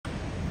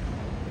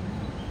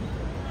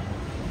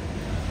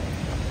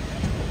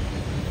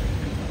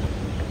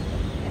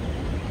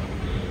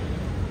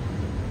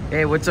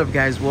Hey, what's up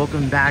guys?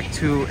 Welcome back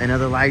to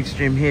another live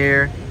stream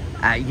here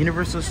at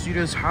Universal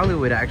Studios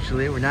Hollywood.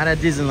 Actually, we're not at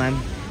Disneyland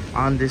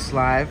on this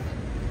live.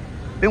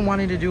 Been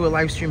wanting to do a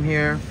live stream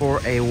here for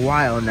a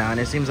while now, and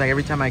it seems like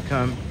every time I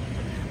come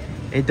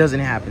it doesn't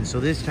happen. So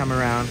this time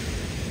around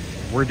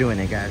we're doing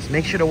it, guys.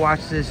 Make sure to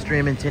watch this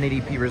stream in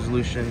 1080p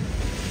resolution.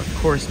 Of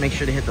course, make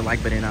sure to hit the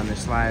like button on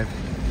this live.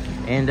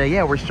 And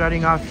yeah, we're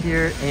starting off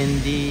here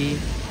in the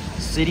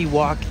City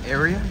Walk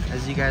area,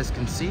 as you guys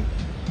can see.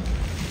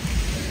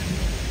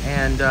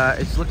 And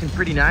it's looking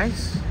pretty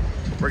nice.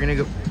 We're gonna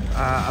go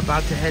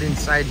about to head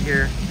inside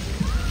here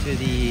to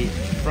the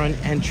front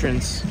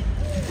entrance,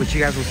 which you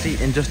guys will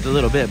see in just a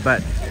little bit,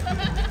 but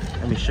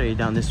let me show you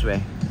down this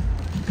way.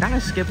 Kind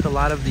of skipped a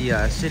lot of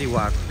the City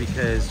Walk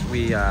because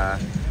we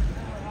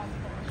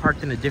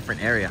parked in a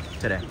different area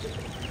today.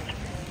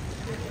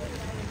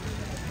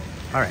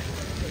 All right,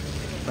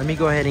 let me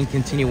go ahead and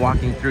continue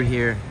walking through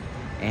here.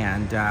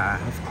 And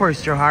of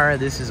course, Johara,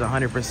 this is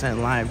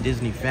 100% live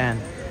Disney fan.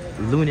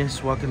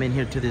 Lunis, welcome in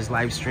here to this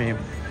live stream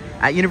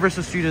at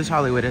Universal Studios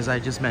Hollywood, as I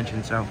just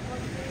mentioned. So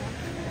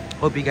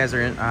hope you guys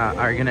are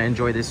gonna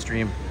enjoy this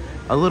stream.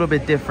 A little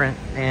bit different,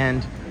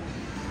 and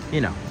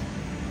you know,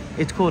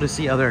 it's cool to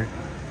see other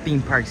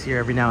theme parks here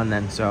every now and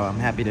then. So I'm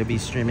happy to be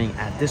streaming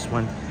at this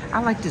one.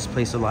 I like this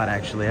place a lot,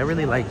 actually. I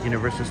really like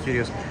Universal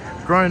Studios.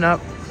 Growing up,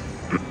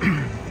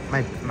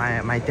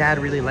 my dad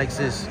really likes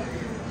this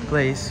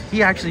place.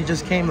 He actually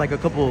just came like a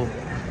couple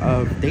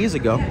of days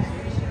ago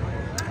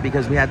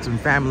because we had some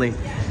family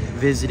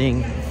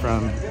visiting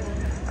from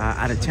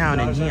out of town,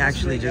 and he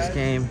actually just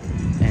came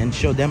and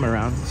showed them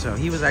around. So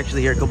he was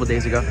actually here a couple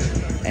days ago,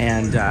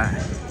 and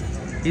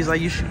he's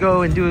like, you should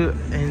go and do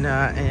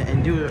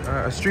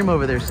a stream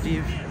over there,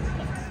 Steve.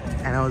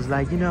 And I was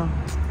like, you know,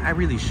 I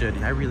really should.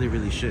 I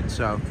really should.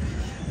 So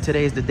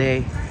today's the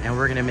day, and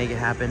we're gonna make it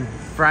happen.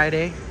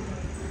 Friday.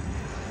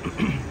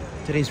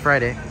 Today's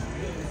Friday,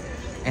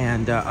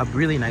 and a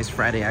really nice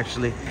Friday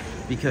actually,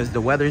 because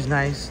the weather's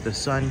nice, the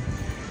sun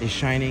is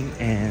shining,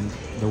 and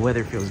the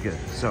weather feels good.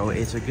 So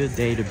it's a good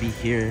day to be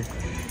here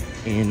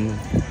in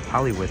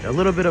Hollywood. A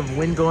little bit of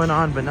wind going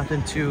on, but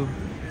nothing too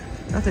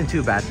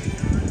bad.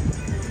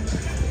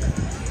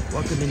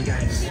 Welcome in,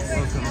 guys.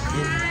 Welcome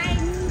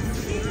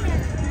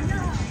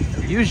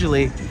in.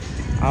 Usually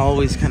I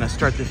always kind of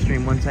start the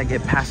stream once I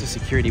get past the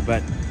security,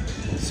 but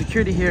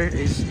security here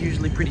is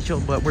usually pretty chill.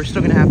 But we're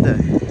still gonna have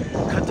to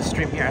cut the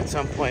stream here at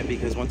some point,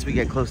 because once we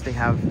get close, they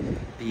have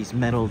these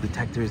metal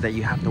detectors that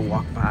you have to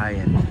walk by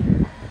and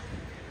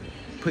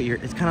put your,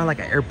 it's kind of like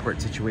an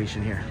airport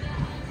situation here.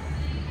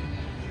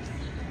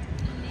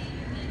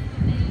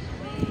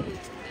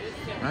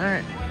 All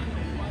right,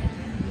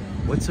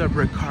 what's up,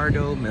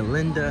 Ricardo,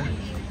 Melinda,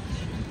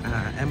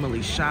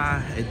 Emily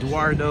Shaw,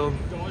 Eduardo?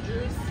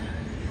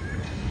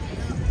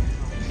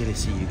 Good to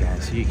see you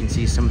guys. So you can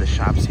see some of the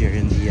shops here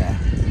in the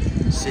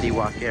City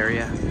Walk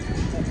area.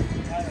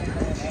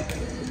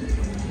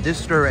 This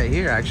store right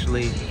here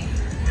actually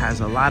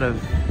has a lot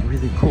of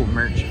really cool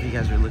merch. If you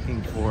guys are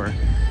looking for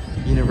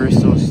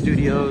Universal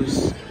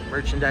Studios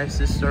merchandise,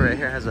 this store right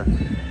here has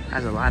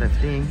a lot of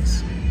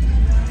things.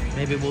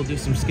 Maybe we'll do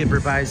some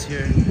skipper buys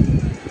here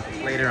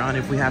later on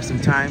if we have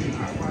some time.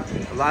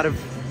 A lot of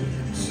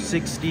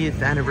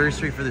 60th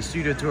anniversary for the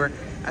studio tour.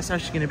 That's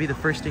actually going to be the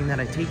first thing that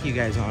I take you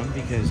guys on,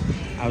 because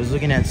I was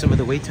looking at some of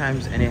the wait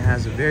times and it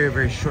has a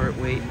very short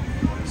wait.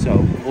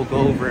 So we'll go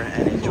over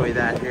and enjoy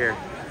that here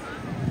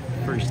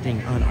first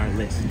thing on our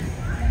list.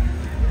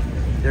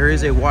 There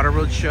is a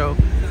waterworld show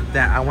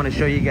that I want to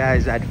show you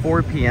guys at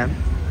 4 p.m.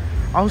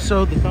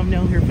 Also, the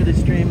thumbnail here for this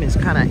stream is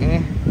kind of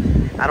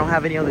I don't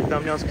have any other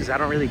thumbnails because I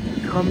don't really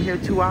come here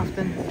too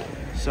often.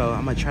 So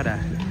I'm gonna try to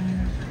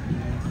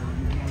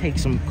take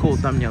some cool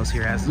thumbnails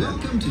here as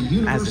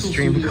the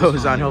stream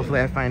goes on. Hopefully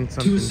I find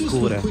something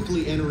cool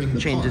to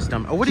change this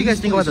thumbnail. What do you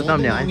guys think about the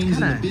thumbnail? It's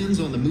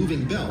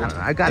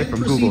kinda, I got it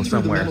from Google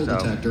somewhere,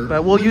 so,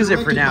 but we'll use it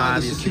for now,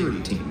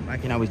 obviously. I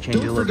can always change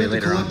it a little bit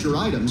later on. Don't forget to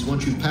collect your items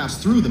once you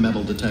pass through the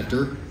metal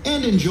detector,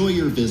 and enjoy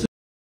your visit.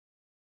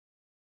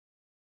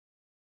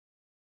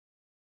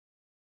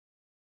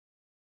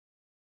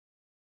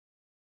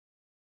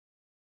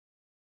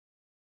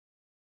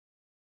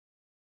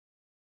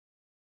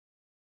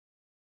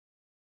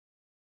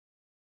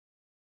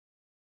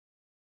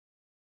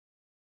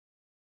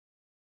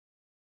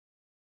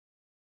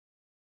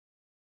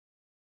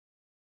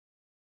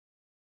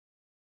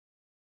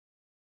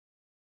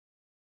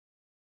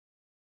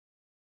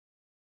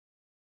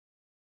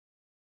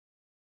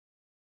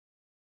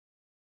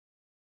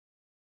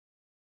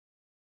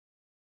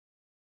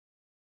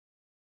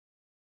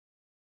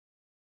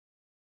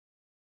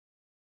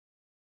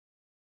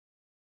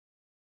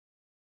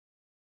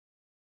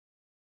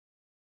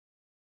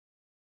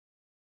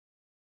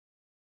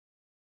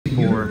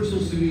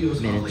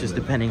 Minutes, just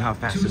depending how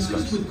fast this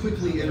goes.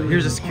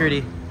 Here's the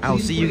security. I'll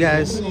see you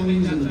guys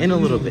in a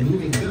little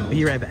bit.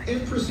 Be right back.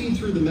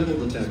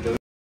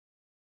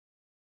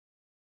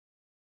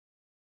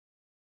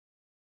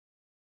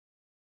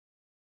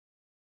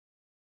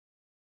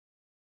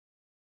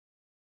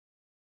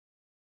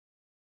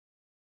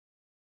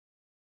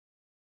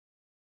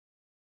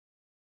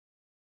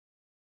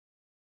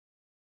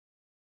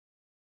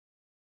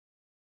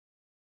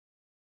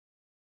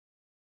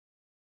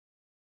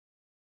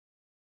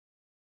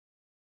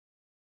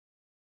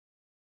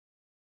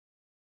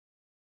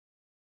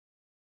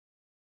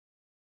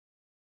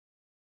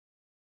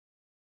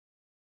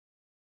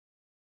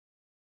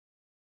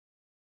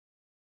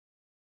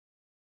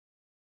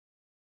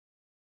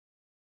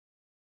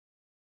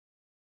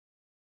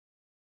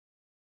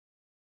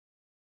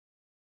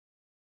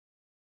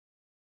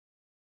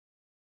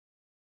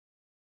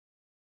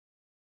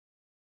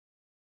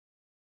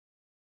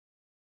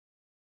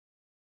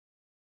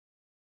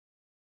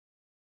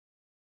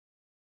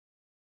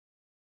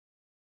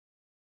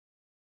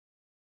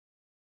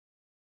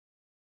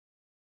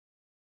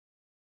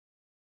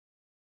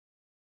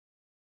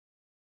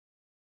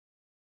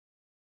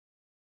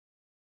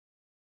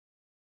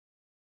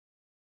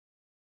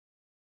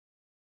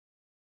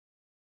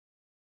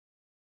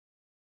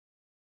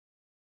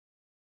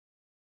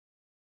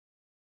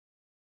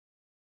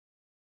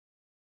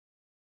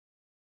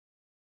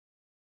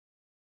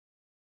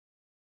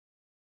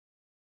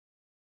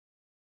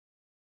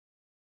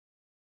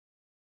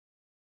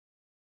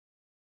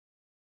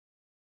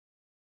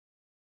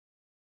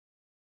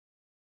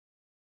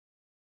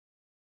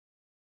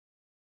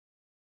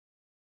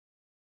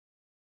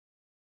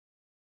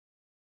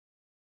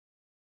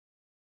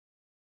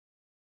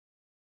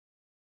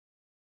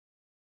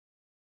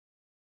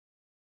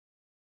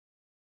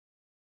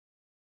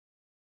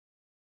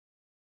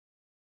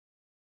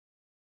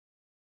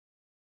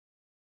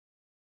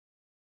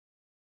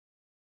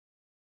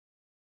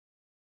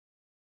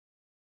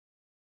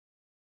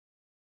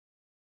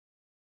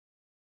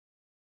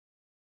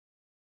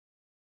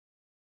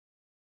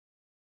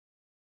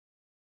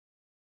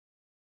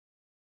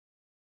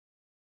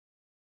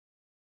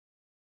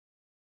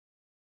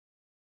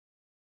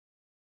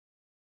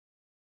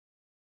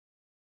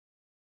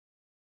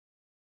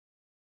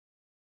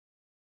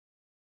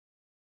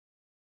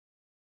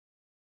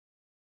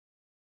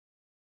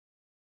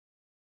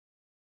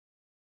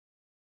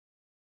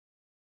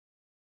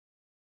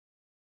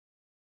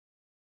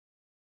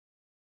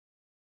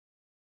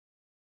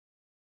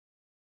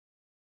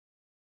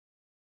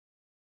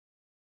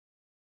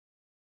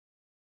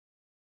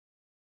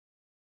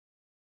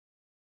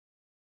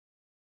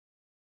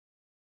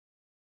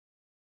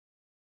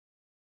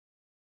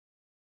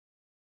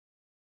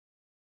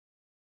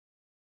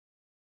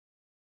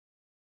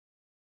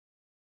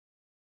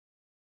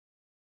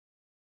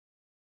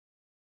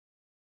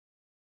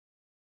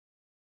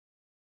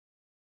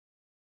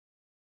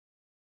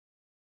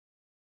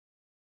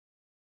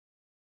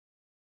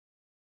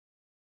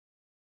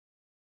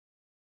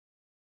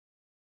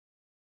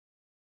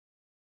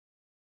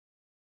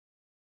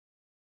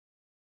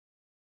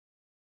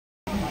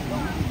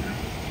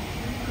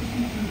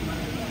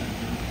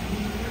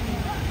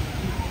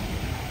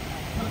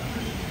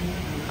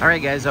 All right,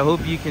 guys, I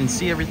hope you can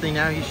see everything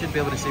now. You should be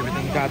able to see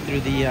everything. Got through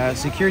the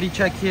security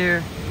check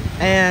here.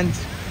 And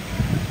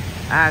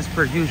as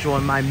per usual,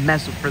 my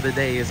mess up for the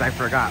day is I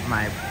forgot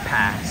my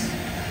pass.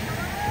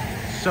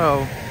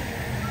 So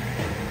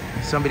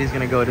somebody's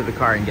gonna go to the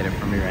car and get it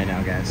from me right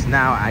now, guys.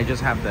 Now I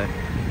just have to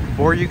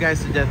bore you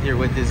guys to death here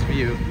with this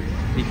view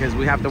because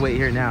we have to wait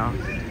here now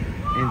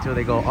until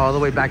they go all the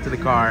way back to the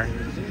car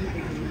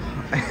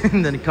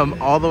and then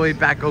come all the way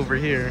back over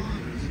here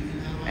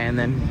and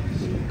then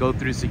go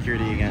through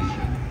security again.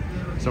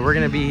 So we're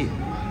gonna be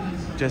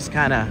just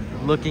kind of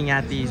looking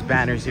at these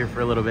banners here for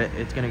a little bit.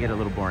 It's gonna get a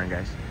little boring,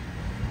 guys,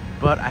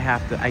 but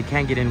I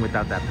can't get in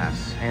without that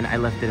pass, and I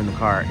left it in the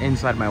car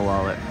inside my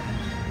wallet.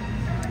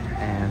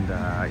 And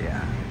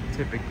yeah,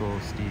 typical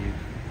Steve.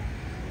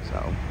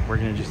 So we're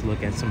gonna just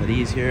look at some of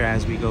these here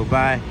as we go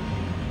by.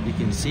 You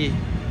can see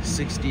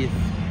 60th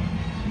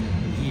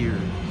year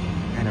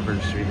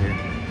anniversary here.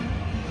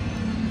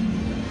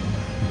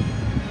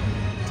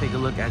 Take a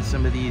look at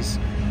some of these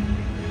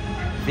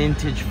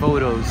vintage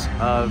photos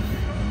of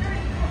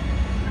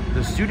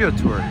the studio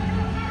tour.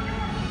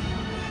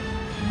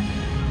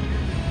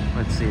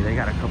 Let's see, they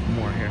got a couple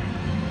more here.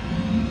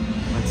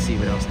 Let's see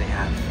what else they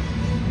have.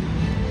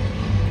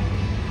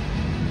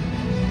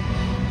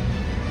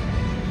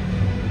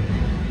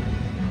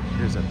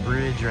 There's a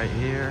bridge right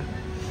here.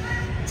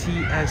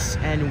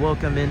 TSN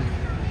welcome in.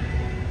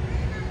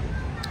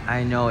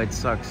 I know it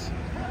sucks,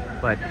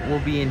 but we'll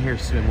be in here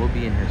soon. We'll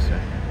be in here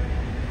soon.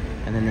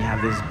 And then they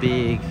have this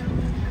big,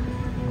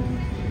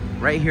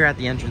 right here at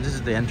the entrance. This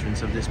is the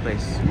entrance of this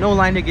place. No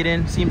line to get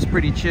in. Seems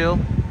pretty chill.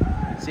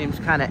 Seems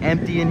kind of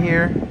empty in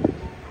here.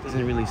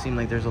 Doesn't really seem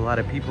like there's a lot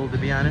of people, to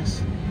be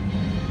honest.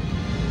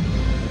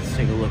 Let's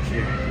take a look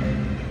here.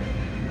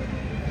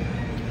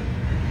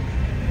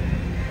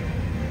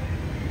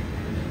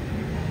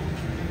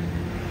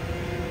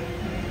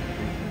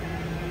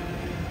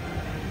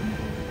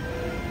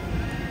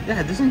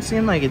 Yeah, it doesn't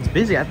seem like it's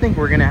busy. I think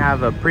we're gonna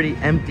have a pretty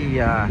empty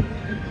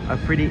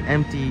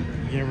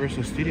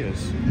Universal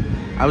Studios.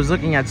 I was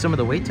looking at some of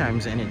the wait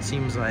times, and it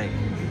seems like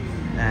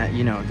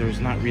you know, there's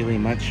not really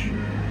much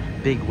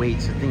big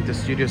waits. I think the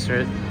studio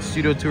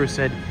tour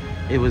said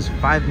it was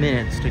 5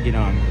 minutes to get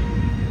on.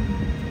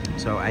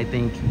 So I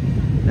think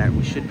that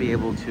we should be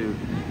able to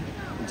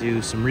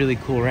do some really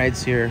cool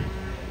rides here,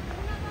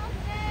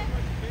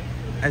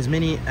 as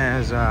many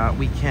as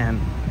we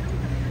can.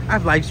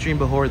 I've live streamed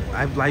before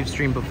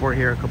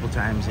here a couple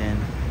times, and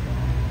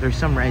there's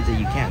some rides that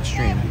you can't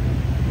stream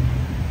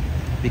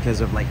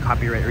because of like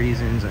copyright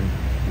reasons, and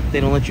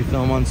they don't let you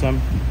film on some.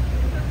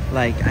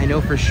 Like, I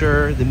know for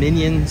sure the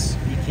Minions,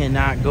 you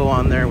cannot go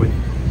on there with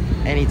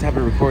any type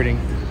of recording.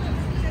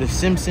 The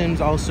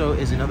Simpsons also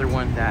is another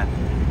one that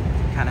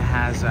kind of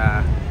has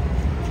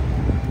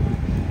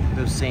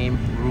those same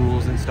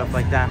rules and stuff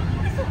like that.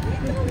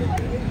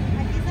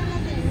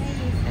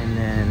 And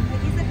then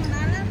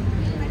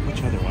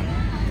which other one?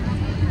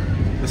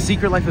 The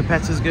Secret Life of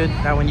Pets is good.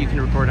 That one you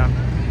can record on.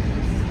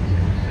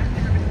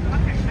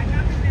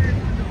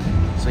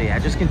 So yeah,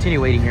 just continue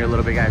waiting here a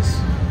little bit, guys.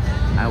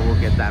 I will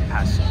get that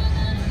pass.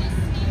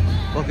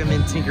 Welcome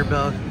in,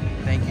 Tinkerbell.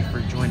 Thank you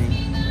for joining.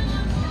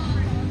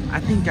 I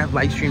think I've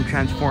live streamed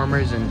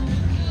Transformers, and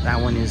that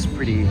one is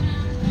pretty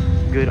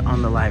good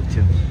on the live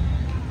too.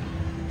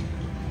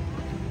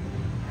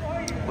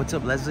 What's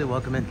up, Leslie?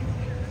 Welcome in.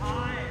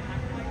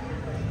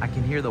 I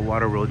can hear the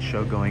Waterworld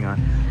show going on.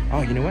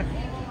 Oh, you know what?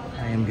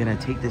 I am gonna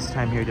take this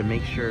time here to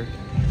make sure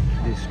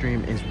this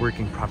stream is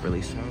working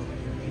properly. So,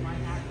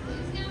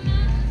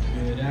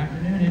 good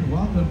afternoon and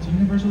welcome to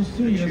Universal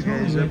Studios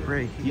Hollywood,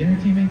 right, the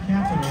entertainment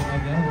capital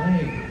of LA.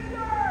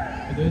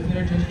 For those that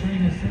are just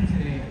joining us in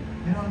today,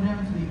 head on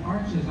down to the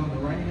arches on the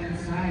right-hand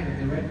side of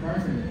the red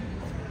carpet.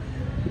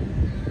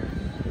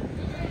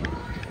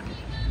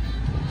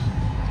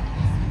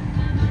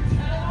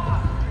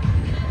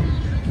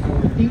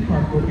 Our theme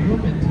park will be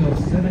open until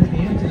 7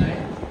 p.m.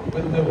 tonight,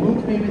 with the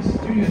world-famous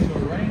studio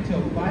tour running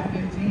till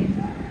 5:15.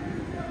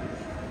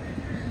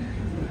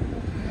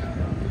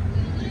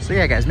 So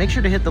yeah, guys, make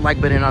sure to hit the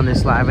like button on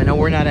this live. I know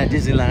we're not at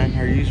Disneyland,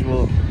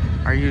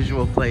 our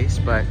usual place,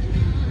 but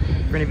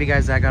for any of you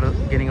guys that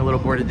getting a little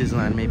bored of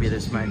Disneyland, maybe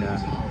this might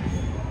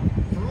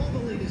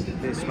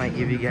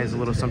give you guys a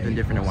little something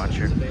different to watch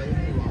here.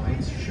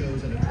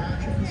 Shows and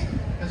attractions,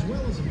 as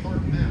well as a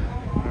park map.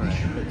 Be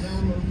sure to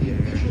download the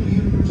official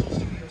Universal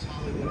Studios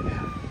Hollywood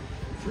app.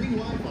 Free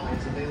Wi-Fi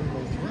is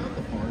available throughout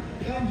the park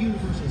and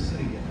Universal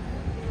City Walk.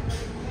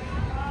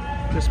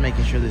 Just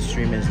making sure the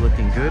stream is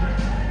looking good,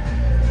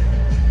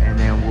 and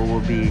then we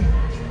will be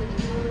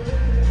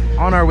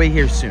on our way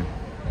here soon.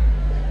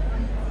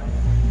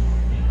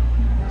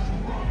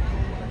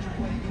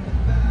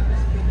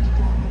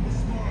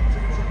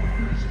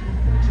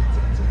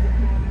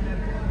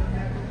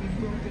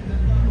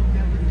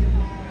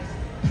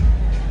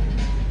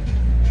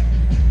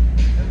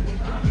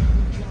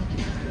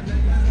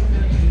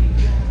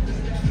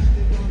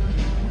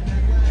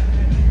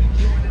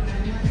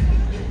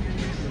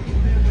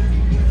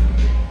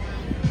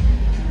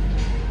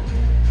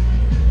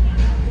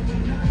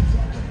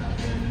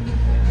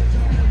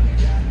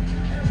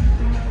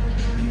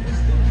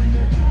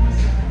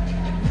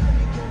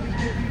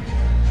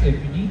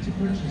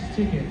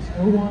 tickets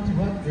or want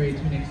to upgrade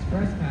to an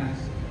express pass,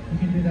 you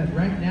can do that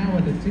right now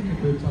at the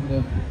ticket booths on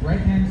the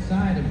right-hand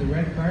side of the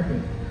red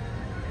carpet.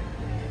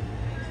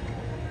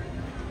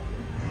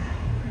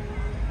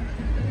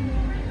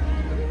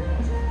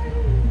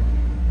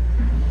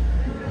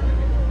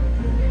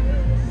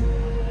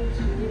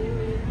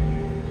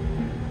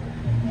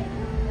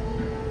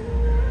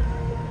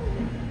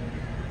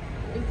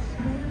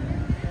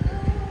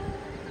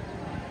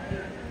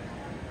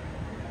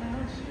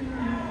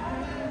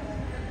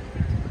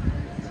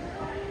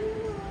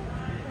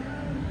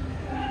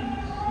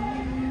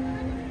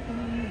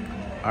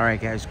 All right,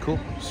 guys, cool.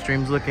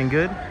 Stream's looking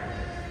good.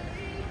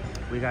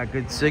 We got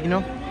good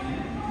signal.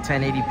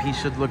 1080p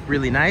should look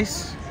really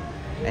nice.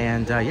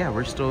 And yeah,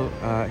 we're still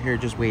here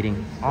just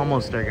waiting.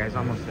 Almost there, guys,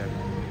 almost there.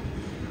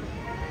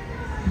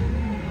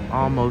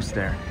 Almost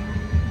there.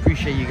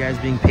 Appreciate you guys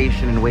being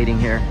patient and waiting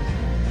here.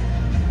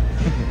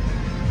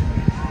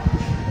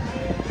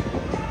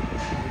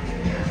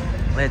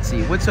 Let's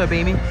see. What's up,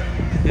 Amy?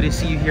 Good to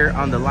see you here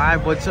on the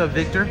live. What's up,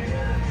 Victor?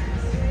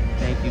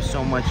 Thank you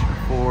so much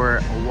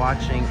for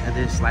watching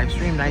this live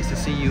stream. Nice to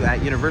see you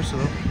at Universal.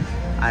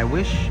 I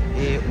wish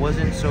it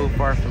wasn't so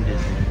far from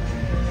Disney.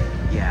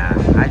 Yeah,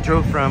 I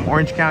drove from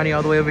Orange County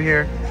all the way over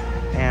here,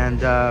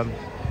 and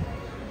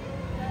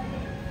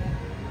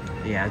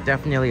yeah,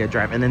 definitely a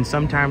drive. And then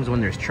sometimes when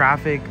there's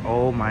traffic,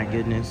 oh my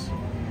goodness,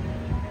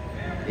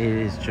 it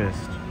is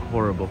just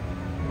horrible.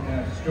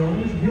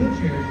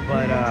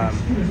 But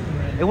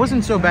it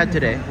wasn't so bad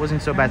today. It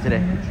wasn't so bad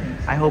today.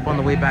 I hope on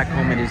the way back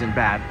home it isn't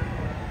bad.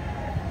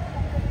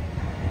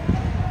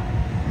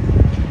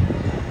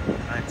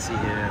 Let's see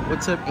here.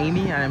 What's up,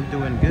 Amy? I'm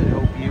doing good.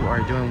 Hope you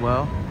are doing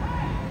well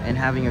and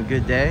having a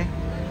good day.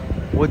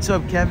 What's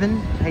up,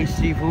 Kevin? Hey,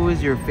 Steve, who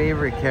is your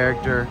favorite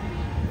character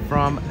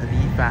from the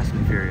Fast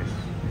and Furious?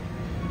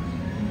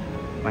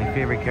 My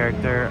favorite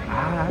character?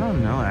 I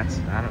don't know. I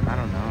don't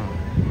know.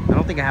 I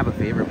don't think I have a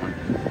favorite one.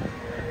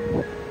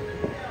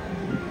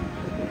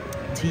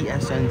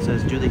 TSN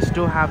says, do they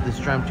still have the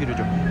Strum Tutor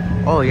Job?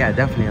 Oh yeah,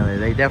 definitely.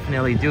 They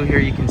definitely do. Here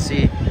you can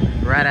see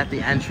right at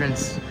the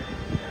entrance.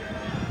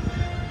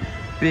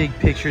 Big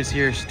pictures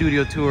here,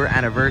 studio tour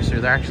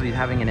anniversary. They're actually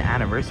having an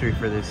anniversary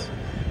for this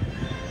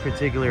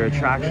particular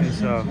attraction,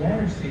 so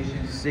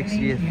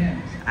 60th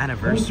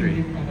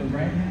anniversary.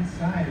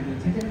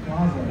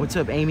 What's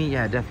up, Amy?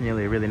 Yeah,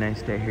 definitely a really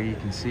nice day here. You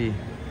can see,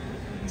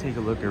 take a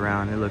look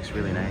around. It looks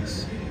really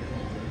nice.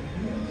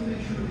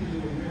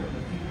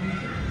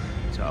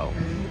 So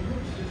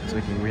it's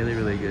looking really,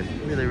 really good.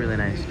 Really, really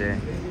nice day.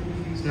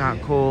 It's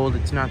not cold,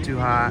 it's not too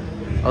hot.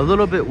 A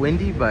little bit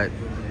windy, but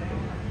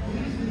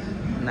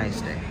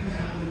nice day.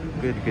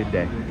 Good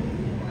day.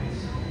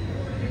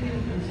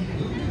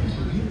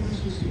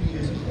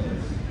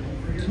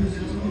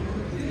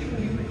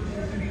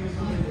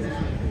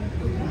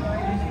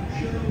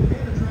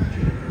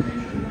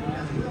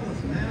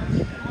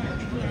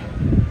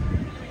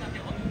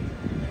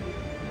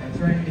 That's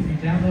right, if you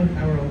download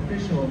our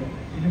official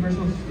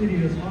Universal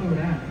Studios Hollywood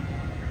app,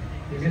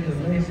 you'll get the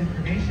latest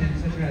information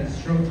such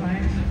as show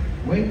times,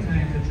 wait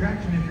times,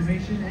 attraction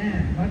information,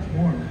 and much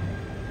more.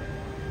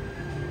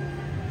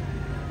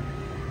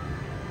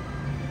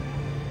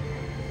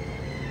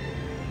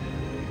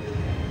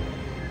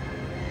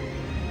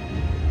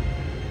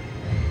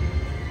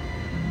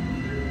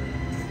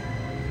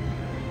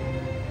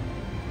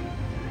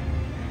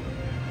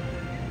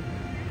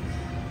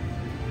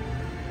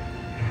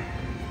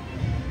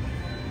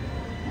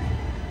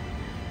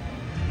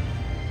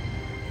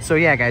 So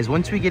yeah, guys,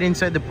 once we get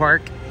inside the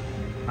park,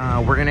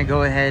 we're gonna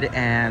go ahead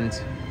and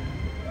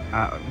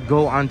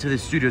go onto the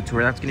studio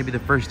tour. That's gonna be the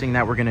first thing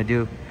that we're gonna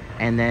do.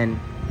 And then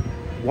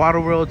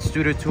Waterworld,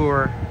 studio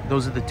tour,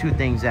 those are the two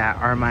things that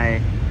are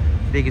my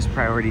biggest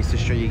priorities to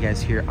show you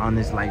guys here on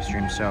this live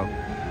stream. So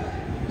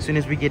as soon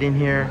as we get in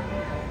here,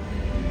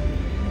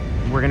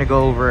 we're gonna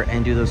go over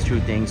and do those two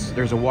things.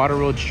 There's a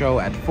Waterworld show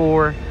at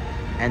 4,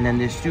 and then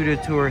this studio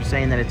tour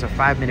saying that it's a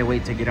 5-minute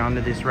wait to get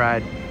onto this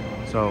ride.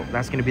 So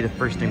that's gonna be the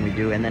first thing we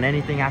do, and then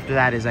anything after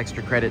that is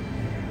extra credit.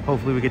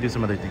 Hopefully we could do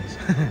some other things.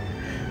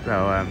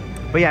 So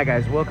but yeah,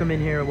 guys, welcome in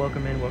here,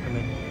 welcome in.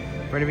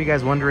 For any of you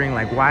guys wondering,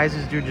 like, why is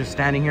this dude just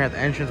standing here at the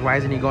entrance? Why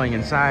isn't he going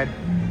inside?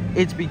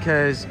 It's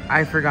because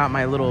I forgot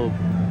my little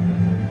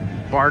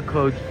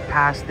barcode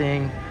pass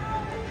thing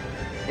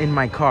in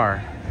my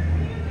car.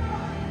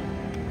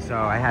 So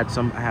I have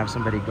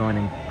somebody going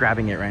and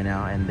grabbing it right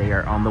now, and they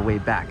are on the way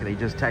back. They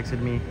just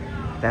texted me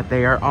that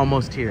they are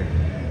almost here.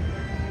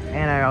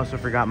 And I also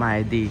forgot my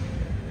ID.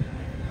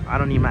 I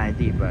don't need my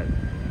ID, but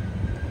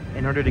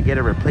in order to get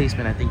a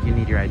replacement, I think you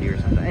need your ID or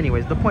something.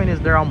 Anyways, the point is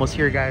they're almost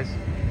here, guys.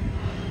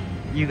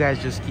 You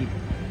guys just keep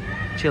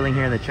chilling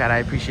here in the chat. I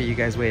appreciate you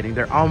guys waiting.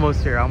 They're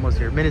almost here,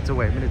 minutes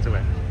away.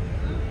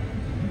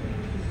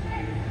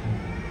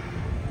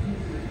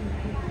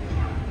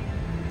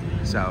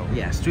 So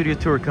yeah, studio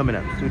tour coming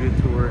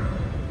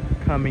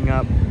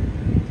up.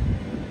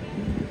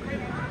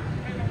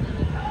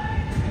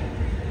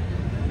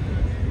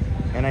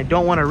 And I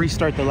don't want to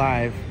restart the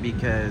live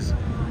because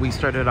we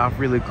started off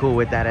really cool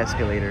with that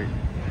escalator.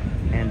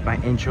 And and my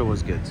intro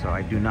was good, so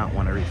I do not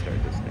want to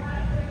restart this thing.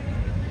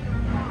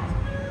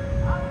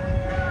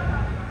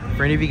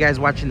 For any of you guys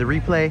watching the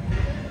replay,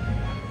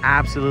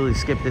 absolutely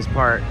skip this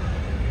part.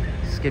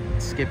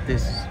 Skip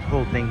this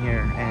whole thing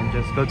here and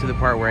just go to the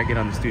part where I get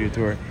on the studio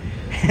tour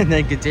and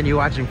then continue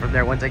watching from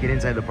there once I get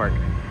inside the park.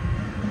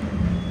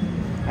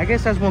 I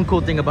guess that's one cool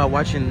thing about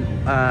watching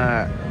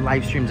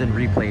live streams and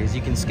replays.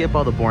 You can skip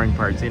all the boring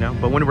parts, you know,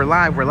 but when we're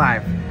live, we're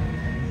live.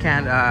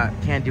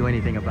 Can't do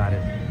anything about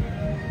it.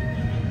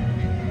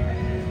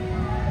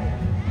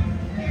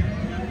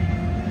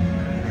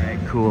 All right,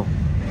 cool.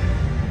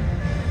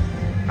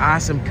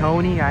 Awesome,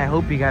 Coney. I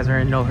hope you guys are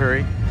in no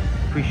hurry.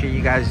 Appreciate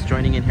you guys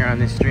joining in here on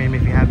this stream.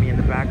 If you have me in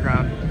the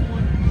background,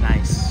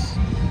 nice.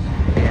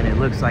 And it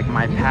looks like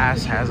my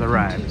pass has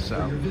arrived,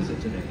 so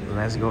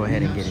let's go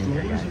ahead and get in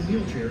here, guys.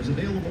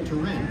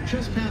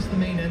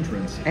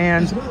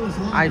 And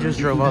I just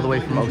drove all the way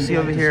from OC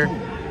over here,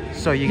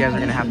 so you guys are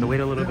gonna have to wait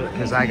a little bit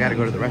because I gotta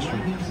go to the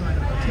restroom.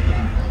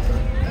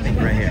 I think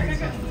right here.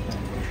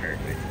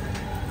 Perfect.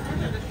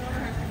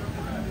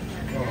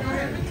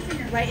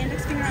 Right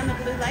index finger on the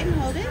blue light and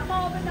hold it.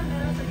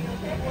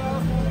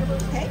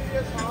 Okay.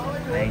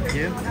 Thank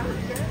you.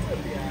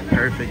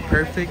 Perfect,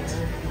 perfect.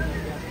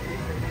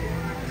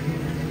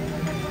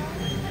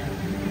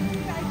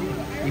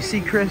 You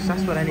see, Chris,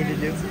 that's what I need to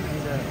do. I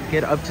need to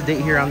get up to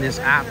date here on this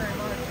app.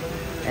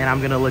 And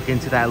I'm gonna look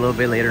into that a little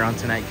bit later on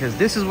tonight because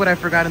this is what I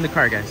forgot in the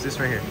car, guys. This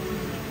right here.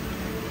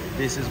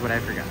 This is what I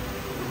forgot.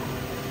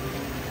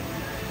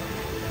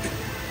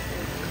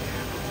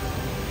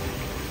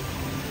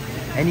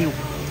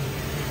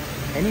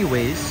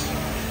 Anyways,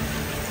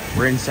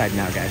 we're inside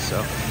now, guys,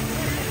 so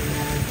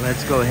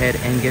let's go ahead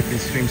and get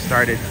this stream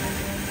started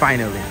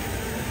finally.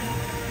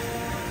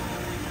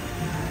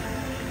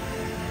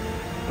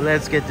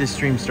 Let's get this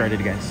stream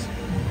started, guys.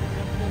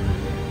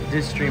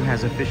 This stream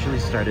has officially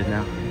started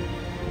now.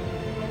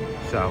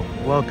 So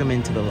welcome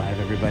into the live,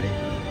 everybody.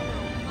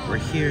 We're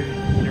here,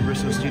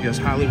 Universal Studios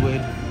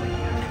Hollywood.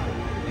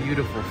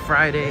 Beautiful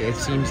Friday. It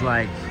seems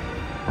like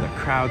the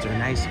crowds are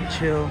nice and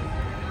chill.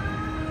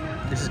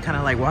 This is kind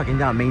of like walking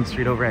down Main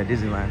Street over at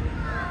Disneyland.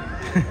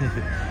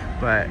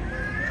 But,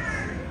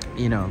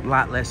 you know, a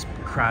lot less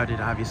crowded,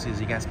 obviously, as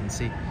you guys can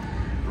see.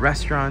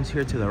 Restaurants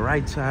here to the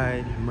right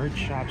side, merch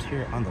shops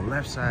here on the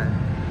left side.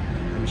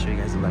 Let me show you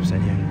guys the left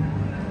side here.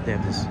 They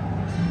have this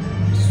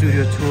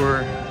studio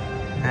tour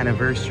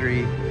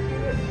anniversary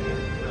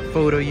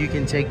photo you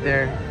can take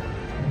there.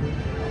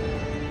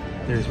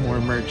 There's more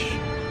merch.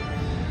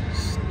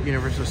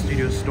 Universal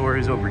Studios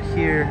stores over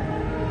here.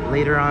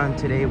 Later on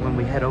today, when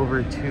we head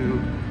over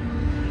to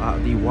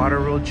the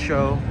Waterworld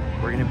show,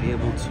 we're gonna be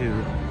able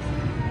to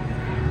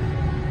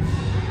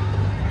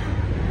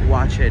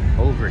watch it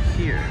over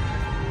here.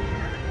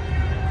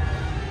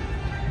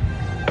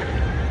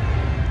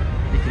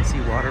 You can see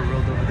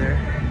Waterworld over there,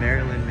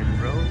 Marilyn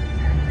Monroe.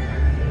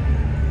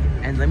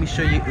 And let me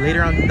show you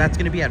later on, that's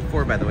gonna be at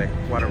 4, by the way,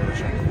 Waterworld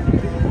show.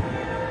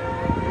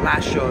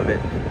 Last show of it.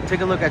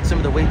 Take a look at some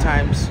of the wait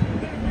times.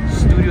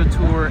 Studio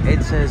tour,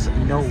 it says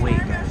no wait,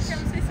 guys.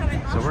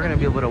 So we're gonna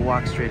be able to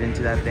walk straight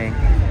into that thing.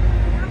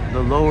 The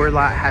lower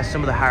lot has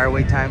some of the higher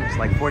wait times,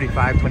 like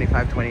 45,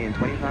 25, 20, and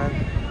 25.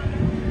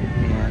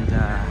 And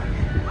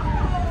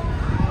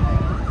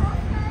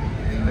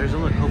there's a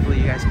look, hopefully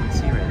you guys can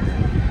see right there.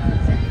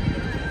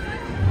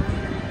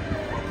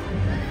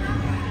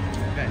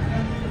 Okay.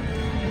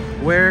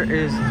 Where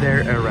is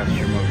there a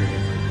restroom over here?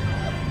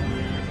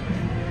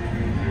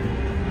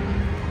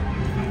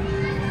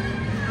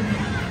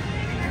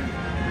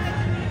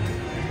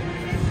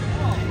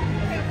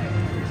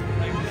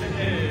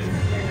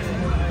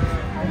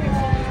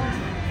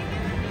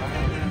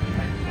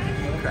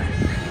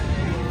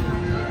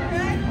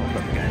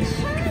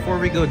 Before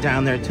we go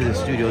down there to the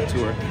studio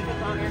tour,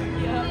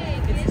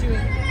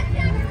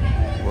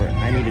 where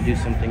I need to do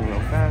something real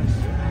fast,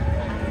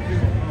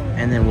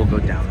 and then we'll go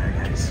down there,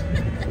 guys.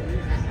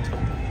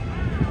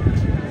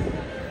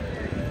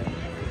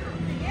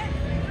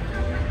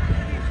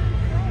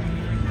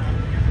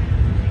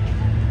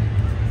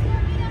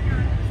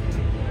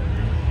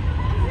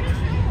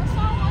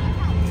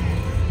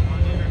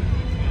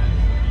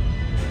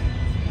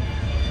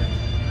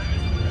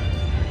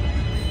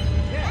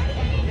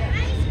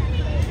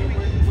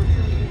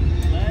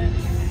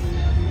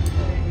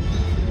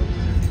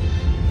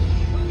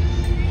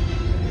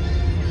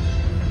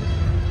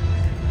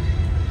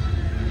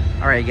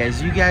 Alright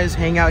guys, you guys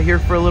hang out here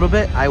for a little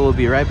bit. I will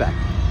be right back.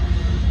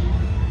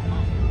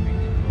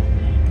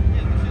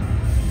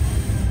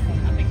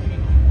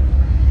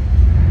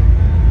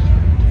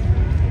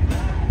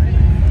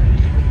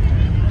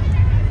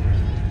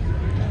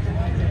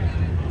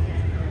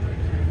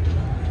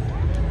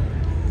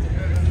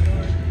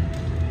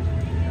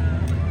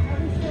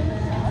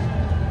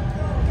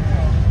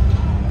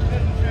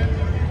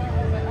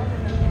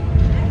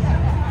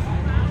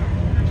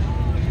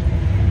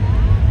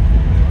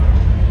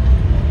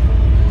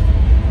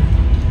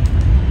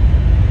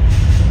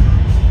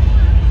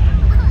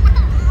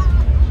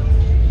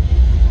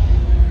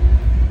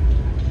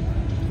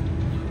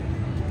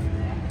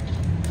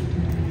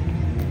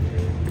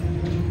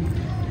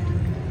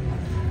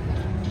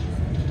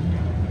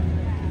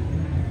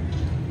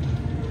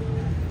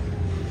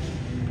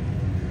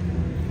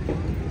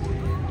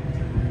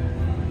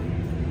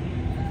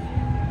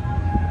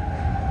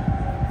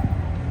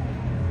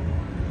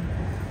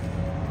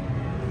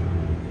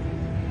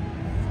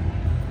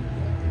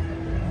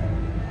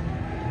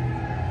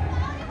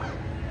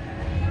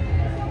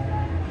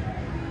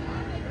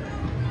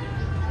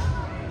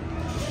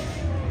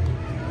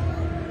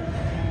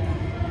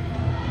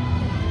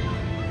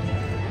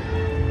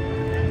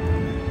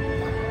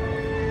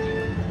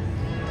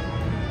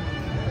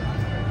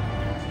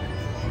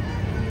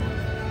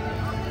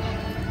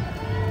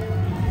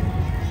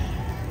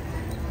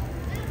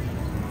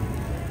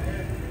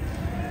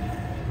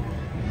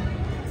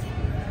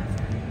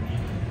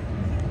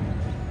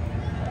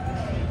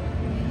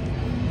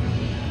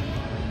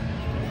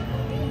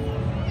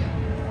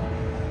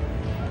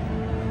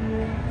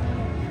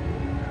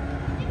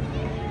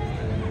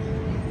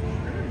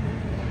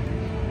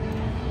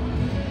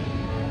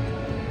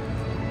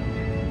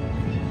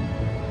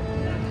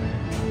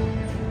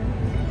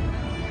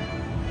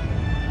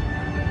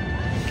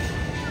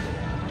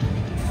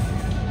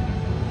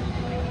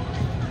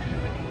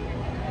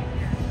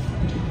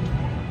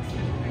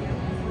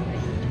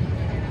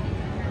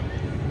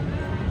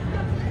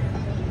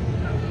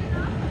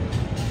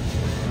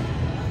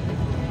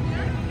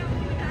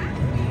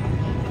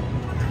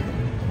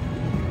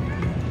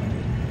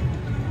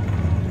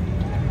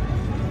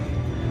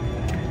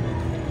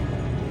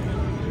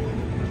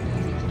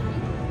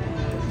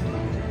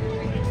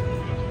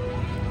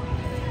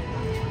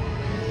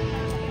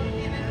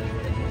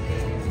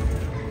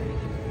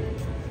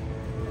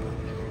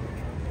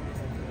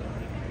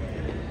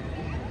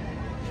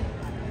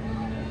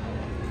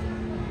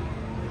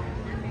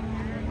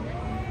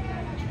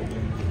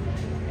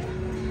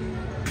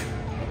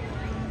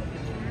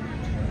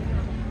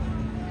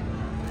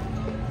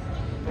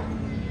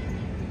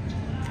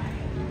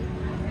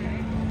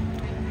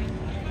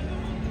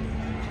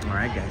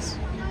 guys,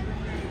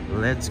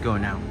 let's go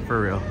now.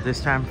 For real.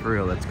 This time, for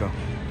real, let's go.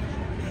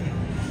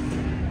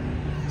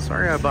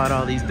 Sorry about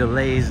all these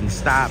delays and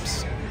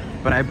stops,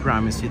 but I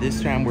promise you,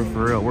 this time we're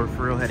for real. We're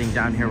for real heading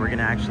down here. We're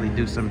gonna actually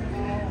do some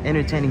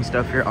entertaining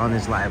stuff here on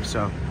this live.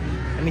 So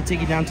let me take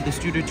you down to the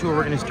studio tour.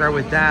 We're gonna start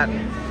with that,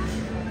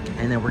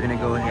 and then we're gonna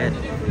go ahead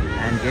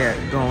and get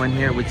going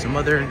here with some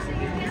other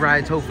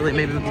rides. Hopefully,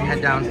 maybe we can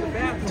head down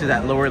to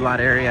that lower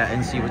lot area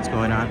and see what's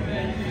going on.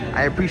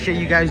 I appreciate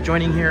you guys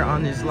joining here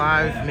on this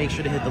live. Make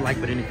sure to hit the like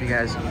button if you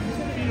guys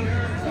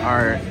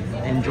are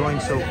enjoying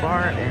so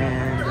far,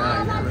 and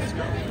yeah, let's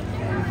go.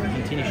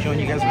 Continue showing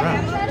you guys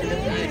around.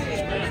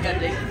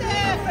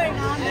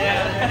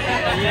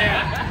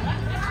 Yeah.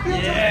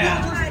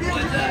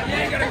 You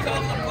ain't gonna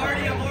call the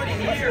party, I'm already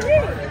here.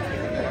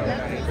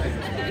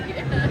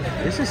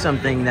 This is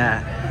something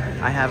that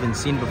I haven't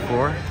seen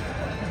before.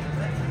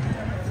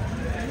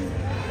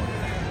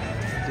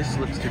 This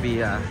looks to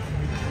be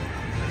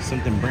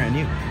something brand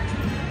new.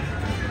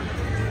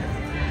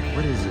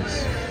 What is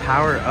this?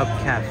 Power Up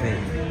Cafe.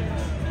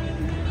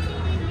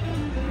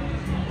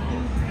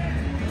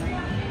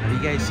 Have you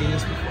guys seen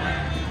this before?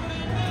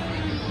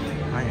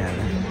 I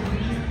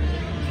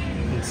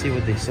haven't. Let's see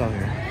what they sell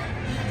here.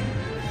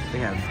 They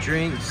have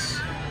drinks,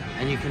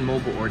 and you can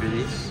mobile order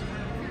these.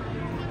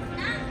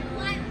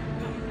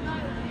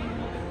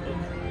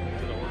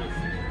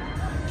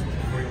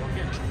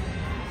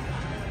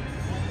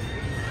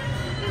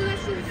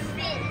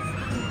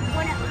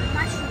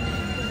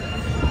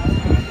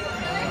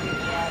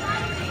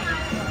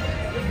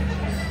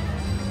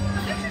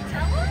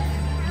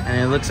 And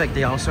it looks like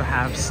they also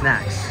have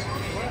snacks.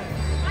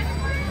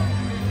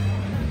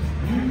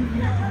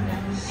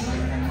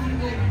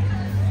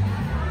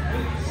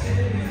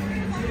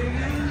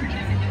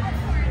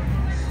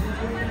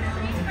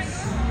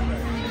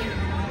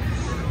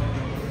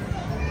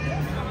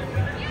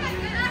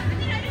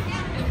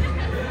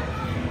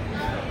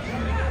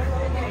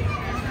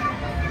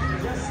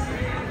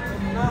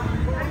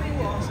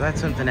 So that's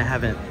something I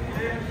haven't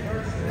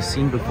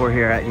seen before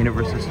here at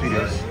Universal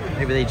Studios.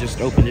 Maybe they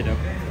just opened it up.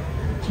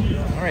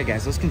 All right,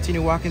 guys, let's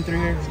continue walking through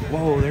here.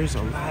 Whoa, there's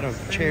a lot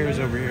of chairs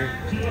over here.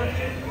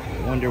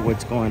 I wonder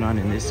what's going on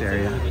in this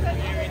area.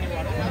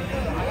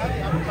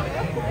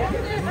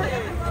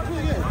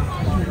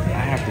 I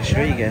have to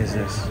show you guys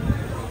this.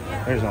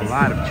 There's a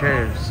lot of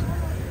chairs.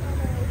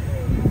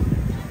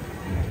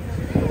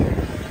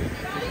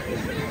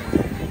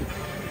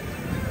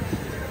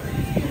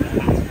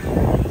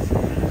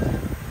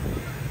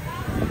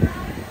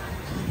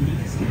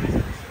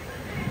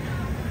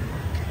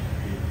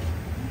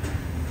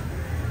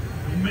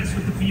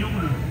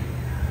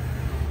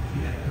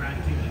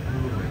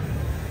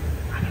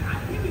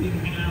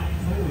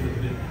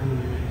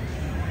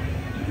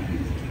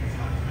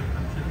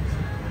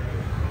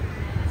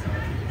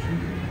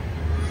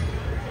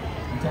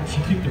 She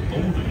kicked the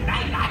boulder.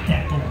 I like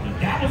that boulder.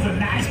 That was a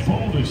nice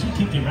boulder. She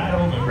kicked it right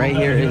over. Right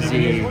here is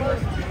the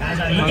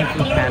Kung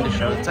Fu Panda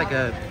show. It's like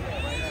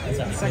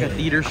a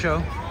theater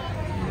show,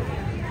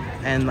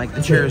 and like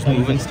the chairs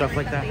move and stuff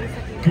like that.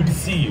 Good to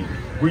see you.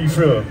 Where you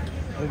from?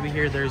 Over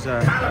here, there's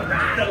a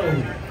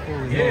Colorado.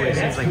 holy moly,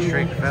 seems like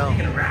straight fell.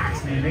 Speaking of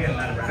rocks, man, they got a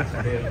lot of rocks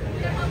out there.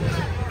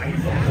 Are you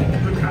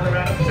from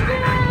Colorado?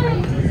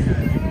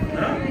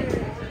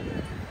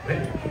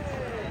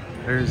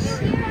 There's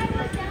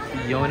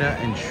Fiona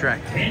and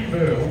Shrek.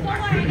 Denver. Oh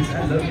my goodness,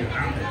 I love your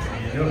comments,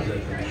 man.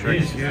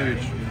 Shrek's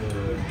huge.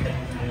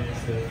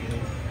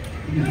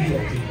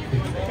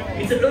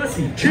 It's a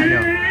Lucy.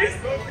 Cheers!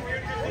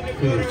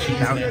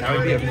 That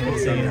would be a cool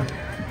thing.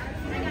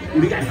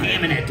 We got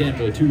ham in that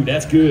Denver too.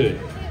 That's good.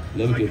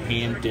 Love a good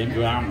ham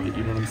Denver omelet.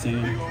 You know what I'm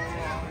saying?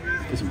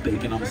 Put some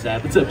bacon on the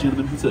side. What's up,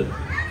 gentlemen? What's up?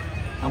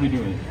 How we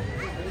doing?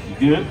 You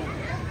good?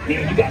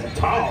 Man, you guys are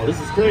tall.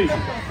 This is crazy.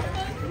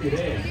 Look at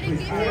that.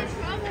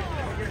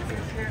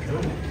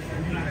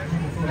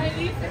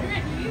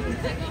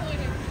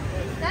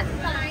 That's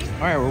fine.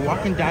 All right, we're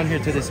walking down here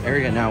to this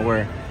area now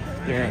where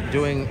they're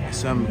doing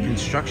some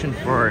construction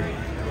for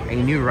a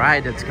new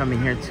ride that's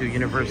coming here to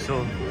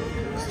Universal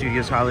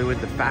Studios Hollywood,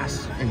 the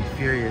Fast and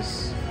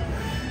Furious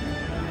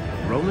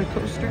roller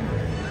coaster.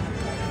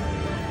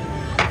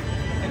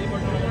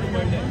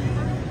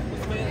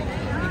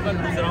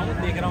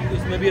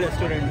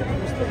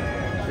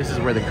 This is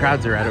where the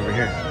crowds are at over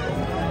here.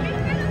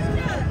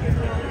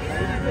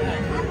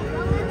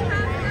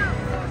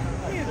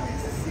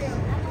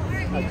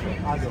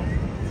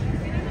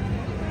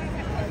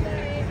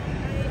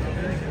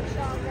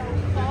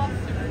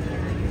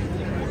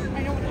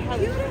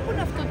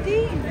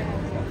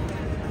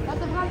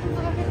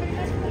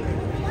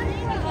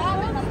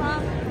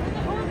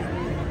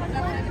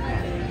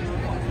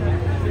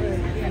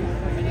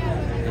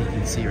 You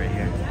can see right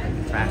here,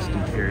 Fast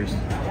and Furious,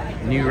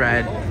 new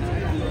ride.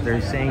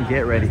 They're saying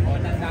get ready.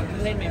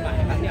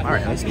 All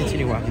right, let's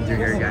continue walking through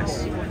here,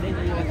 guys.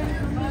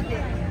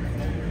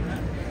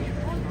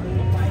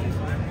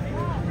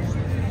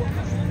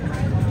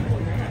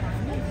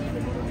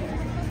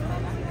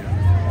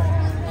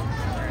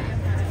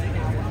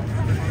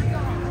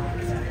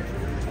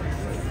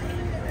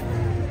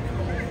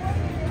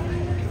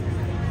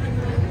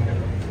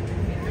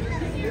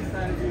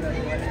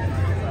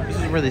 This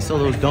is where they sell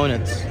those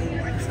donuts.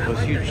 Those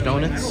huge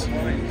donuts.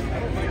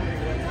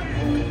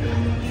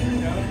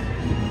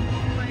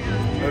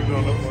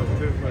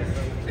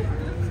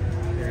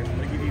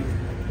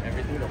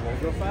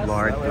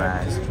 Lord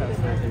bless.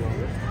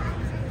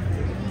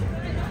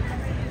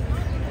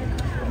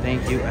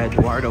 Thank you,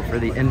 Eduardo, for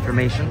the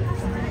information.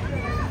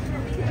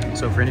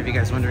 So for any of you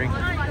guys wondering,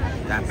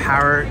 that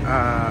Power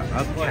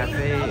Up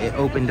Cafe, it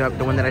opened up,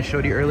 the one that I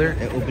showed you earlier,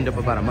 it opened up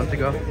about a month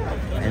ago.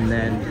 And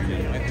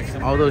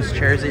then all those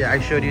chairs that I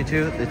showed you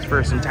too, it's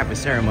for some type of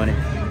ceremony.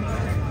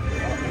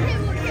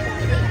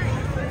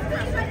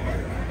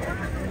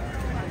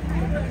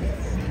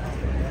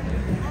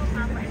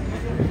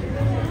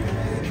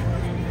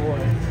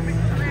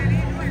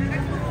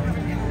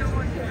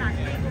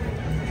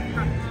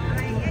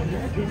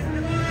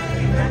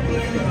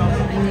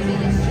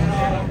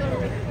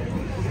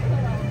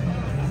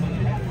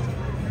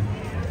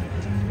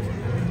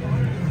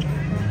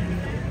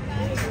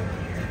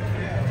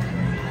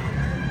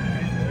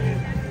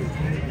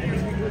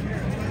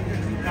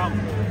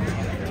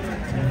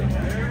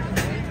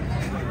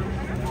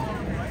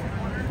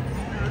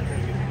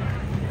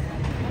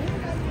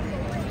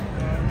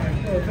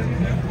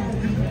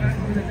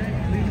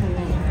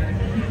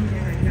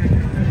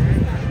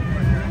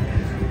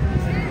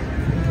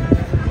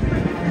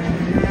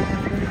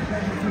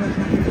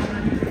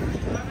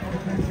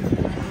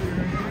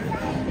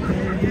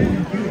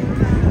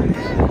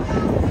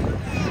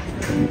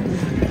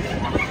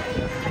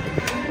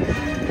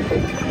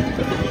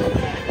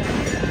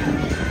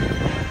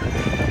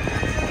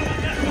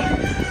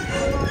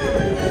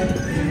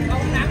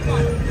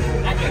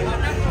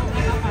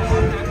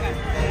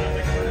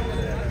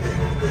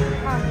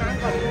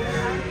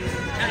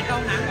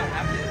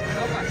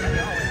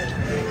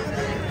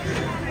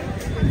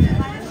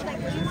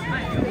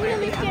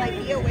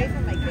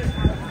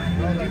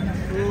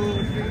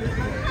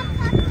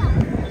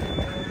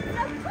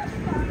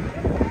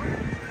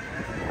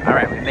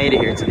 Alright, we made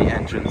it here to the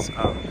entrance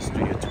of the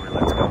studio tour.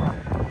 Let's go.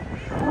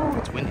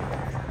 It's windy.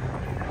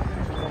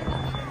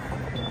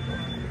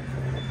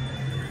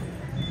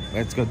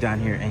 Let's go down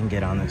here and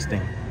get on this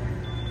thing.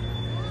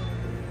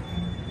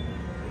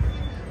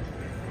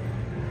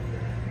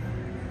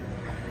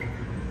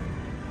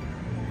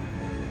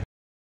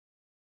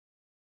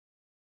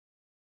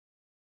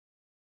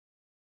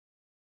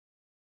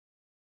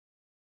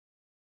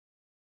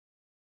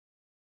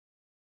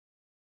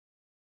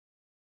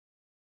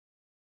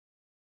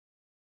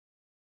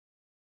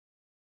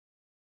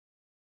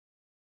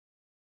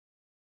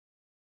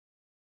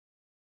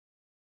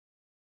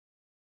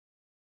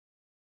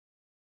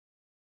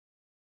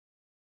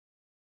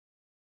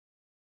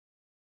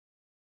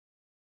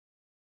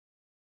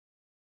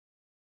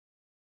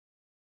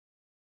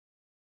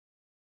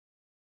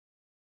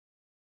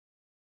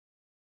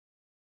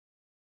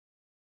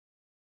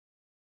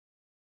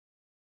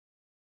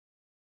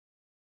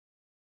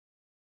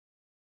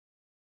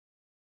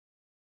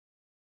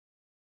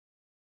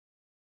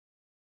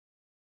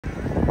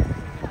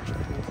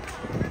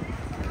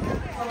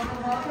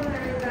 Welcome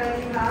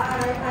everybody.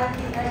 Hi,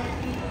 happy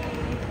XP.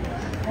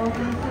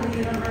 Welcome to the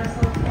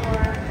Universal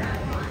Tour.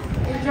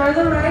 Enjoy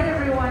the ride,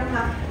 everyone.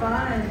 Have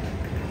fun.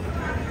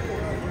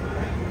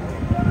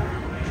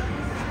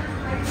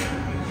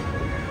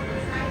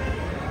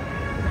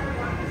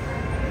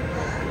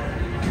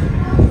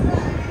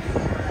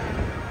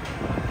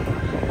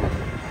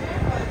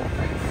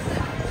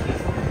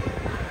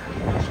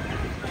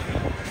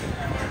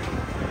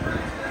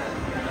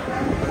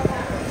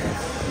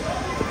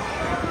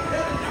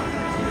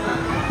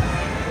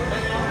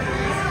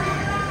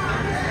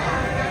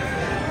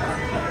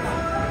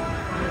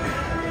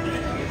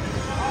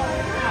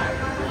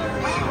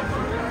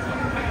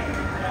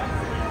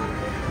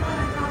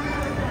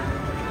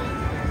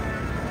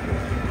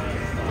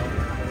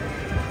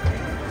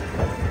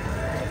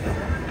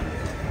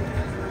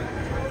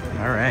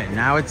 Alright,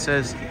 now it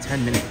says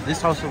 10 minutes.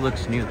 This also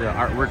looks new, the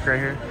artwork right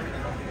here.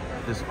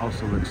 This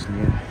also looks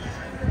new.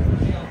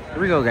 Here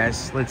we go,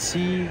 guys. Let's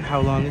see how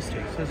long this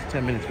takes. It says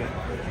 10 minutes, but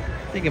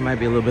I think it might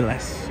be a little bit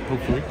less,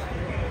 hopefully.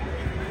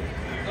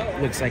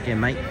 Looks like it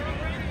might.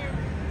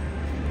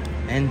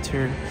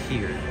 Enter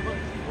here.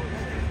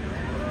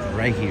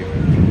 Right here.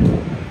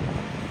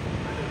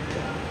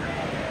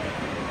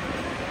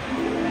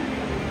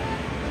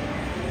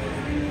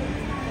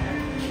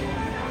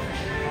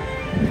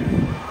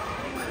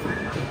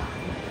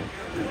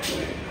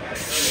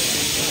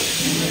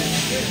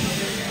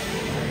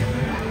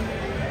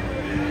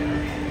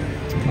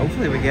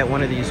 Hopefully we get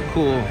one of these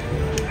cool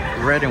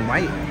red and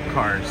white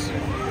cars.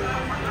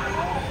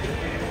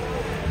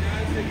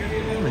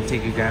 I'm gonna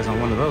take you guys on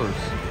one of those.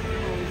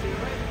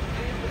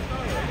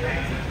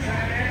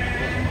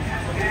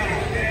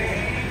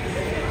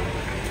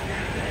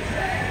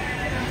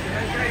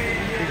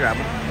 You grab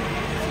them.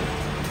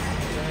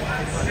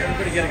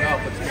 Everybody getting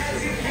off.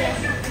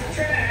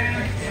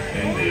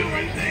 And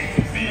everything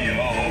will be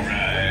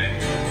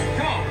alright.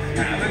 Come on,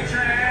 have a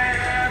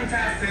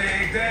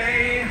fantastic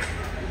day.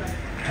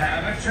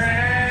 Have a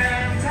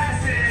fantastic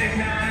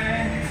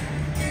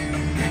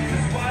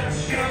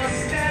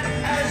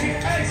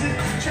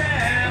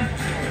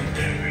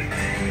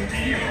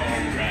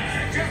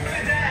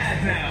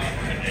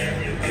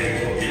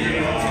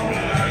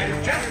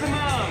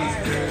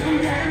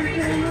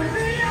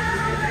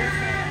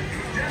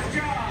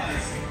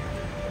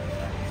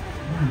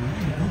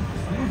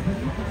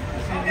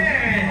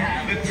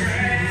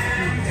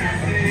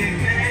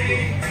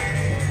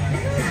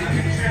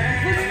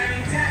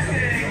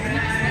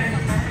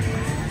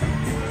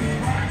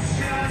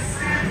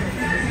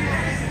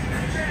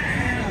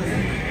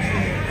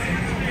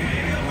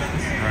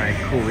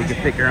cool. We can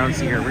pick our own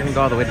seat here. We're gonna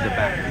go all the way to the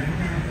back.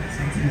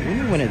 We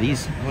need one of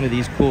these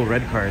cool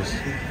red cars.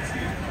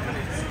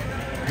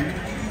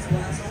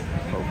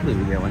 Hopefully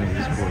we get one of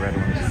these cool red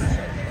ones.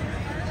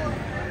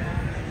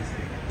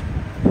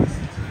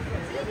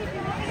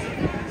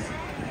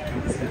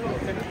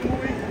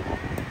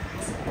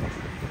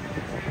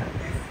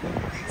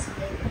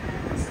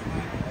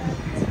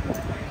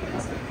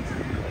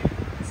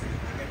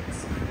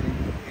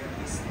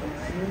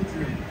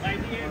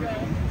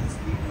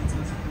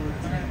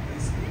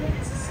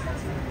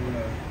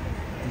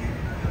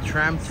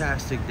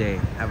 Tramtastic day.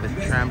 Have a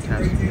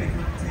tramtastic day.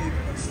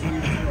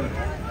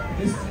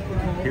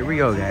 Here we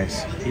go,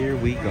 guys. Here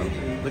we go.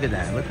 Look at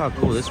that. Look how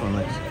cool this one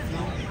looks.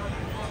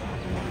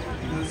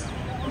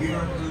 We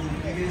are the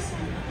biggest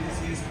and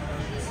busiest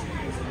production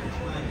studios on the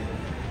planet.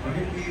 We're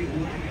going to be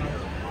looking at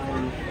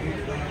our big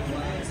black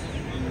lights and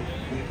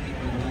looking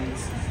at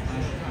lights,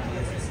 flashing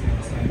lights to see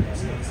outside of our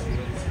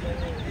studios.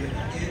 If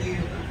any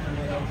of them come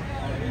up,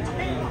 are going to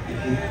be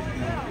looking at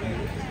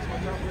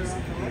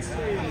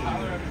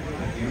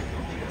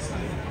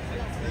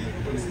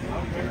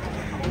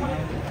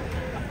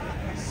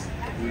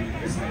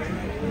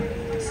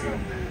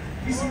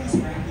you see this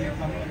rapidly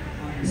coming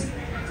on your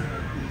screen.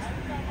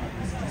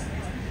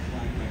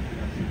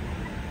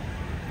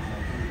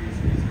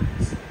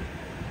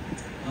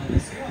 They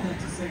say all that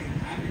to say,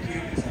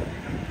 advocates that we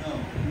know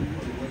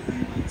what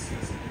you might see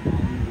as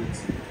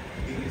Hollywood's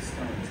biggest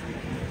stars. They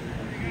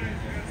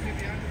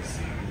can't do this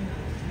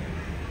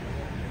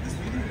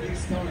being a big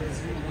star is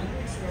a lot of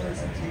big stars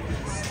have taken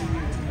the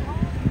studio to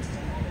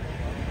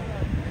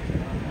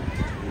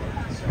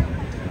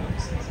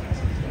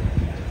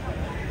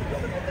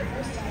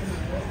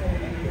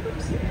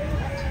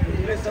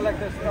Select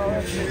the star.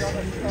 I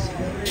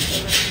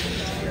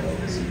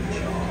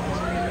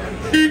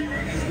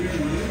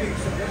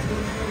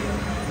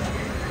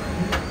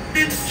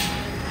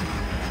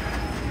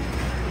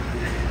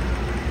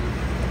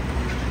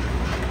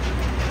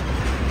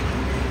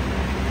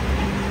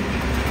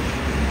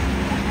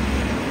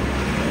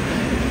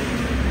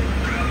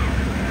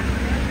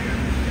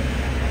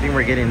think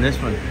we're getting this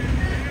one.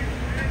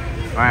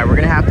 All right, we're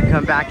gonna have to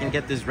come back and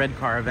get this red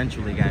car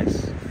eventually,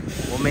 guys.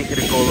 We'll make it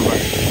a goal of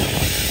ours.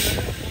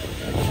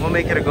 We'll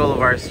make it a goal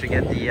of ours to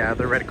get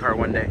the red car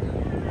one day.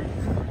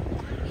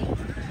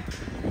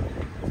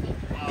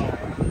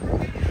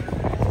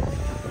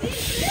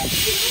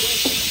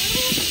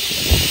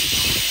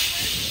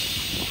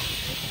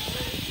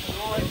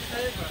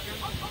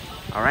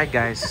 All right,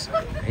 guys,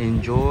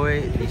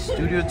 enjoy the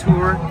studio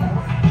tour.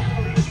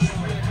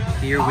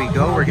 Here we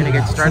go. We're gonna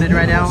get started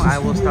right now. I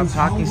will stop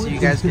talking so you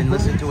guys can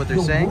listen to what they're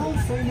saying.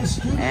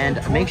 And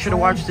make sure to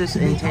watch this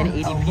in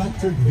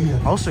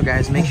 1080p. Also,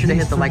 guys, make sure to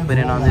hit the like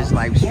button on this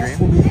live stream.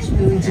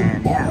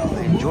 And yeah,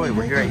 enjoy.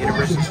 We're here at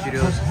Universal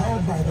Studios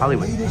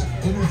Hollywood.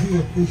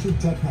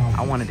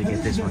 I wanted to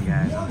get this one,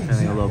 guys. I'm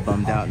feeling a little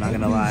bummed out, not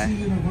gonna lie.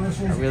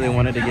 I really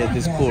wanted to get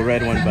this cool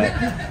red one, but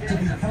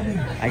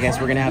I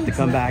guess we're gonna have to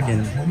come back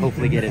and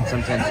hopefully get it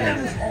sometime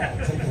soon.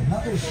 Take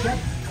another step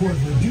toward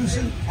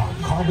reducing our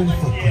carbon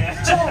footprint.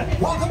 So,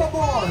 welcome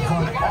aboard for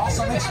an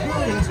awesome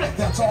experience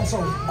that's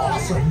also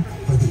awesome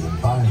for the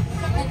environment.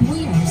 And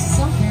we are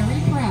so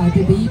very proud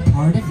to be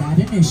part of that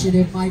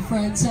initiative, my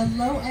friends.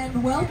 Hello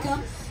and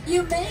welcome.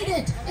 You made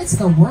it. It's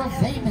the world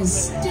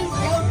famous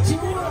studio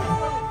tour.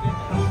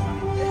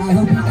 I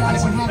hope you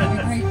guys are having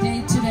a great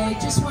day today.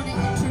 Just want to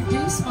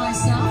introduce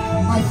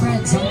myself. My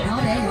friends, I'm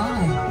not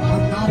AI.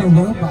 I'm not a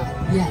robot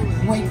yet.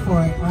 Wait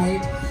for it,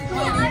 right?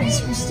 My name is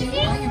Christine.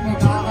 I am your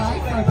tour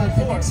guide for about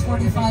the next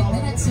 45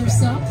 minutes or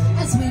so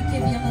as we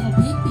give you a little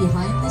peek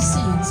behind the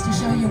scenes to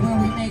show you where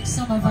we make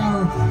some of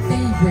our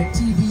favorite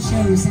TV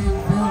shows and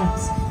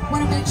films.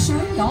 Want to make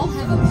sure y'all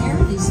have a pair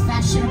of these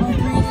fashionable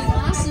 3D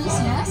glasses.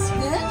 Yes,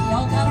 good.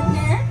 Y'all got a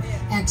pair?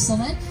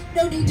 Excellent.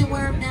 No need to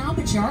wear them now,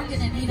 but you are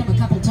going to need them a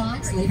couple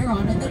times later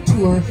on in the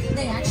tour.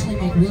 They actually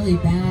make really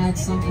bad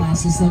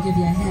sunglasses. They'll give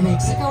you a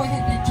headache. So go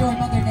ahead and enjoy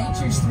Mother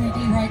Nature's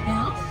 3D right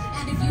now.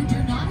 And if you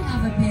do not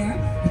have a pair,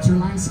 it's your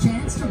last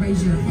chance to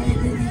raise your head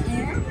in the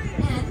air,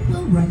 and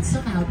we'll run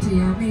some out to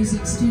you. Our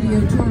amazing studio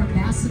tour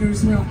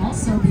ambassadors will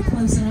also be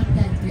closing up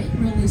that gate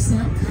really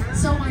soon.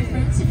 So my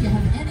friends, if you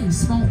have any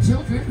small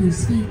children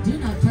whose feet do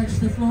not touch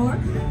the floor,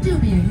 do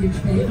me a huge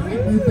favor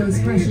and move those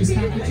precious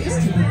packages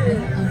to the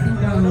middle of the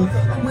road.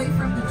 Away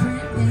from the tram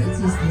gates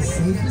is the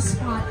safest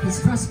spot,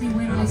 because trust me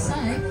when I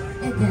say,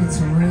 it gets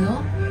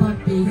real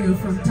bumpy here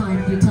from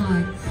time to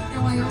time.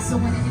 Now I also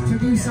want to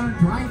introduce our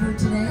driver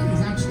today.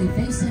 He's actually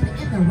facing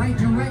in the right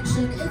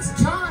direction. It's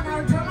John,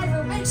 our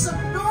driver. Make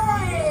some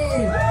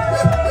noise!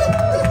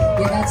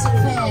 You got some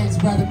fans,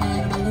 brother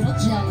man. I'm a little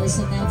jealous,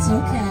 and that's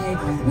okay.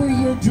 We're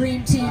your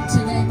dream team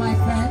today, my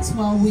friends,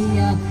 while we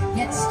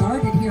get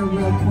started here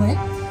real quick.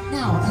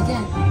 Now,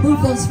 again,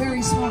 move those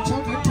very small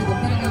children to the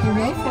middle of the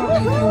road for me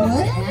if you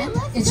would,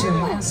 and it's your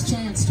last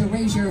chance chance to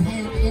raise your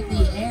hand in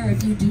the air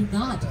if you do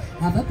not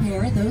have a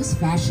pair of those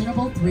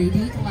fashionable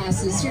 3D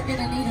glasses. You're going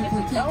to need them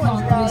for King Kong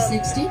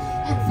 360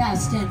 and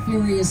Fast and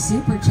Furious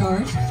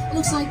Supercharged.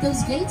 Looks like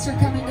those gates are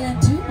coming in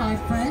too, my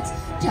friends.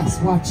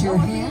 Just watch your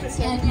hands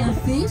and your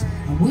feet,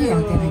 and we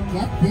are going to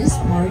get this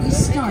party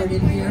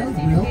started here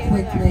real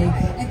quickly.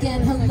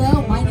 Again,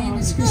 hello, my name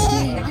is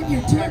Christine. I'm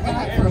your tour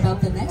guide for about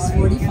the next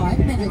 45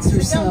 minutes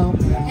or so.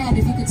 And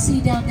if you can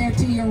see down there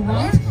to your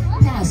right,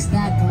 past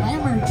that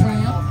glamour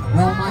tram,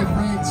 well, my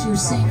friends, you're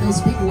seeing those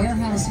big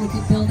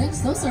warehouse-looking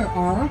buildings. Those are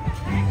our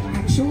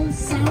actual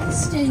sound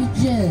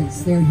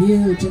stages. They're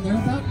huge, and they're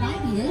about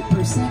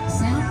 98%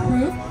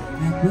 soundproof.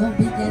 And we'll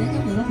be getting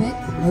a little bit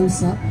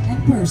close-up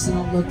and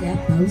personal look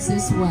at those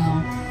as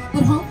well.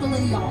 But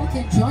hopefully y'all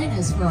can join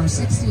us for our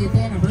 60th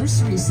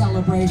anniversary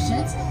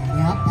celebrations.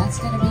 Yep, that's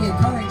going to be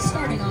occurring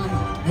starting on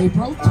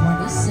April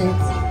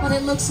 26th. But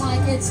it looks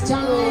like it's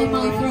time,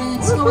 my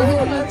friends. Go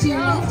ahead and look to your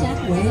left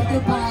and wave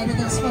goodbye to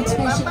those folks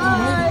patiently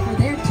waiting for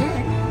their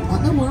turn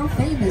on the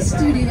world-famous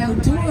studio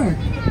tour.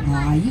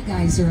 Aw, you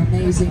guys are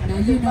amazing. Now,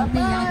 you know me,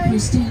 I'm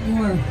Christine,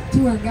 your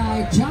tour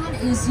guide. John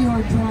is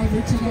your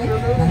driver today,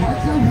 and our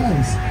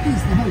co-host,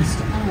 he's the host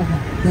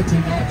of The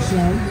Tonight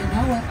Show. You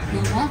know it,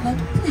 you love him.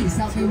 Please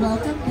help me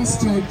welcome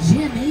Mr.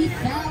 Jimmy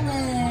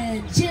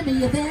Fallon. Jimmy,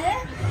 you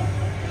there?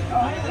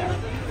 Oh, hey there.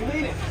 You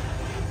made it.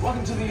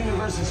 Welcome to the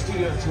Universal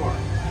Studio Tour.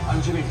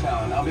 I'm Jimmy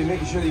Fallon. I'll be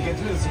making sure that you get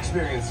through this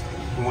experience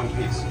in one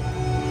piece.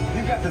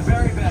 You've got the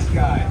very best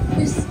guide.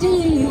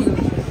 Christine.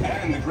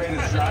 And the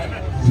greatest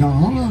driver.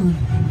 John.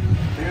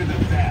 They're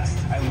the best.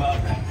 I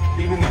love them.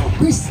 Even though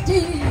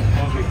Christine.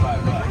 Owes me $5.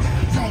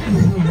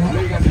 I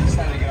know you guys are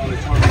excited to get on the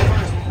tour, but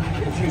first,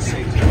 a few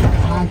safety.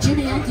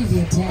 Jimmy, I'll give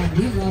you a 10.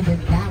 We love him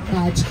that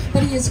much.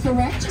 But he is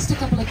correct. Just a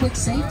couple of quick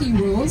safety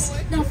rules.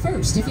 Now,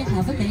 first, if you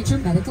have a major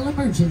medical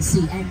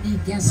emergency and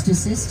need guest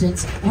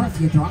assistance, or if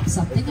you drop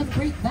something of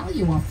great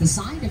value off the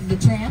side of the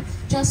tram,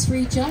 just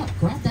reach up,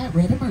 grab that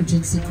red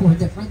emergency cord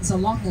that runs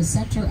along the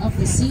center of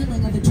the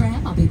ceiling of the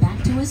tram. I'll be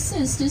back to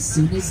assist as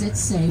soon as it's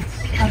safe.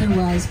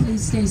 Otherwise,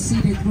 please stay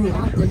seated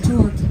throughout the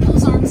tour. Keep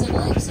those arms and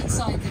legs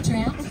inside the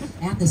tram.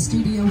 And the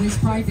studio is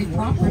private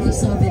property,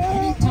 so if at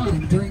any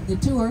time during the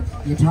tour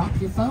you drop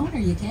your phone or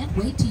you can't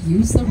wait to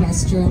use the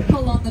restroom,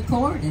 pull on the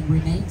cord and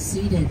remain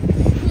seated.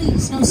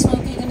 Please, no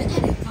smoking of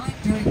any kind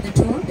during the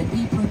tour, but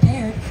be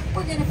prepared.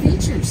 We're going to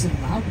feature some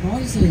loud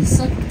noises,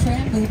 sudden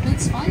tram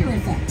movements, fire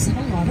effects, and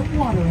a lot of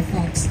water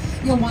effects.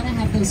 You'll want to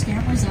have those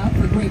cameras out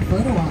for great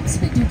photo ops,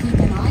 but do keep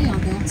an eye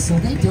on them so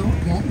they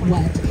don't get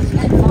wet.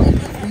 And finally,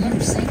 for your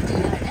safety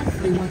and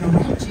everyone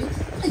around you,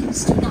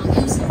 please do not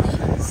use any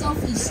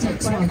selfie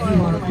sticks while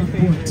you are on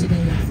board today,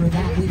 and for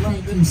that we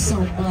thank you so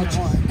much.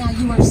 Now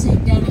you are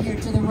seeing down here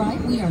to the right,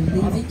 we are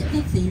leaving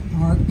the theme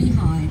park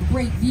behind.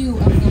 Great view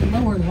of the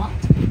lower lot.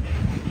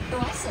 You're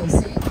also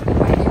seeing on the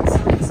right-hand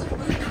side some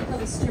movie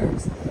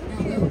posters.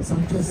 Now those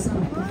are just some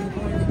of the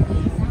more than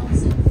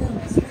 8,000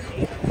 films we've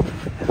been in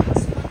the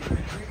past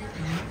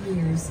 139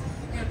 years.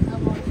 And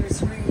up on your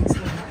screens,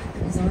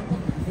 well, is our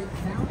beloved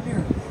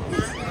founder.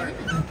 His name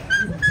in the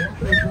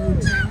apropos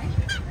time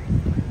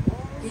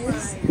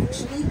is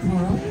actually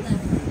Carl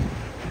Leonard.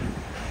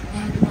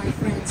 And my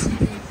friends, he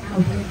came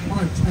out in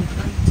March of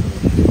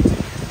 1950 to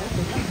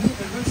open up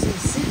Universal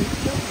City,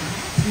 building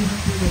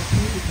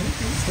 280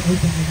 acres to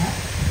open it up.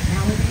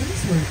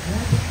 Nowadays, we're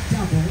more than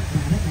double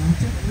that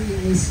amount of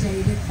real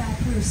estate. In fact,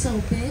 we're so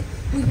big,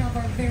 we have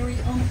our very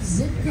own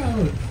zip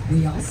code.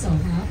 We also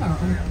have our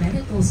own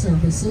medical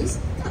services,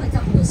 got a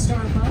couple of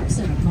Starbucks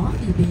and a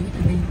coffee bean.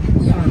 I mean,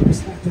 we are a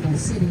respectable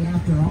city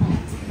after all.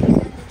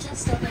 And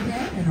just up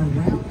ahead and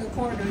around the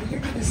corner, you're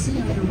going to see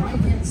on the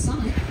right-hand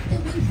side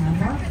that we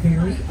have our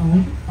very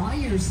own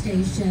fire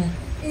station.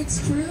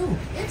 It's true.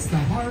 It's the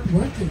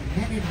hard-working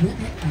men and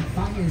women at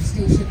Fire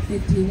Station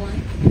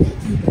 51. They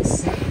keep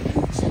us safe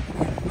each and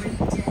every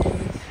day.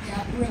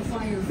 Yeah, real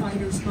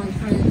firefighters, my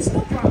friends.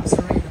 No props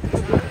or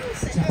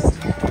animatronics. Just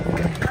yet.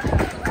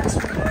 Because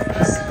we're going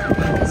to see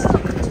this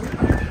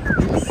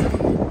just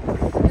saying.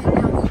 And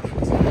now we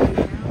continue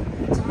down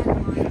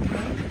Timeline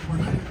Road.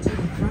 We're headed to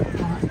the front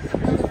lot.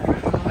 Now the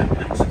front lot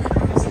actually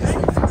houses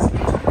the vast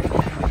majority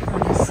of our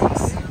 36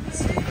 sound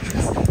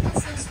stages.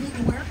 It's those big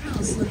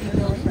warehouse-looking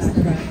buildings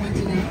that are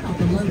pointed out on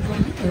the load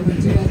line where we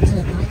do up to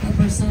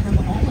 90% of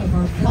all of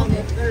our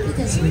filming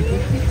because we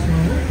can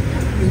control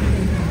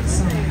everything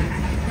outside.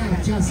 Now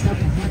just up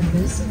ahead of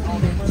us, on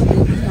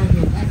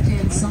your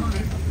left-hand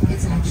side,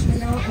 it's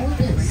actually our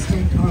oldest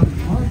and our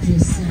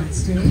largest sound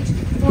stage.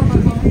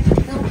 Former home to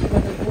filming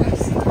with a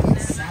voice,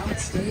 it's sound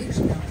stage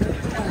number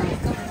 12.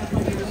 Coming up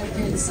on your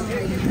left-hand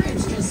side, and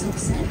here's just some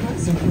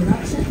samples of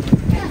production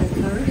that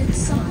occurred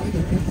inside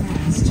in the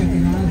past. Check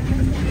it out.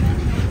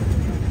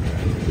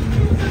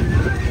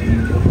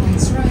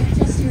 That's right,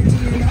 just here to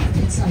your left,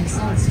 inside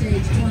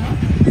Soundstage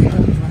 12, we go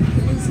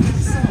Dracula's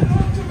Castle,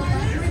 to the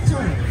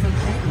laboratory from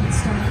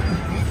Frankenstein, the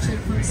mansion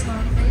from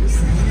Scarface,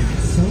 and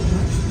so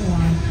much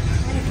more.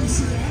 And if you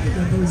see any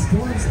of those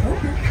doors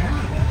open,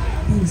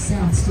 wow, these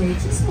sound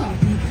stages, well,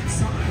 peek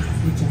inside.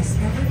 You just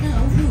never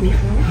know who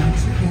or what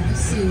you're gonna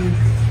see.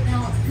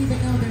 Now, even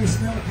though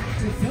there's no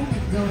active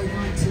filming going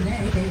on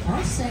today, they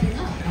are setting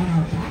up on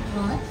our back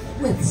lot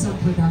with some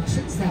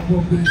productions that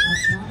will be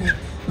upcoming.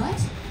 But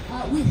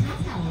we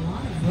have had a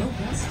lot of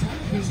robust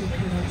television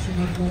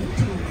production of late,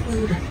 to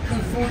include the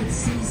 4th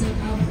season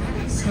of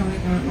Hack,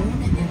 starring our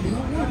own Emmy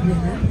Award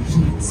winner,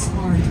 Gene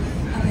Smart.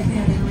 Up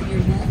ahead and on your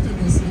left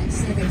in this next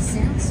set of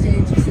sound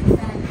stages, in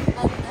fact,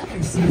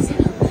 another season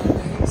of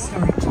Bel-Air,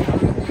 starring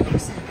Jamari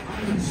Banks and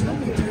Ali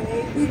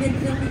Showalter. We've been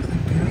filming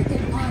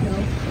American Auto,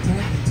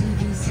 tech,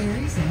 TV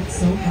series, and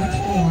so much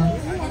more.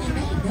 And you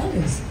may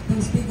notice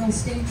those big old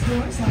stage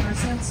doors on our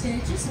sound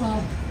stages.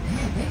 Well,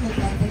 man, they look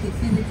like they could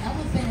fit an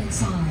elephant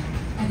inside.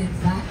 And in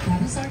fact,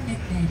 that is our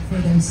nickname for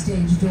those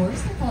stage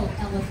doors. They're called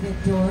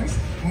elephant doors.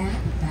 And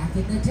back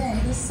in the day,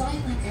 the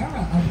silent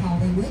era of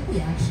Hollywood, we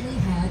actually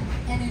had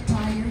an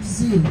entire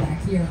zoo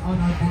back here on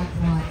our back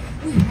lot.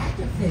 We had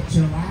to fit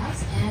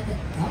giraffes and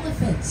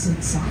elephants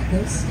inside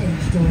those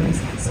stage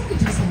doors. So we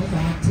just held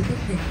on to the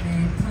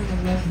nickname. Kind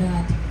of love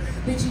that.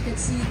 But you can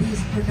see these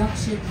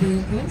production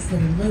vehicles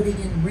that are loading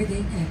in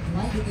rigging and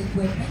lighting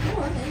equipment,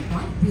 or they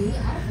might be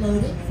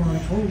outloaded for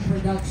an old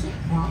production,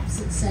 props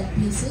and set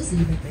pieces,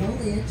 even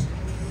foliage.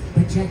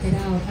 But check it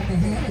out up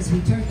ahead as we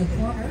turn the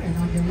corner, and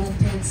on your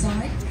left-hand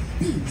side,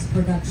 these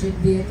production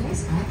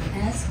vehicles act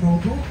as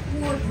mobile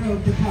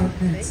wardrobe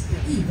departments,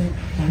 even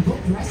mobile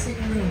dressing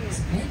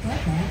rooms,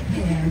 makeup and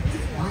hair.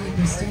 My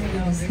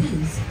understanding is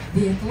these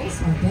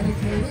vehicles are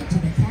dedicated to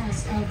the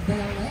cast of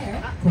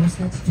Bel-Air. Of course,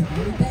 that's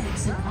Jamari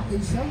Banks and Ali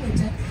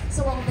Showalter.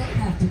 So all they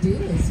have to do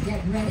is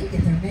get ready,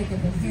 get their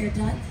makeup and hair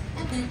done,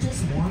 and then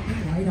just wander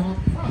right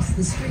on across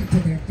the street to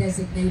their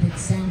designated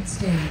sound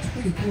stage.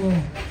 Pretty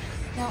cool.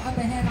 Now up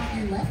ahead on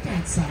your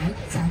left-hand side,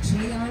 it's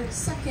actually our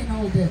second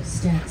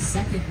oldest and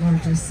second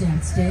largest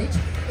sound stage.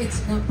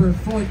 It's number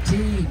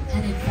 14,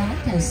 and in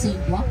fact has seen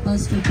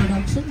blockbuster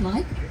production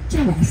like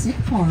Jurassic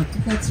Park.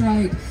 That's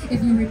right.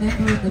 If you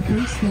remember in the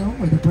first film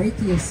where the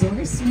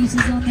Brachiosaurus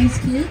sneezes on those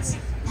kids,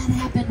 that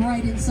happened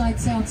right inside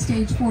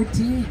Soundstage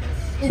 14.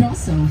 It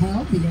also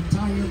held the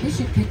entire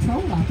mission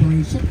control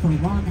operation for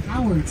Ron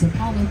Howard's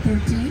Apollo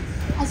 13,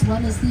 as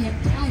well as the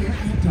entire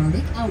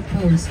Antarctic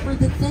outpost for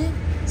The Thing,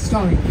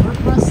 starring Kurt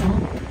Russell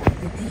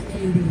in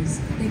the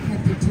 80s. They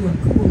kept it to a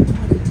cool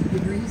 22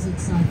 degrees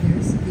inside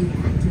there, so the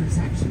actors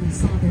actually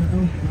saw their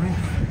own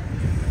breath.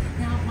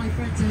 Now, my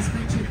friends, as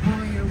mentioned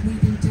prior, we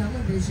do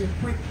television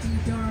pretty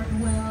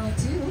darn well,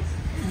 too.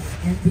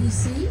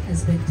 NBC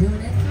has been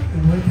doing it for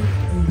more than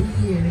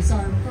 80 years.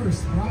 Our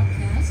first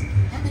broadcast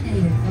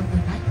emanated from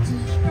the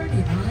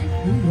 1939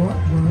 New York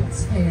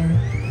World's Fair.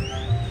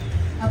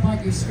 Up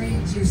on your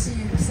screens, you're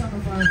seeing some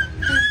of our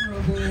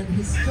memorable and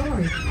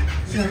historic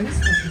shows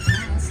from the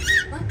past,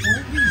 but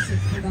more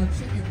recent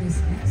production in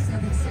this next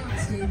set of sound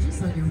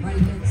stages on your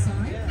right-hand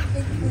side,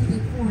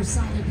 including 4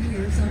 solid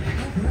years of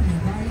Never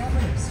Have I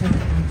Ever, starring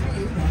by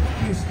J. Robert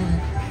Krishnan.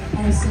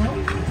 Also,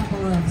 a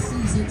couple of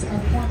seasons of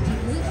Quantum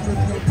Leap were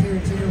filmed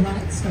here to the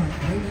right, starring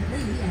Raymond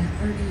Lee and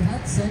Ernie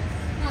Hudson.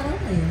 Not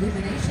only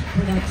Illumination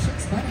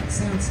Productions, but in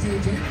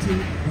Soundstage 18,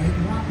 Wade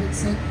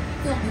Robinson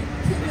filming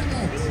Killing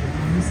It.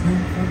 He's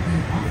known from The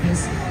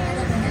Office. And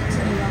up ahead to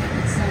the right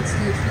in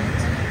Soundstage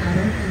 19, not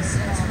only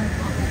scenes from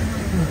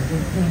Oppenheimer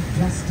were filmed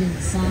just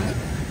inside,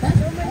 but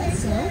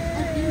also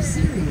a new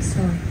series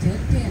starring Ted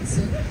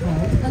Danson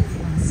called A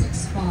Classic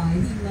Spy.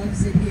 He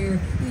loves it here.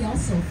 He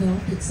also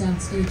filmed at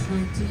Soundstage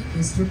 19,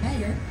 Mr.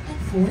 Mayor, and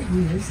 4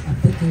 years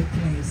of The Good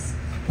Place.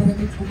 But I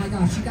mean, oh my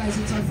gosh, you guys,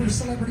 it's our first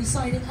celebrity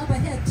sighting. Up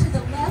ahead to the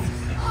left,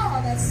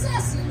 oh, that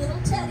sassy little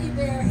teddy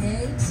bear.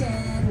 Hey,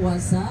 Ted,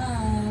 what's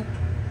up?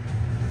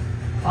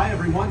 Hi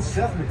everyone,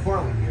 Seth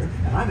MacFarlane here,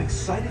 and I'm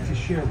excited to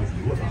share with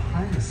you a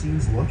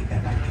behind-the-scenes look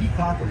at my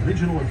Peacock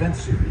original event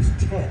series,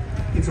 TED.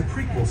 It's a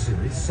prequel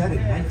series set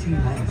in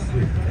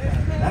 1993.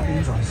 That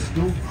means our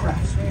skilled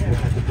craftspeople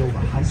had to build a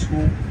high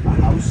school, a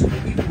house,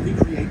 and even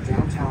recreate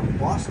downtown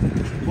Boston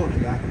as it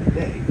looked back in the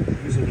day,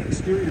 using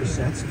exterior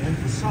sets and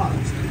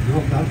facades that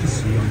you're about to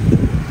see on the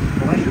tour.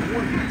 But I should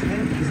warn you,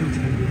 TED is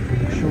intended for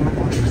mature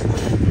audiences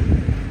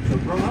only. So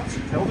grown-ups,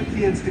 tell the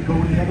kids to go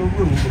in the other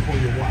room before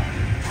you watch.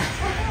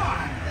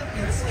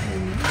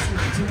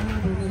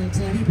 Adorable little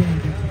teddy bear.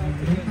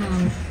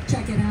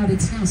 Check it out,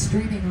 it's now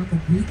streaming on the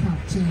Peacock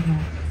channel.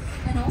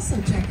 And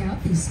also check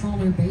out these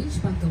smaller beige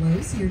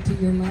bungalows here to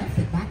your left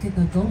that back in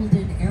the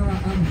golden era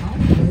of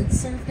Hollywood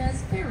served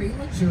as very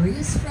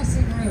luxurious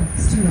dressing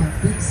rooms to our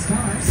big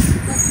stars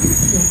like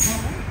Lucille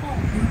Ball, Paul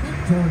Newman,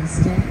 Doris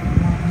Day,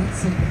 and Ron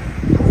Hudson.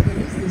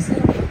 Nowadays, these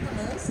little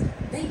bungalows,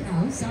 they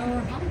house our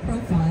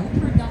high-profile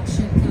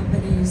production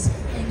companies.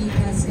 Amy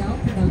Pascal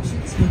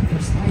Productions, one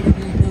for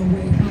Spider-Man No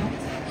Way Home,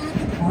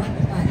 Mark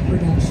Black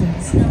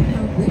Productions, known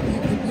for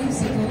Wicked the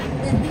musical,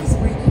 that he's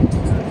bringing to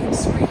the big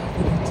screen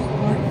with a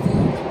two-part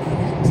film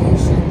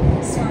adaptation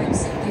starring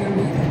Cynthia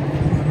Erivo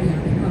and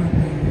Ariana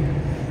Grande.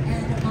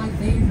 And my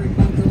favorite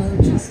bungalow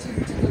just here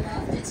to the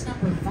left, it's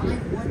number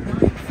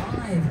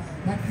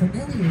 5195, that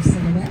familiar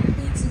familiar silhouette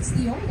means it's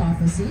the old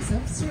offices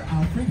of Sir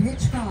Alfred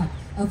Hitchcock.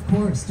 Of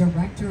course,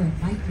 director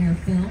of nightmare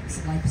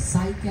films like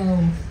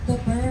Psycho, The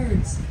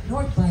Birds,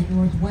 North by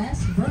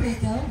Northwest,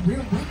 Vertigo,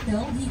 Rear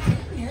Window. He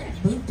came here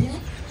and moved in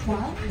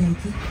while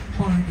making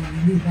Barney.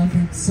 We love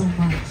him so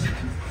much.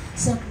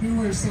 Some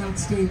newer sound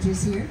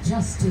stages here,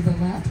 just to the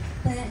left.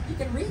 But you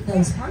can read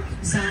those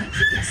parking signs.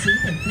 You can see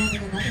they're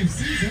filming another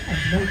season of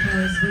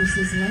Lopez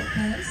vs.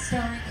 Lopez,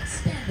 starring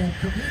stand-up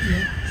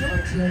comedian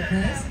George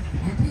Lopez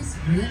and his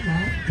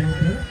real-life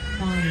daughter,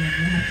 Maya.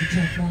 You have to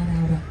check that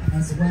out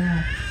as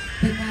well.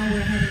 But now we're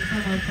heading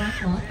from our front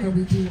lot where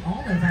we do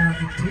all of our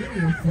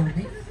interior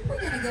filming. We're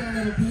going to get a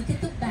little peek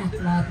at the back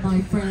lot,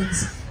 my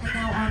friends. And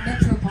now our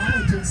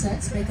metropolitan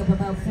sets make up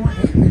about 4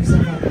 acres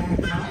of our back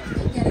lot.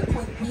 You'll get a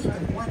quick peek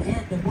at one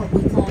end of what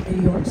we call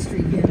New York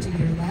Street here to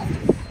your left.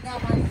 Now,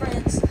 my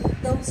friends,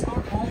 those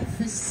are all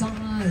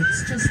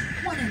facades, just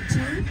 1 and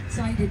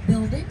 2-sided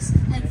buildings,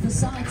 and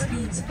facades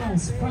means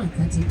false front.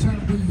 That's a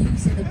term we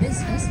use in the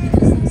business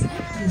because those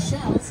empty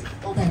shells,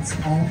 well, that's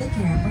all the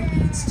camera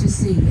needs to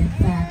see. In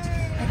fact,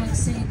 and I'm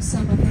seeing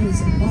some of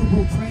those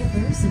mobile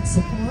trailers in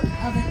support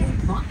of a new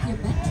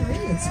mockumentary.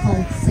 It's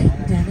called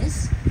St.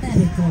 Dennis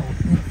Medical.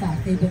 In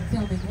fact, they've been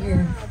filming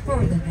here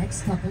for the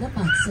next couple of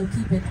months, so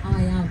keep an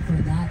eye out for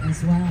that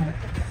as well.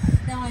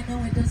 Now, I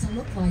know it doesn't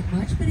look like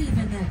much, but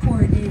even that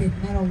corrugated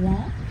metal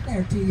wall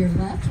there to your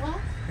left,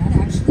 well, that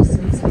actually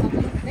serves a couple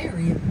of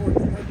very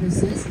important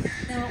purposes.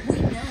 Now, we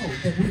know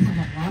that we have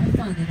a lot of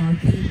fun in our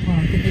theme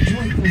park, and the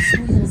joyful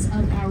squeals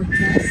of our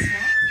guests,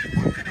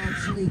 well, that can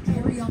actually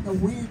carry on the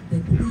wind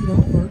and bleed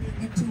over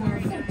into our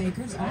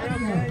filmmakers'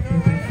 audio.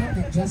 They're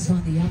filming just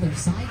on the other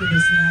side of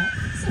this wall,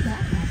 so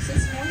that acts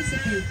as noise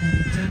abatement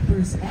and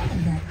tempers all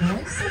of that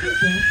noise, so we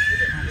don't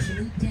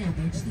actually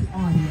damage the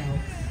audio.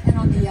 And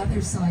on the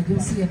other side, you'll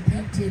see a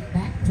painted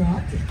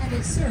backdrop, and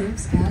it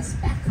serves as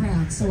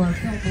background, so our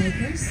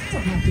filmmakers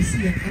don't have to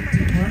see an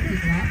empty parking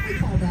lot. We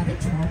call that a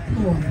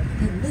trompe-l'oeil.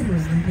 It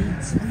literally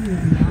means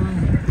movie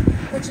line.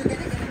 But you're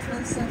going to get a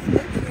close-up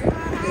look here,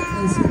 a bit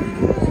closer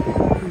anyway,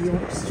 at New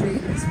York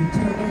Street as we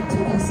turn into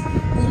this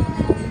little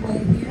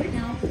alleyway here.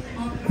 Now,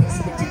 on this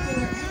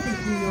particular end of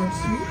New York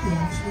Street, we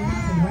actually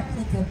have a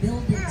replica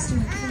buildings to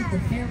include the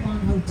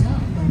Fairmont Hotel,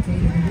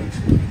 located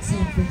originally in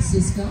San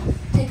Francisco.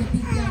 Take a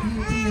peek down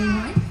here to your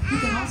right. You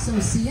can also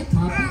see a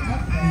copy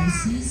of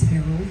Macy's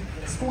Herald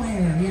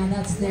Square. Yeah,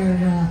 that's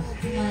their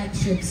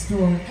flagship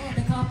store. And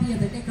a copy of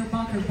the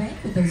Knickerbocker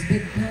Bank with those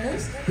big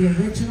pillars. The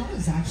original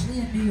is actually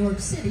in New York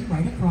City,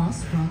 right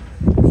across from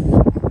the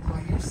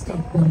Empire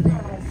State Building.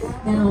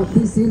 Now,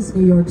 this is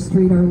New York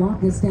Street, our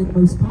longest and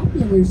most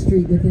popular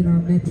street within our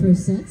metro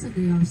sense, and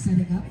we are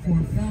setting up for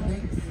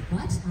filming.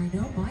 But I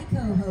know my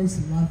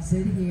co-host loves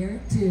it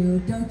here too,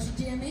 don't you,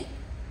 Jimmy?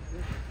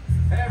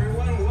 Hey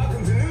everyone,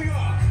 welcome to New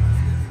York.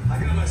 I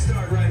got my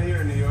start right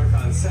here in New York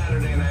on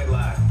Saturday Night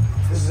Live.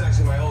 This is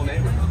actually my old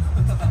neighborhood.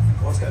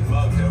 Almost got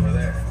mugged over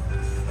there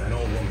by an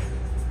old woman.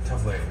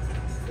 Tough lady.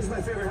 This is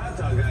my favorite hot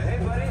dog guy. Hey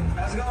buddy,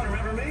 how's it going?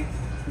 Remember me?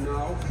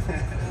 No.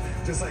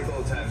 Just like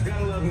old times.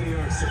 Gotta love New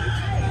York City.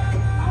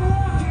 I'm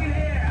walking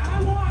here!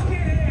 I'm walking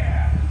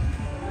here!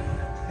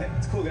 Hey,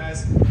 it's cool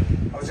guys.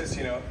 I was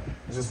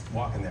just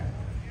walking there.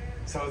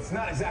 So it's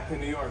not exactly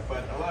New York,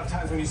 but a lot of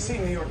times when you see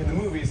New York in the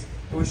movies,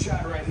 it was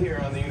shot right here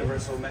on the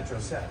Universal Metro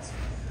sets.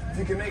 If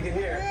you can make it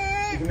here,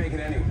 you can make it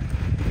anywhere.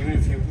 Even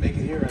if you make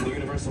it here on the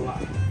Universal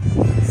lot.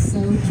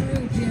 So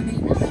true, Jimmy.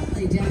 Not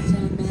only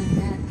downtown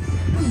Manhattan,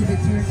 we even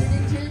turned it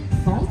into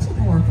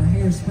Baltimore for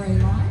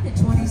Hairspray Live in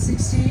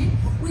 2016.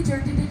 We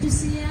turned it into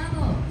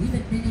Seattle,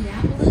 even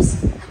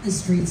Minneapolis, and the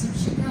streets of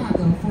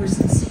Chicago for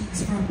some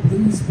scenes from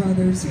Blues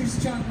Brothers.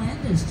 Here's John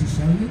Landis to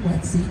show you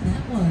what scene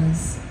that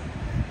was.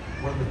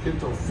 When the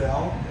Pinto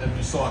fell and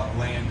you saw it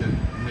land and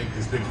make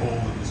this big hole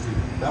in the street,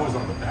 that was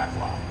on the back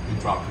lot. He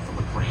dropped it from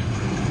a crane.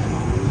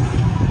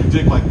 You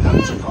dig like that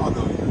in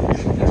Chicago,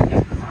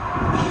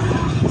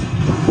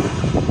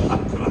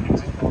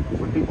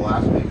 When people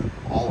ask me,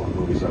 all of the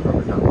movies I've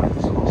ever done, like,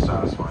 what's the most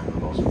satisfying, the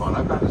most fun,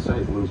 I've got to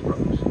say Blues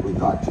Brothers. We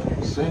got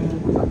to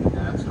sing, we got to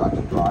dance, got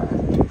to drive,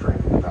 and we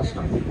trained the best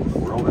stunt people in the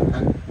world.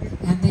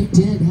 And they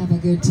did have a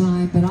good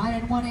time, but I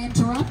didn't want to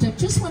interrupt him.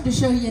 Just wanted to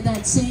show you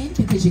that scene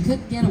because you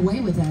couldn't get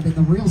away with that in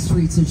the real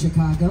streets of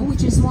Chicago,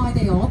 which is why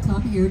they all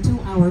come here to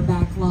our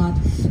back lot.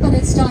 But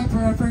it's time for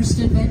our first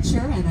adventure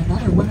and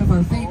another one of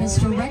our famous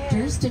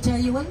directors to tell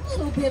you a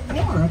little bit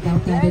more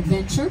about that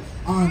adventure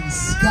on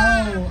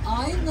Skull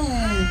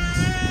Island.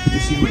 You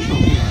see,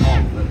 originally I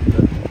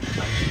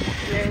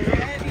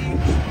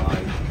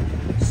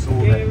saw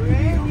that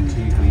movie on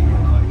TV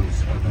when I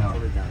was about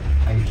 8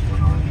 or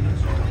 9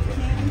 years old.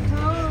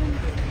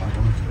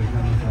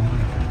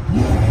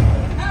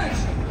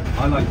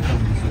 I like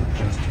films that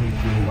just take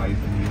you away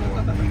from your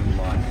real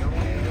life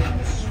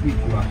and sweep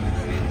you up an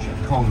adventure.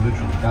 Kong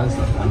literally does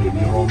that. I mean,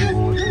 you're on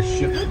board the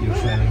ship, you're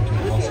sailing to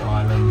a lost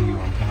island,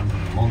 you're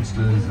encountering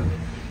monsters and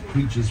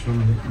creatures from,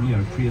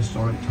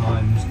 prehistoric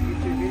times.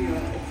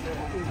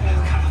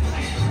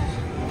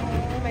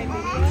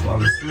 So I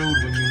was thrilled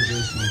when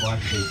Universal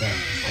invited me back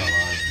to Skull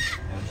Island.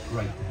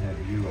 great to have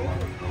you along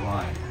with the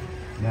ride.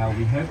 Now,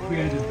 we have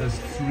created this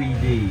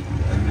 3D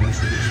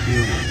immersive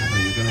experience, so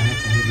you're going to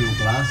have your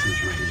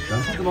glasses ready.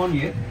 Don't put them on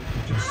yet,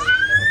 just have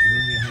them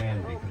in your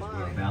hand because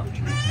we're about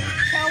to return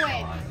to the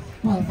ride.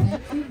 Well,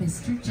 thank you,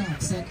 Mr.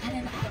 Jackson.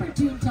 And an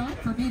opportune time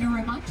for me to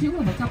remind you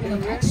of a couple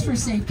of extra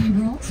safety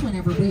rules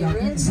whenever we are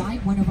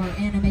inside one of our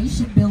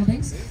animation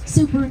buildings.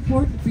 Super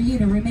important for you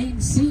to remain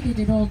seated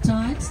at all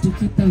times, to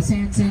keep those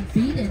hands and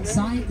feet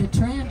inside the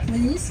tram,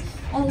 please.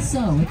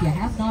 Also, if you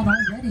have not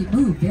already,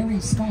 move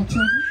very small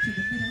children to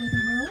the middle of the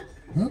room.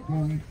 Oh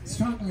boy,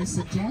 strongly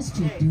suggest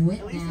you do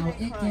it now.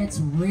 It gets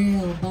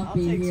real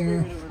bumpy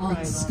here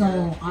on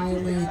Skull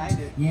Island.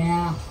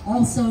 Yeah,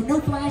 also no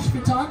flash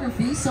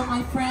photography, so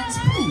my friends,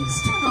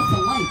 please turn off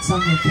the lights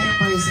on your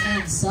cameras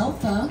and cell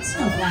phones.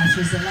 No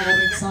flashes allowed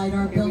inside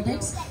our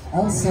buildings.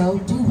 Also,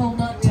 do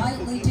hold on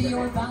tightly to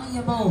your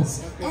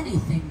valuables.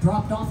 Anything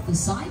dropped off the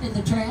side of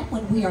the tram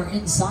when we are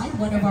inside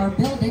one of our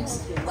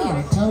buildings, we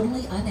are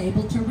totally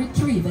unable to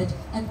retrieve it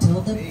until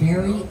the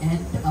very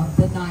end of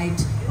the night.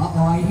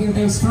 Uh-oh, I hear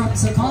those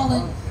drums are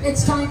calling.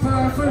 It's time for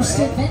our first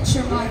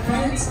adventure, my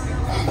friends.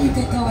 And you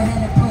can go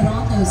ahead and put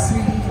on those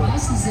 3D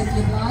glasses if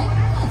you'd like.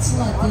 Let's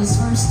let this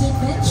first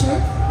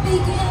adventure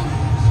begin.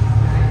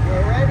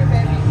 We're ready,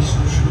 baby.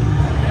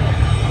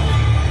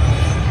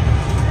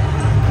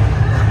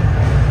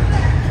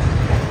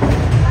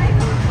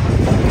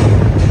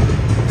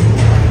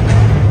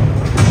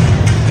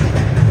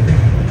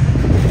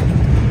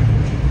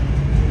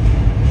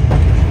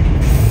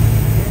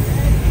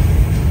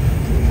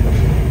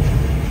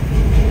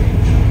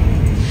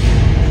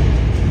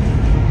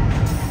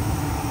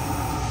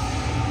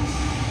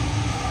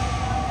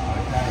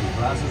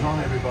 Glasses on,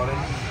 everybody.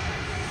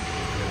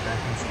 Get back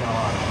in Skull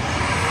Island.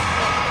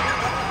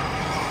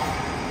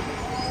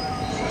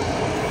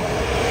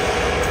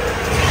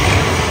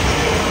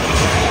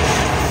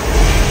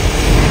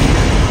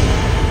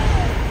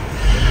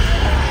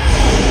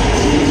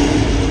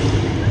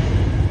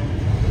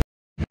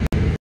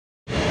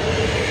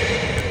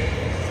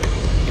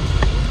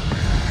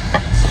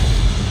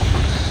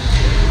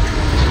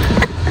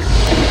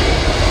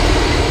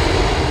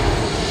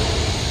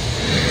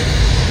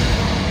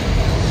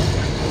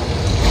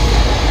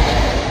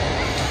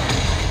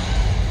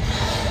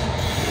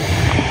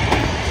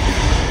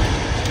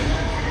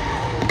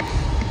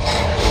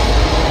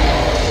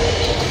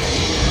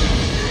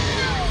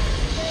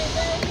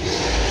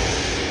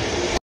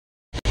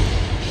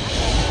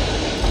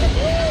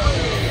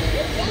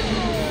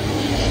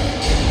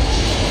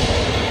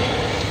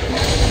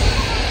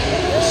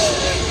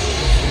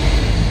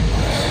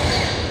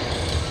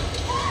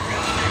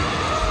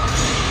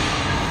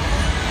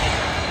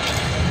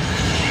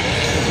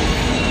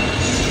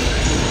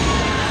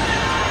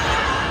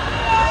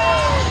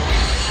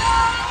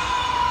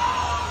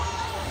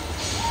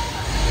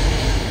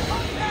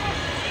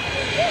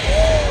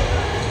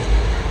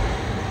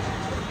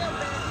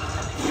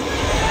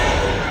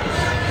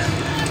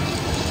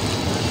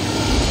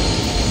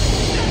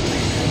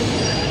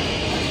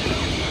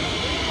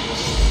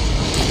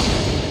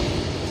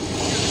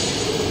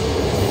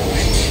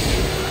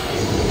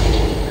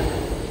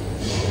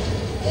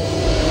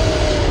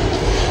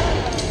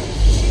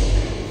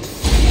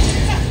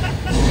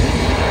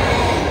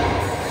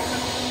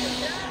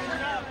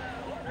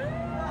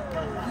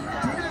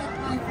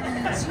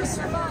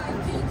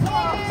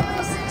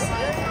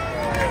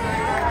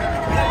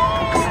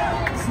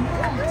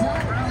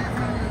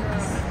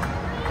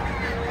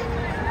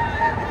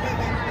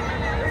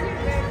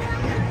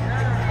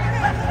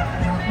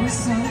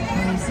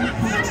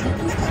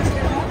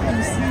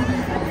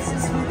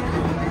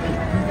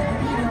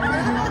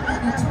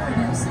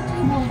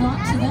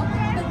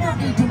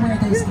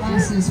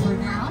 Glasses for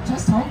now.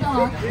 Just hold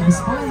on. No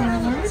spoiler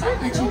alerts. I'll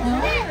let you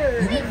know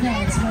in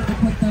advance when to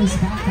put those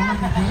back on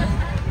again.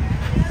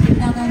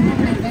 Now that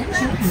whole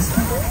adventure was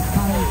put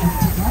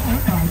together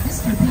by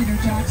Mr. Peter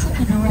Jackson,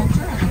 the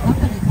director, and a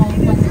company called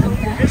Weather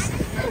Effects.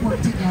 They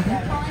worked together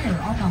prior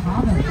on The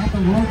Hobbit and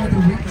the Lord of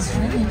the Rings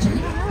trilogy.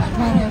 And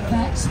Weather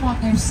Effects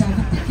won their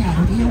 7th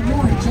Academy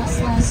Award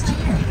just last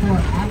year for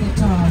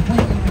Avatar: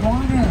 Way of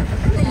Water.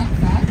 They in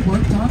fact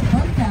worked on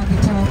both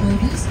Avatar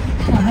movies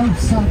and a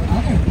host of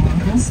other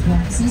Marvel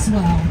films as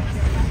well.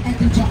 And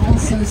did you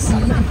also see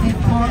the big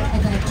part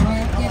of that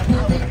tram get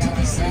pulled into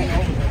the sea?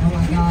 Oh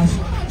my gosh,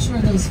 I'm not sure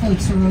those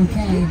folks are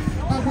okay.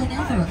 But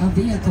whenever a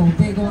vehicle,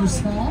 big or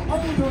small,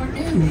 old or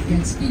new,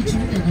 gets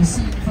featured in a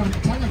scene from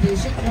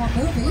television or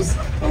movies,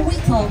 well, we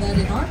call that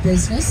in our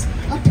business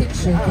a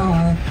picture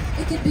car.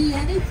 It can be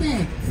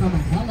anything from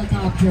a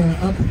helicopter,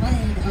 a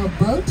plane, a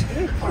boat,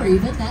 or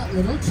even that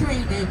little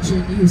train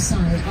engine you saw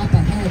up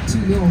ahead to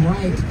your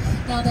right.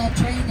 Now that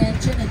train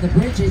engine and the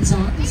bridge it's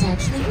on is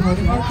actually part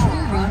of our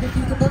train route, if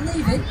you can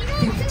believe it,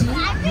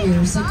 15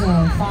 years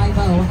ago.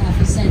 5-0,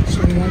 half a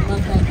century. I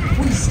love that.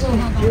 We still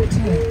have on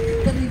to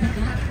it. But even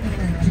that little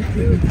engine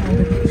would be called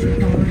a picture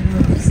car in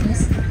our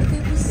business if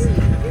it was seen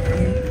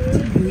in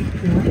TV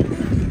or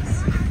movies.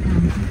 Now,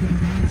 if you can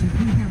imagine,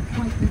 we have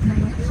quite the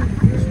collection of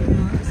picture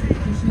cars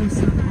to show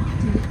some off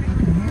to it up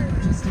ahead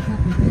just a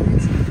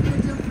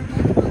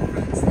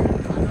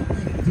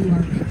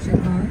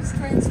studios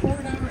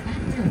transport our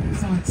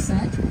actors on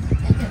set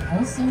and can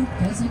also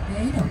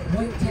designate a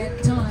point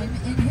in time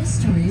in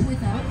history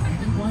without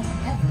anyone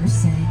ever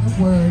saying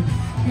a word.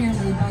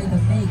 Merely by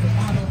the make,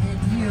 model,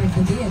 and year of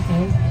the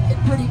vehicle, you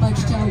can pretty much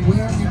tell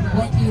where and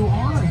when you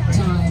are in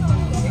time.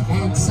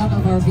 And some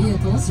of our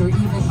vehicles are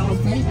even more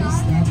famous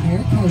than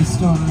their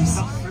co-stars.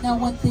 Now,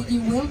 one thing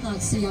you will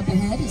not see up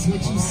ahead is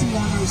what you see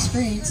on our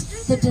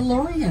screens, the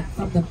DeLorean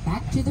from the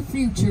Back to the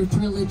Future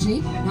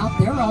trilogy. Now,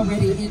 they're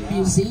already in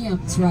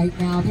museums right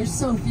now. There's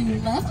so few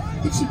left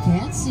that you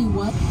can't see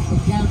one in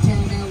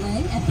downtown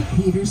LA at the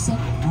Peterson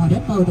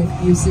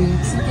Automotive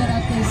Museum. So get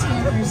out those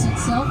cameras and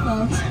cell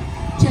phones,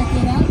 check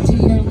it out to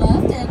your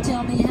left, and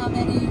tell me how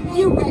many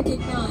you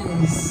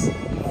recognize.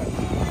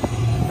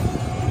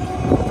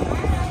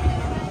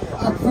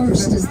 Up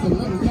first is the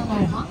little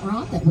yellow hot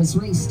rod that was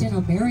raced in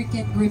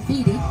American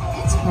Graffiti.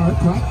 It's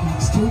parked right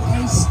next to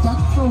a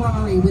stunt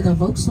Ferrari with a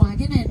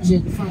Volkswagen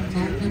engine from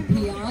Magnum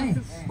PI.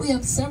 We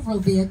have several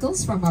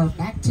vehicles from our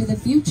Back to the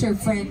Future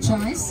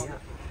franchise.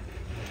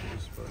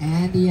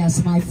 And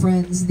yes, my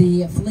friends,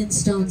 the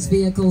Flintstones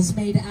vehicles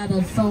made out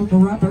of foam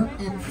rubber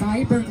and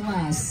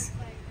fiberglass.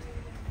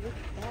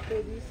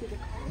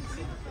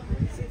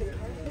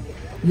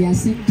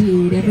 Yes,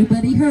 indeed.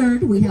 Everybody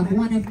heard we have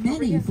one of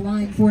many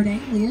flying Ford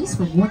Anglias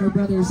from Warner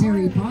Brothers'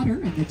 Harry Potter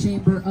and the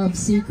Chamber of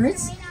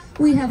Secrets.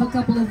 We have a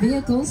couple of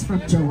vehicles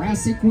from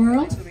Jurassic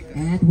World,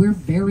 and we're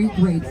very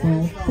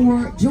grateful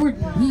for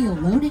Jordan Peele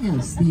loaning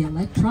us the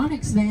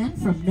electronics van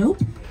from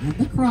Nope and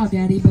the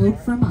Crawdaddy boat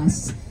from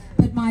us.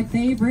 But my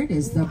favorite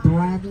is the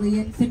Bradley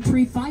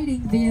Infantry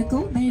Fighting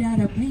Vehicle made out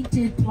of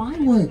painted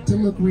plywood to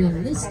look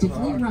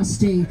realistically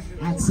rusty.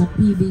 Add some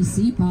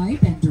PVC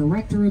pipe and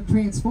director of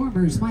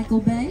Transformers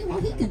Michael Bay,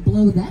 well, he can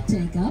blow that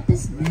tank up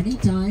as many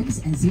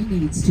times as he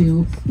needs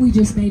to. We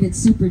just made it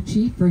super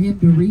cheap for him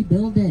to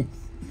rebuild it.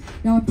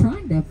 Now I'm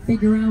trying to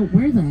figure out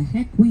where the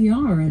heck we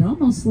are. It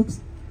almost looks,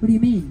 what do you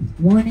mean?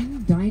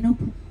 Warning, dino,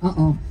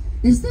 uh-oh.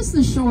 Is this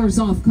the shores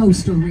off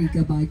Costa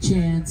Rica by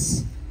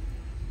chance?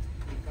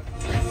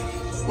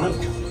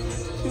 Welcome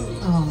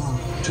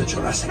to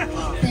Jurassic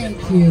Park. Thank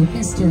you,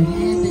 Mr.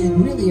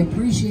 Hammond. Really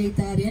appreciate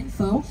that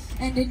info.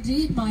 And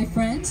indeed, my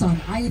friends,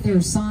 on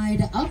either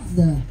side of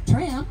the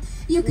tram,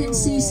 you can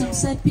see some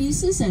set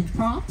pieces and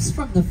props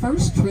from the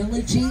first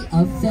trilogy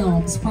of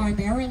films,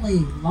 primarily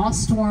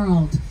Lost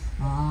World.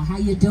 How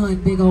you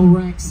doing, big old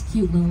Rex?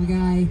 Cute little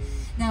guy.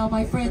 Now,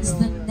 my friends,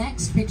 the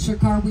next picture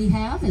car we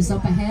have is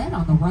up ahead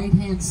on the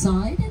right-hand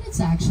side, and it's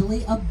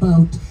actually a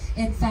boat.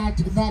 In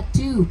fact, that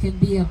too can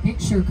be a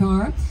picture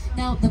car.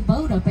 Now, the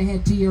boat up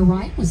ahead to your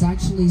right was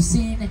actually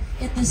seen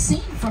in the scene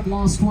from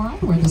Lost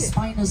World where the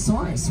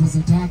Spinosaurus was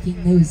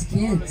attacking those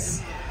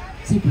kids.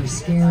 Super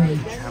scary.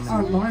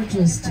 Our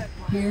largest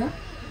here.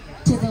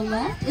 To the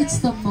left, it's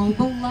the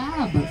Mobile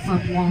Lab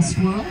from Lost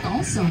World,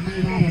 also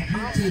made out of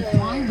painted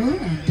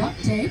plywood and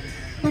duct tape.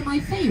 But my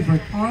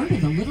favorite part are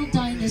the little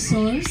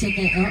dinosaurs and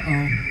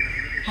the,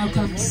 how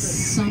come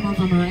some of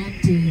them are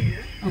empty?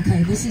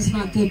 Okay, this is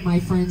not good, my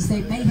friends.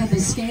 They may have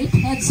escaped.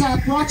 Heads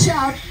up, watch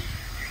out!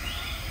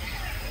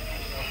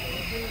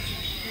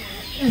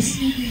 They're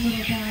sneaky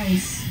little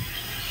guys.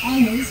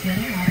 Always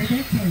getting out of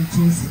their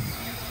cages.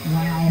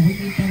 Wow, we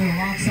need better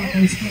locks on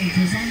those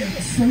cages. I am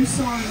so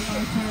sorry,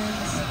 my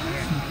friends.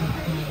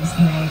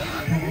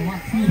 They're a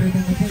lot cuter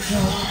than the big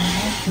girl on the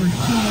left for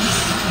sure.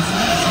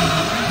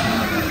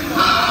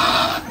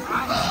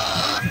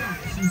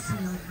 You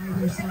see on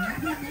either side,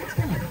 we make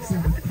them out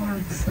of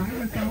carved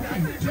styrofoam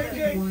and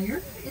chicken wire.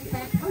 In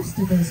fact, most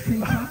of those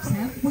tree trunks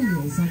have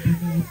wheels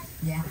underneath.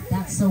 Yeah,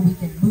 that's so we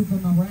can move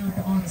them around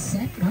on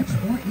set much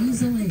more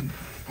easily.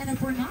 And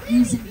if we're not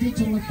using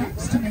digital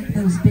effects to make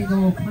those big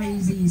old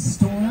crazy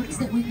storms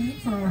that we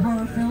need for our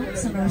horror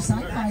films and our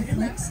sci-fi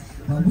flicks,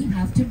 well, we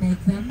have to make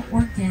them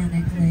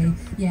organically.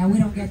 Yeah, we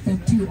don't get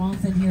them too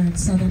often here in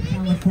Southern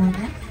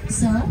California.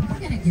 So we're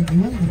going to give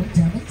you a little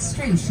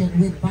demonstration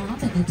with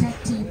Bob and the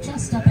tech team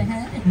just up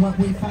ahead in what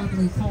we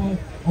fondly call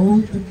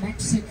Old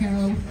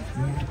Mexico.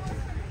 Yeah.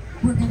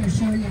 We're going to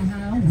show you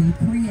how we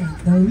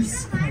create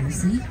those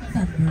crazy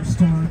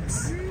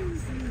thunderstorms.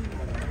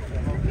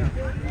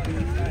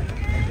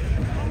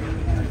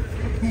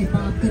 Hey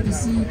Bob, good to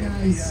see you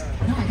guys.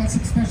 No, I got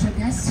some special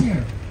guests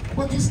here.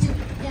 Well, just do me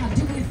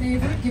a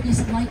favor, give me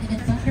some lightning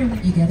and thunder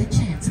when you get a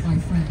chance, my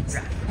friends.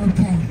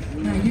 Okay,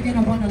 now you're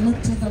gonna want to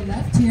look to the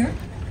left here,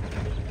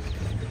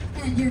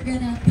 and you're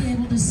gonna be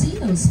able to see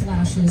those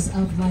flashes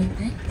of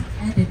lightning.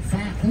 And in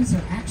fact, those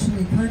are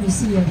actually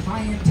courtesy of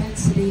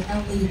high-intensity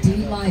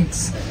LED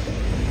lights.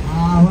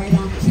 Right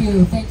on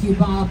cue. Thank you,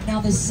 Bob. Now,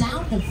 the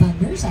sound of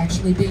thunder is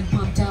actually being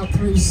pumped out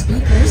through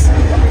speakers.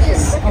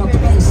 These are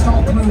placed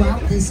all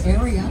throughout this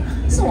area.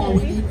 So all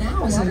we need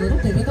now is a little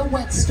bit of the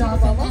wet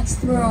stuff, and that's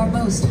through our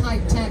most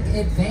high-tech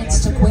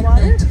advanced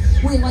equipment.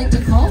 We like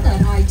to call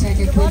that high-tech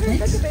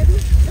equipment.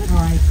 All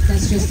right,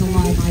 that's just a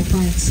lie, my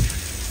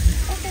friends.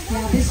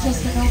 Yeah, this is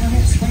just an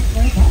overhead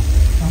sprinkler, but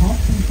the Home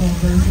Depot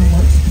version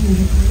works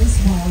beautifully as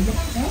well.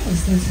 You'll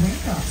notice those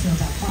raindrops are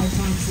about 5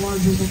 times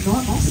larger than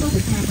normal, so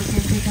the camera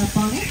can pick makeup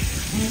on it.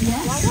 And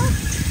yes,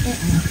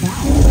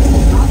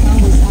 Gaga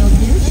was out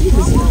here. She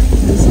was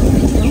filming music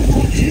video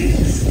called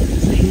Judas.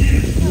 She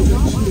did Navy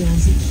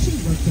Shields and she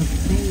looked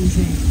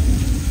amazing.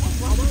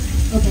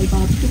 Okay,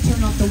 Bob, you can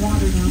turn off the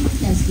water now. You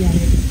guys get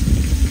it.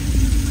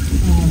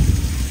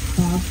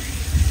 Bob?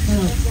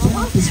 No, turn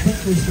off the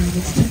sprinklers, man.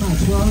 It's too much.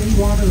 We're already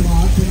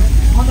waterlogged.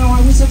 Oh no,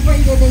 I was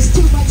afraid of this.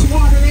 Too much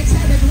water. It's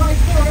headed right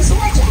for us.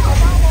 Watch out!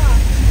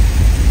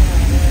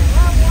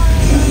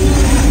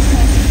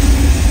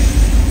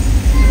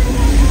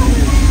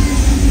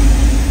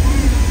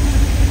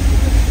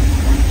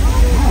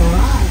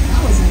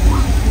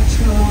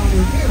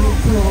 Very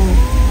cool.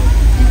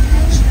 And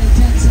actually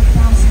tens of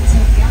thousands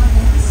of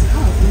gallons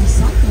of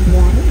recycled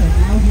water are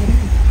now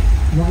heading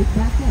right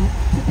back up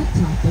to the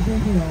top of the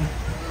hill.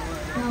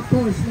 Now, of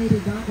course, Lady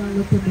Gaga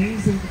looked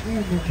amazing in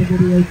the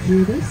video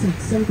Judas, and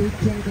so did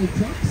Janet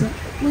Jackson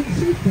when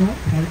she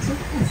filmed parts of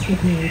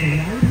Escapade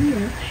right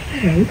here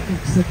in Old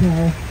Mexico.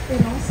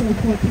 It also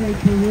portrayed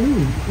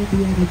Peru,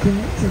 Indiana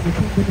Jones, and the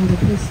Kingdom of the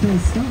Crystal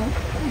Skull.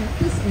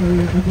 This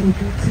area of Old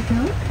Mexico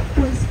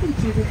was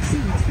featured in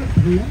scenes from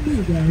Three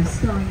Amigos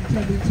starring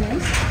Chevy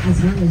Chase, as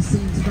well as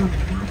scenes from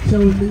Nacho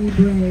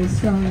Libre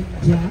starring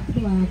Jack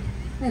Black.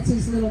 That's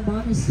his little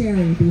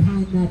monastery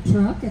behind that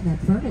truck and that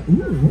furnace.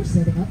 Ooh, we're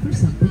setting up for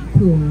something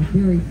cool.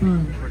 Very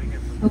fun.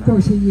 Of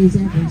course, we use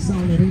every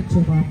solid inch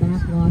of our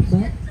backlot,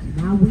 but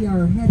now we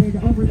are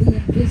headed over the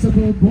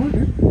invisible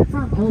border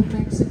from Old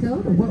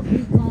Mexico to what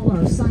we call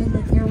our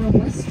silent era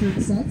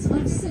western sets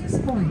of 6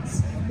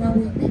 points. Now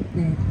we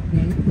nicknamed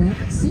them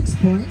 6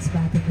 points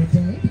back in the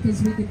day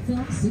because we could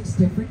film 6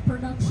 different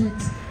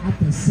productions at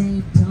the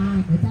same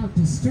time without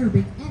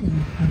disturbing any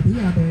of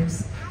the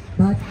others.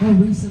 But more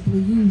recently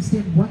used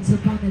in Once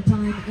Upon a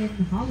Time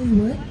in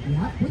Hollywood,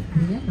 with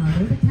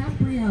Leonardo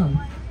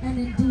DiCaprio. And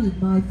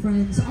indeed, my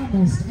friends,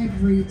 almost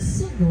every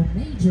single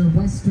major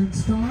Western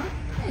star,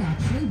 they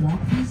actually walk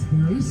these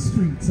very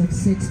streets of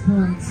 6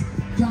 points.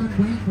 John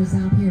Wayne was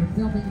out here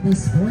filming The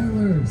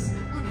Spoilers,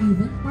 and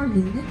even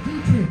Marlene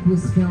Dietrich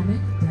was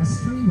filming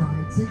Destry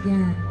Rides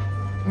Again,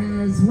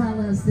 as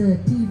well as the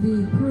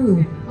TV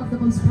crew of the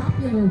most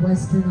popular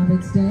Western of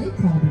its day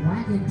called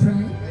Wagon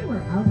Train. They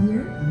were out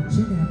here each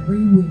and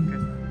every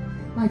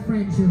week. My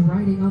friends, you're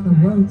riding on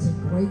the roads of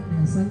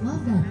greatness. I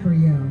love that for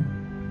you.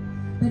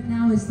 But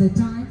now is the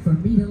time for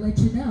me to let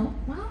you know,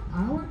 well,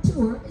 our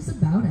tour is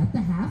about at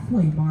the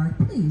halfway mark.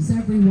 Please,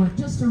 everyone,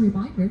 just a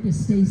reminder to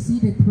stay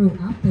seated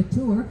throughout the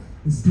tour.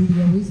 The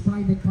studio is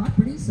private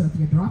property, so if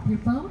you drop your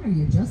phone or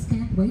you just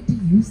can't wait to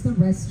use the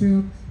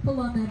restroom, pull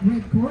on that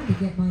red cord to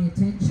get my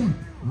attention.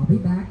 I'll be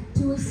back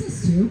to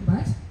assist you,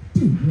 but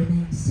do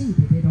remain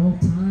seated at all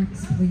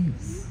times,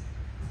 please.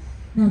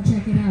 Now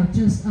check it out,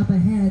 just up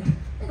ahead.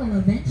 It'll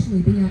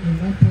eventually be on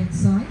your left-hand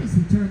side as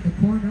we turn the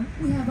corner.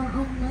 We have our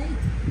own lake.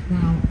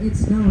 Now,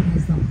 it's known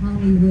as the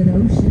Hollywood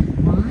Ocean.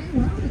 Why?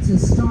 Well, it's a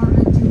star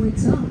unto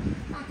its own.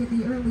 Back in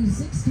the early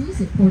 60s,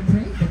 it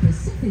portrayed the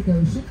Pacific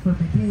Ocean for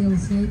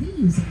McHale's Navy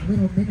using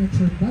little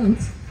miniature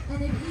boats,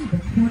 and it even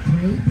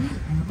portrayed the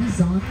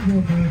Amazon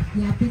River.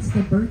 Yep, it's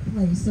the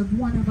birthplace of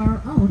one of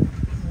our own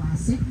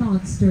classic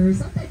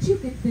monsters. I bet you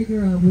can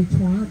figure out which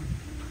one.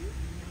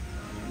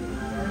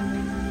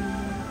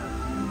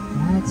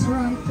 That's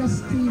right,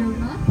 just to your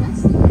left,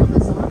 that's the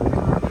Amazon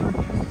River,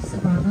 birthplace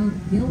of our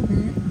own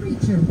Gilman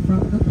creature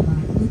from the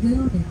Black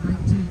Lagoon in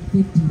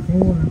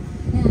 1954.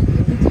 And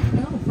if you didn't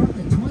know, from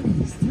the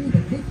 20s through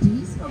the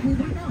 50s, well, we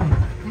were known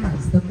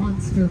as the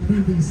Monster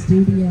Movie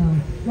Studio.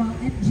 While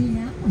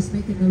MGM was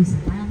making those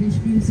lavish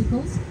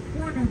musicals,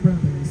 Warner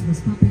Brothers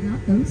was pumping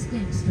out those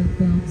gangster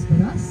films,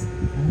 but us,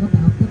 all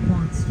about the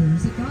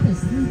monsters. It got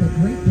us through the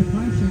Great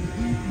Depression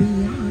and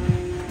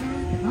beyond.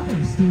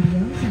 Other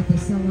studios had to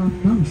sell off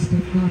most,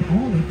 if not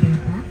all, of their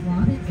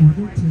backlot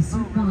in order to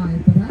survive.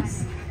 But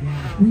us,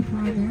 we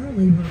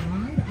primarily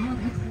relied on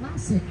a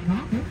classic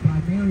novel by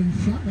Mary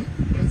Shelley.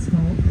 It's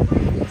called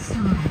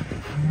Frankenstein,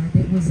 and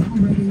it was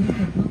already in the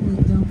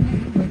public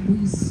domain when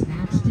we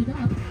snatched it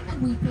up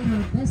and we put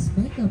our best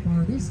makeup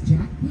artist,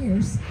 Jack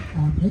Pierce,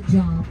 on the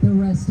job. The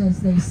rest, as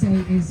they say,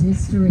 is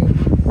history.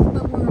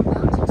 But we're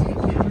about to take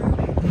you through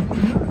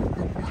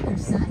another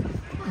set.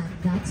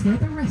 That's where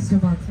the rest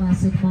of our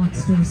classic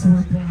monsters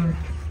were born.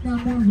 Now,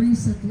 more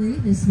recently,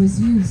 this was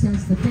used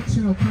as the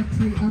fictional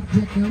country of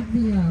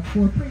Genovia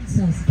for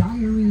Princess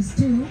Diaries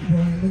 2,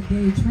 Royal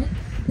Engagement.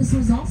 This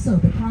was also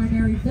the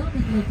primary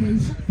filming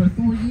location for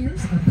 4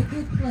 years of The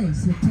Good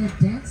Place with Ted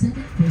Danson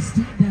and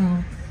Kristen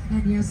Bell.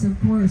 And yes, of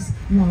course,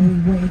 while we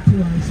wait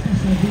to our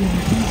special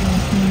VIP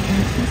restaurant,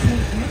 this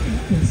whole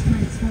area was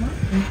transformed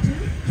into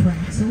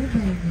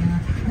Transylvania.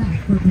 That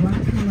for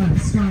Dracula,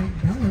 starring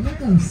Bela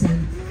Lugosi.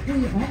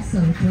 We also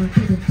turned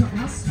it into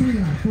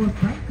Austria for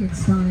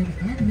Frankenstein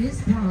and his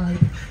bride.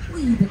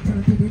 We even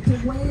turned it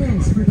into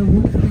Wales for the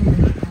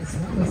Wolfman, as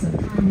well as a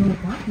Cairo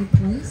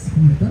marketplace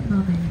for the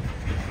Mummy.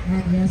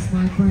 And yes,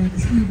 my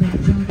friends, even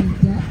Johnny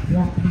Depp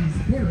walked these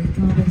very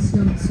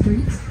cobblestone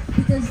streets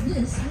because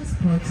this was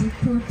parts of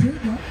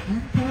Tortuga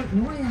and Port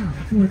Royal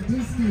for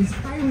Disney's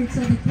Pirates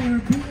of the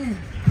Caribbean,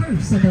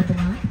 Curse of the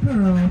Black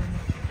Pearl.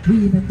 We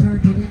even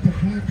turned it into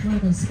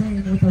Pamplona,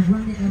 Spain with a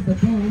running of the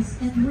bulls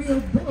and real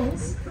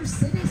bulls for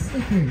City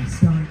Slickers,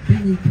 starring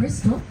Billy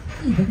Crystal,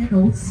 even an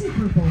old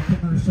Super Bowl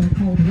commercial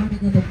called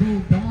Running of the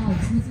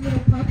Bulldogs with little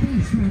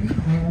puppies running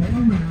all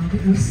around.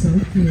 It was so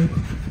cute.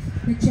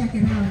 But check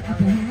it out up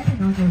ahead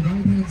and on the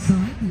right-hand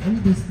side, the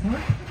oldest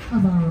part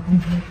of our own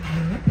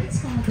Europe.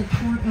 It's called the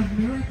Court of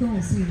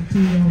Miracles here to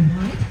your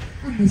right.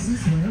 And this is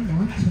where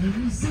Lon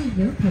Chaney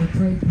Sr.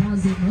 portrayed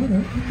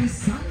Quasimodo in the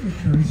silent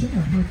version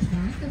of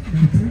Hunchback of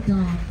Notre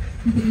Dame.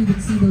 You can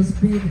even see those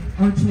big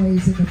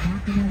archways in the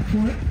back of that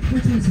court,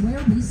 which was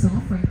where we saw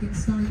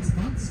Frankenstein's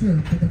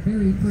monster for the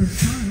very first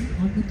time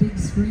on the big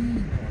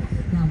screen.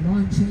 Now,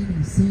 Lon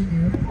Chaney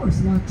Sr., of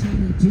course, Lon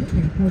Chaney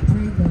Jr.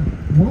 portrayed the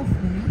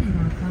Wolfman in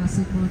our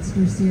classic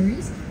monster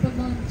series, but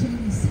Lon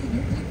Chaney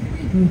Sr. did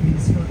 3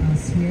 movies for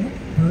us here.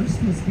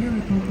 First was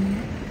Miracle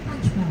Man,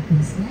 Hunchback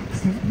was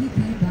next, and he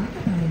came back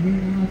about a year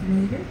and a half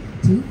later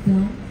to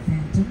film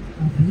Phantom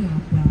of the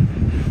Opera.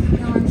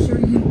 Now, I'm sure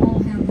you all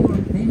have your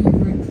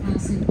favorite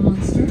classic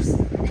monsters,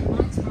 and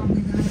mine's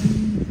probably gotta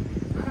be,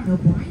 I don't know,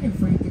 Bride of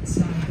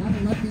Frankenstein.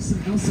 Gotta love me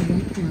some Elsa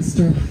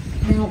Lancaster.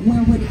 Now,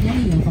 where would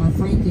any of our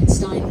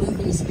Frankenstein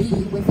movies be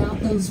without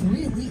those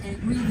really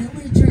angry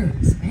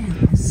villagers?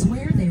 Man, I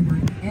swear they were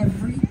in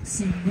every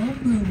single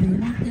movie,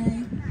 weren't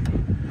they?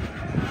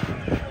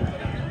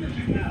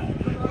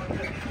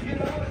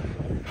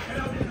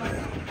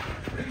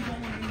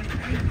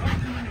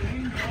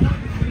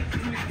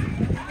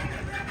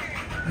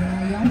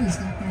 Yeah, you always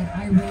got that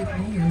irate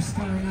mayor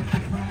stirring up the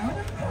crowd.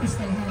 Of course,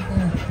 they have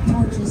the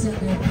torches and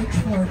their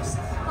pitchforks.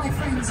 My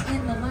friends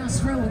in the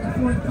last row of the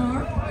fourth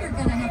car, you're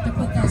going to have to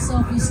put that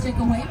selfie stick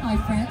away, my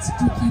friends,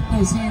 to keep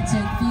those hands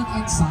and feet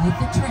inside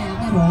the tram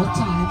at all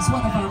times.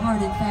 One of our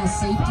hard and fast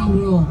safety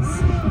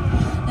rules.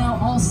 Now,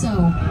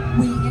 also,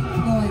 we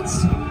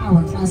influenced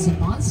our classic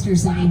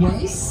monsters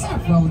anyway,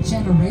 several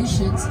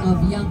generations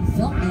of young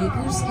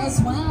filmmakers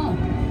as well.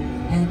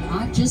 And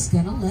I'm just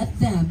going to let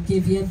them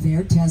give you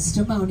their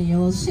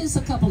testimonials. Here's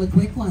a couple of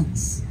quick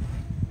ones.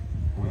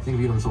 When we think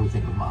of universe, we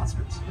think of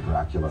monsters.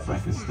 Dracula,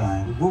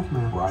 Frankenstein, the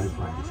Wolfman, Bride of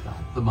Frankenstein,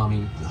 the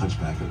Mummy, the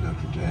Hunchback of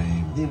Notre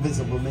Dame, the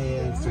Invisible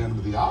Man, Phantom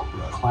of the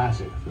Opera.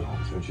 Classic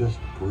films are just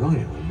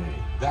brilliantly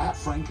made. That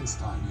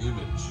Frankenstein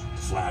image,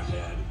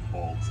 flathead,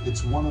 bald,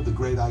 it's one of the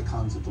great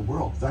icons of the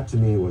world. That to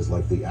me was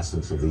like the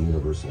essence of the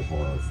Universal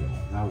horror film.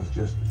 I was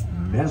just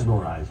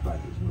mesmerized by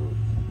these movies.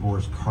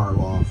 Boris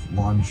Karloff,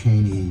 Lon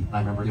Chaney.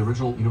 I remember the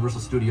original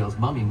Universal Studios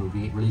Mummy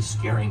movie really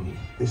scaring me.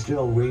 They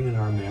still ring in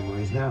our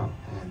memories now,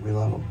 and we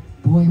love them.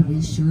 Boy,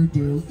 we sure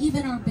do.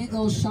 Even our big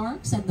old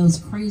sharks and those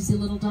crazy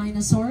little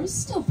dinosaurs,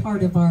 still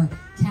part of our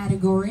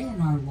category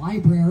and our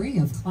library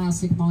of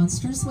classic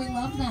monsters. We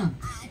love them.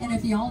 And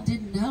if y'all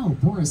didn't know,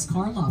 Boris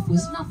Karloff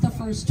was not the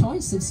first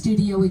choice of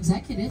studio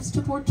executives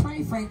to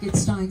portray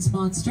Frankenstein's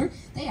monster.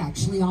 They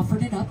actually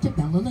offered it up to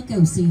Bela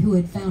Lugosi, who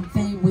had found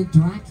fame with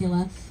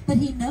Dracula. But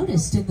he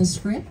noticed in the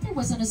script there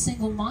wasn't a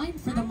single line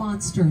for the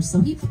monster, so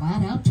he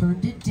flat out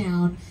turned it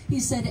down. He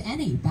said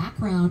any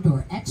background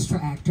or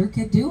extra actor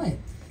could do it.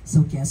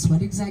 So guess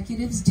what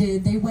executives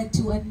did? They went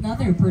to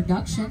another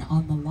production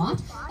on the lot,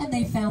 and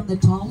they found the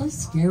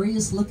tallest,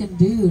 scariest looking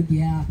dude.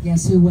 Yeah,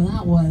 guess who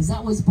that was?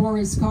 That was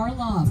Boris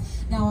Karloff.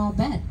 Now I'll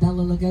bet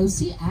Bela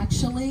Lugosi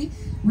actually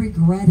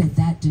regretted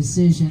that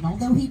decision,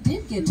 although he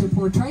did get to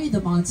portray the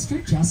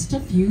monster just a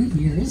few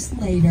years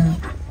later.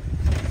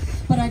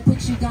 But I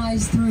put you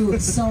guys through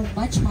so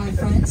much, my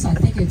friends. I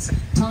think it's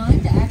time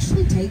to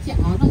actually take you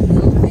on a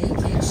little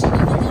vacation,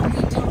 even though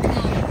we don't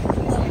have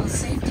little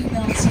safety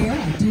belts here.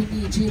 I do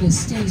need you to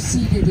stay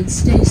seated and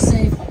stay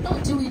safe. Hold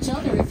on to each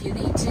other if you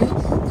need to,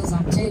 because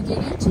I'm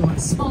taking you to a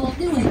small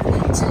New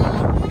England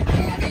town.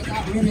 Yeah, they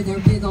got rid of their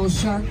big old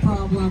shark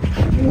problem.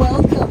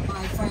 Welcome,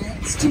 my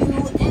friends, to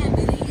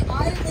Amity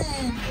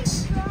Island.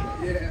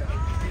 Yeah.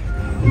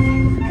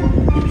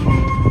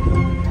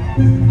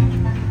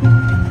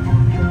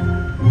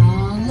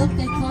 Look,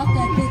 they caught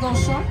that big old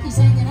shark. He's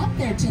hanging up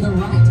there to the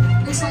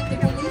right. Looks like the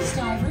police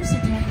divers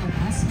are doing a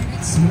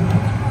last-minute swoop in the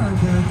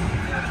harbor.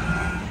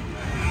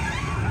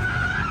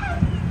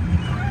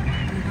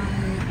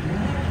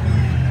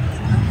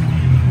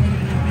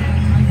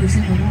 Divers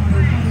in the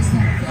water. What is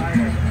that thing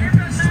doing there?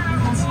 Please tell me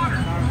that's not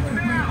another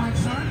great white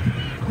shark.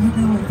 I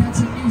know it. That's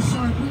a new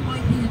shark. We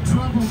might be in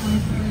trouble, my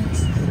friends.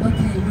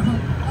 Okay, we're home.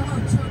 Hello,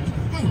 George.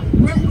 Hey,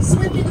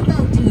 swim to the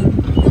boat, dude.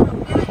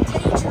 No,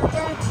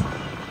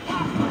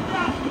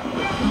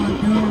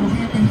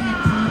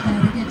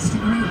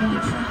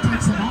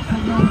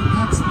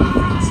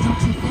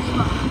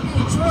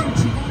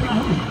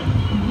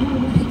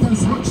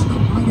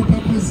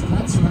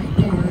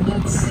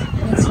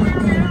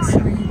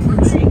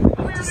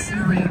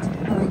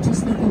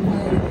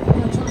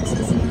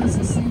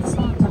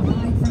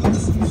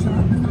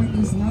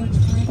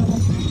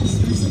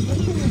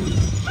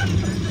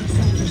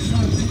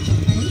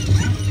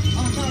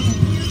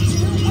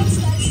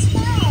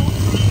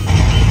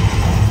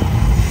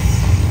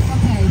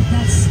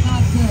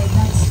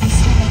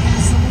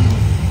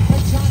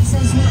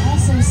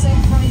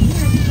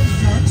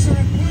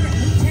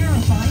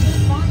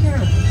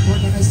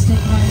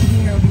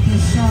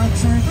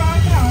 answering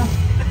right now.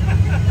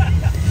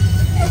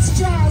 It's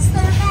Jaws,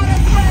 they're not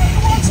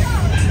afraid, watch out!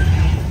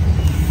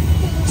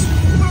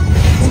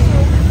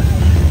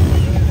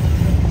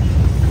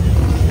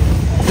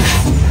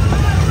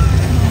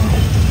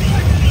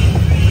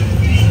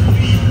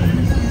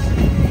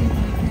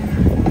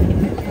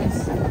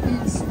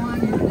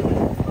 Inspired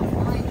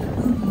by the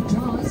movie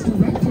Jaws,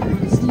 directed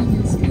by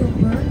Steven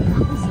Spielberg, that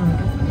was our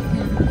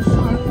mechanical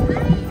shark, and we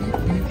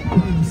nicknamed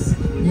Bruce.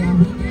 Yeah,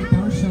 we named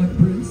our shark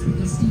Bruce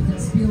because Steven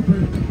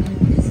Spielberg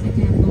nicknamed his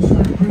mechanical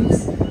shark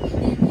Bruce. He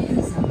named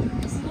his after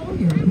his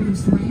lawyer,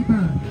 Bruce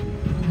Raymer.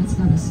 And that's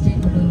got to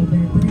sting a little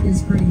bit, but it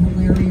is pretty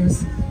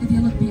hilarious. If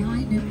you look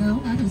behind him, though,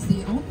 that is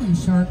the only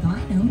shark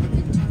I know that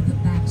can do the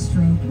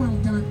backstroke. Well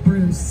done,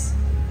 Bruce.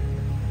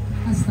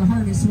 That's the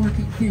hardest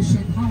working fish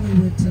in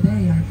Hollywood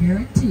today, I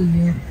guarantee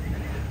you.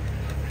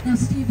 Now,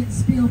 Steven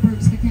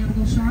Spielberg's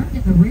mechanical shark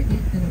and the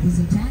rigging that it was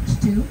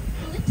attached to,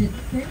 well, it didn't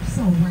fare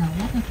so well.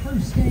 On the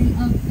first day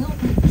of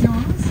filming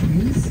Jaws,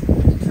 these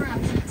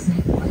contraptions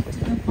sank right to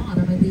the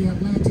bottom of the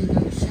Atlantic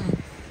Ocean.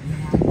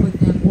 Yeah, it put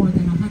them more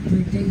than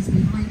 100 days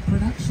behind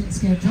production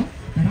schedule,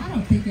 but I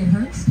don't think it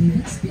hurt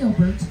Steven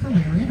Spielberg's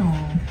career at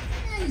all.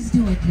 Yeah, he's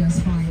doing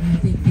just fine, I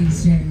think,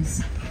 these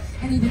days.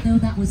 And even though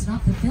that was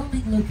not the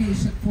filming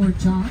location for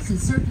Jaws, it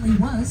certainly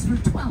was for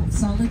 12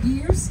 solid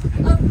years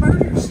of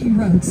Murder, She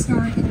Wrote,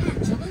 starring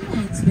Angela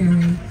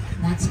Lansbury.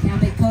 That's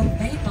Cabot Cove,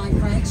 Maine, my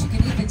friends. You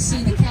can even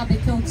see the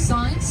Cabot Cove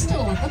sign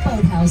still on the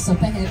boathouse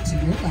up ahead to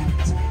your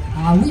left.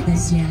 Ah, we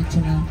miss you,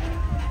 Angela.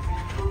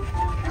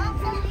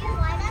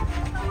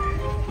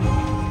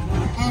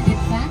 And in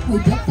fact, we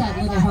built that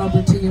little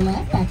harbor to your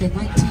left back in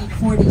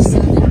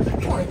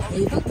 1947 for an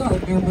Ava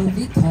Gardner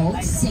movie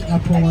called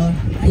Singapore.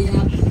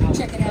 Yeah,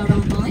 check it out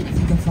online if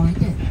you can find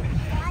it.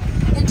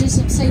 Into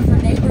some safer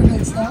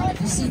neighborhoods, though. If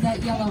you see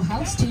that yellow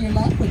house to your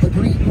left with the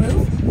green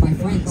roof, my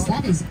friends,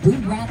 that is Boo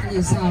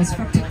Radley's house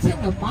from To Kill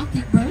a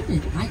Mockingbird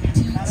in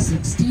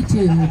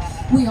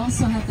 1962. We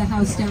also have the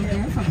house down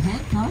there from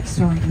Hancock,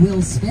 starring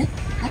Will Smith,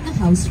 and the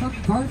house from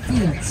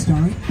Garfield,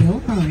 starring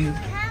Bill Murray.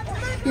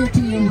 Here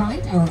to your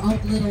right, our own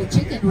little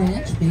chicken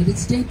ranch made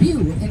its debut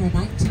in a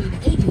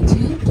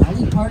 1982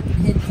 Dolly Parton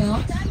hit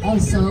film.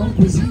 Also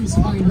was used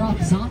by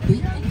Rob Zombie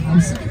in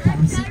House of a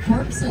Thousand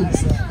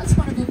Corpses. That's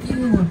one of a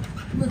few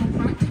little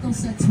practical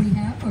sets we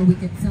have where we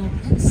can film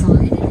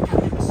inside and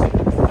out.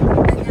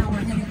 And now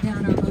we're heading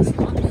down our most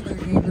popular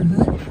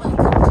neighborhood.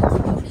 Welcome to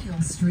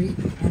Colonial Street.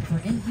 And for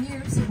 8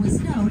 years, it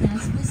was known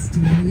as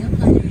Wisteria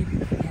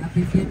Lane. Yep,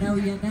 if you know,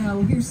 you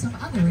know. Here's some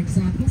other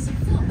examples of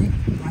filming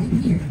right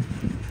here.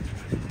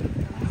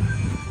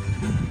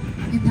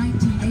 In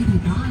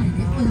 1989,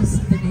 it was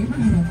the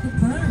neighborhood of the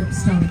Burbs,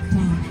 starring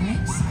Tom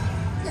Hanks.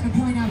 I'm going to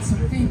point out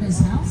some famous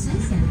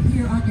houses, and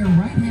here on your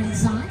right-hand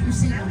side, you're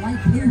seeing a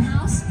light blue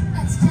house.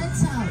 That's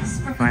Ted's house.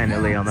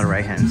 Finally on the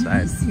right-hand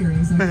side.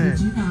 Series, I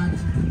kid you not.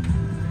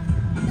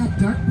 That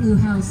dark blue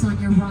house on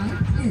your right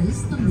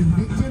is the Leave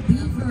It to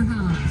Beaver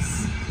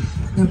house.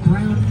 The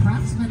brown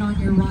craftsman on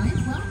your right,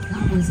 well,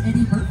 that was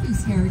Eddie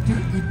Murphy's character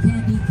in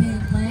Candy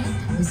Cane Lane.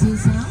 That was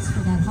his house for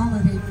that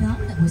holiday film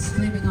that was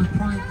streaming on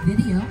Prime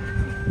Video.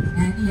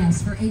 And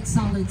yes, for 8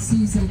 solid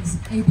seasons,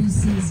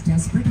 ABC's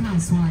Desperate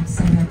Housewives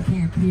set up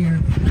camp here.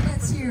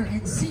 Let's hear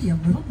and see a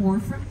little more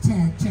from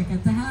Ted. Check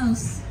out the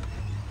house.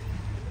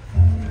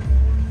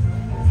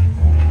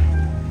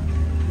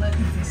 Let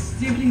the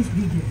festivities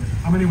begin.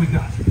 How many we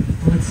got?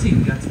 Well, let's see.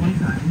 We got 20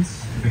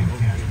 diamonds.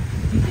 Fantastic.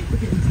 Do you think we're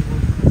getting to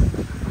one?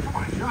 Come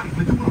on, Johnny,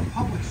 we're doing a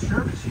public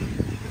service here.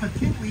 If a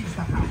kid leaves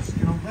the house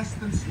in a less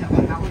than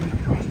stellar Halloween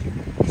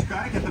costume, he's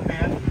got to get the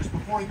bad news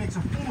before he makes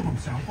a fool of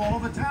himself all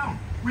over town.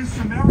 With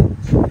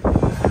Samaritans.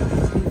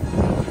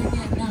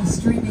 Again, now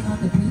streaming on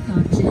the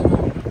Peacock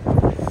channel.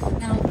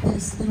 Now,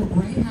 this little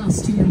gray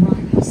house to your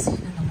right was seen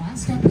in the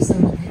last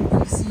episode of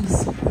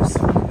NBC's Super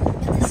Soul,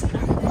 and this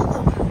bright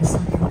yellow house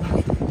on your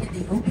right in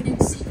the opening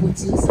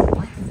sequences of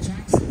Michael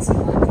Jackson's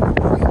Black and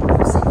White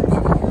music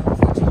video.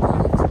 Kid you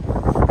not?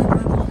 The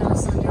purple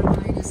house on your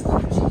right is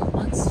OG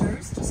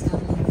Munsters, just got a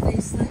little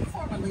facelift,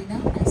 formerly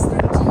known as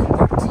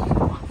 1313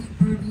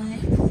 Mockingbird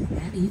Lane,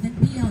 and even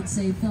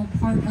Beyonce filmed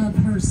part of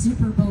her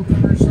Super Bowl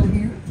commercial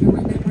here. If you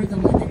remember the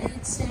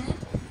lemonade stand,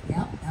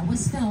 yep, that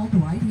was filmed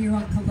right here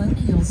on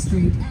Colonial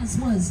Street, as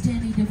was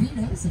Danny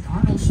DeVito's and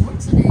Arnold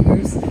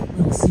Schwarzenegger's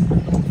little Super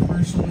Bowl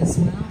commercial as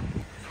well.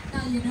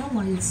 Now you know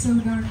why it's so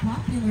darn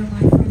popular,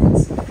 my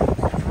friends. But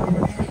now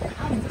we're heading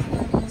out of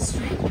Colonial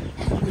Street,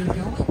 and we're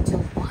going to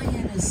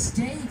Lion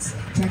Estates.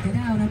 Check it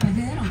out up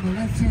ahead on the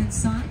left-hand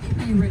side. You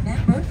may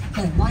remember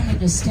that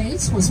Lion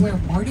Estates was where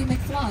Marty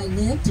McFly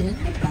lived in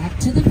the Back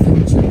to the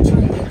Future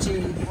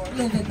trilogy.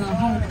 Live in the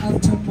home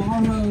of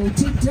tomorrow,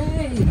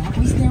 today. That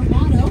was their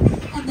motto.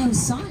 And those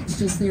signs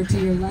just there to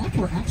your left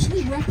were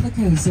actually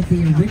replicas of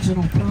the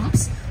original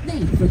props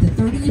made for the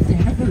 30th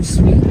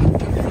anniversary of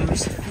the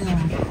first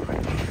film.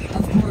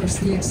 Of course,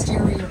 the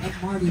exterior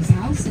of Marty's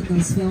house in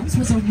those films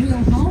was a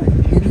real home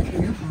in the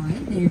nearby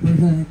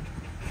neighborhood.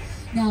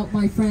 Now,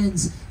 my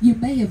friends, you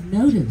may have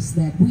noticed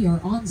that we are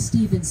on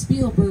Steven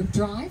Spielberg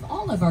Drive.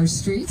 All of our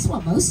streets,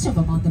 well, most of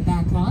them on the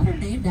back lot, are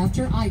named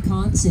after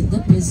icons in the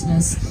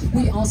business.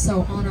 We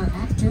also honor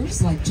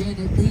actors like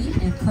Janet Leigh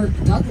and Kirk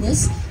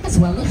Douglas, as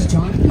well as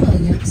John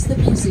Williams, the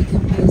music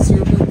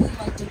composer. But we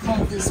like to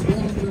call this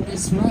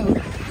Wilderness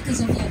Road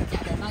because if you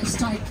get a nice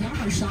tight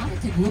camera shot,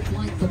 it can look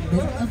like the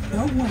middle of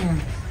nowhere.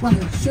 Well,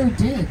 it sure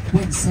did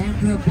when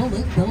Sandra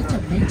Bullock built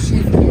a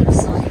makeshift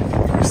campsite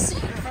for a scene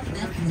from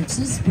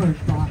Netflix's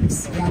Bird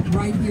Box. Yeah,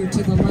 right here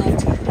to the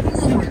left,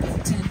 literally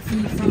 10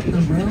 feet from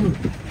the road.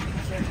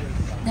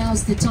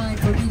 Now's the time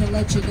for me to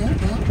let you know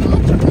that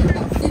we're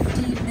about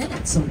 15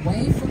 minutes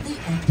away from the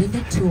end of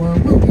the tour.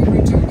 We'll be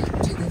returning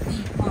to the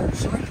theme park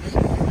shortly.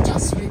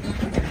 Just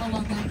remember to pull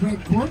on that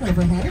red cord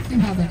overhead if you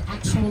have an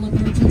actual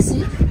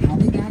emergency. I'll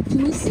be back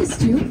to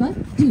assist you, but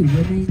do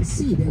remain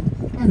seated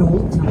at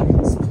all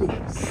times,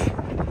 please.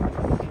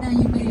 Now,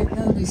 you may have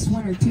noticed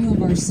one or two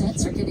of our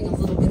sets are getting a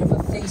little bit of a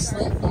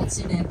facelift. That's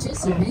in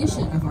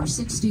anticipation of our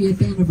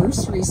 60th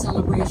anniversary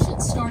celebration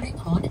starting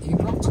on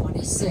April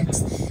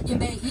 26th. You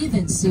may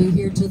even see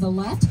here to the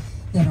left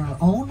that our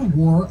own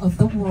War of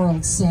the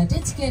Worlds set,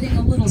 it's getting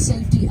a little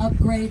safety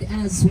upgrade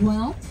as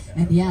well.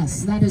 And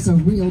yes, that is a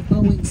real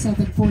Boeing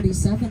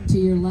 747 to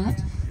your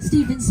left.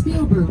 Steven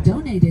Spielberg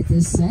donated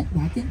this set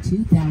back in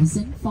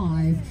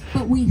 2005,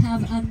 but we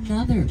have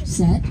another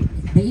set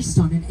based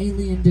on an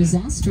alien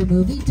disaster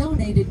movie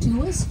donated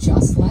to us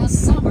just last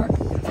summer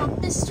from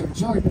Mr.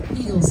 Jordan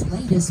Peele's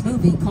latest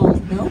movie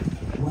called Nope.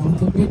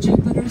 Welcome to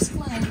Jupiter's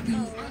Flag, the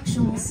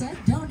actual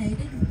set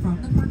donated from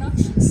the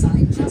production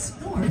site just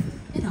north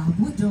in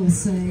Agua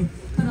Dulce,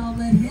 but I'll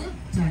let him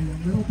tell you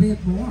a little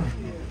bit more.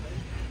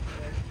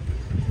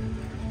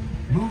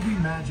 Movie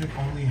magic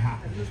only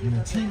happens when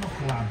a team of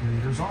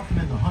collaborators, often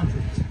in the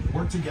hundreds,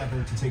 work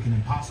together to take an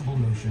impossible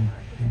notion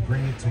and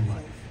bring it to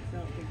life.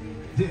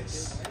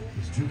 This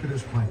is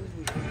Jupiter's Planet,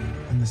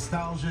 a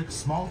nostalgic,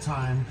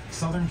 small-time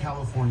Southern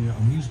California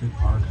amusement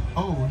park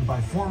owned by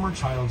former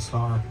child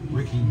star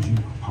Ricky G.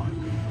 Park.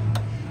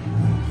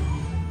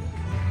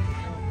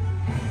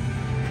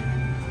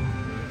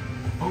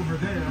 Over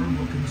there,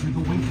 look into the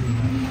winking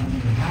room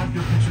and have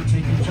your picture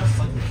taken just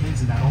like the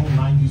kids in that old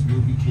 90s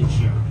movie Kid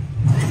Show.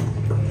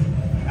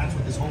 That's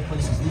what this whole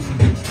place is loosely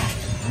based on.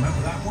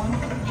 Remember that one?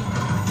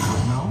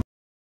 No?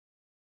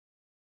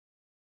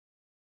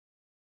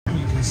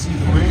 You can see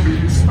the brand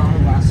new Star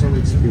Lasso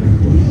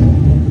experience.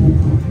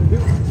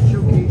 Built to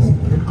showcase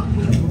an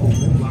unbelievable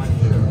live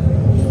show.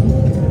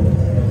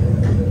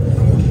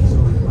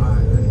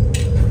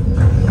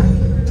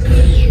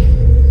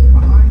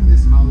 Behind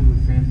this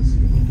Hollywood fantasy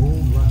of a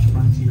gold rush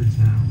frontier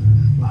town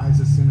lies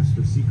a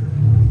sinister secret.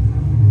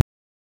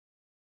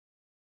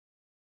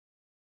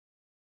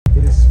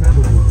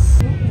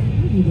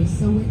 He was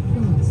so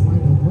influenced by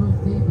the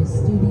world-famous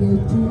studio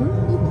tour,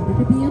 he wanted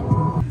to be a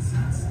part.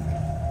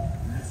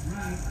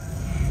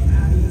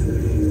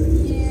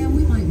 Yeah,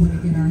 we might want to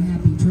get our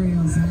happy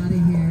trails out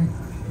of here.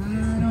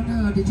 I don't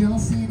know, did y'all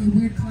see any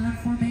weird cloud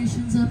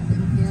formations up there?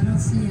 Okay, I don't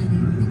see any.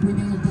 I think we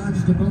may have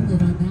dodged a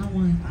bullet on that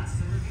one.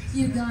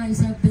 You guys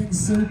have been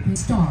so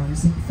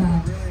stars. In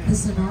fact, the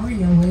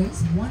scenario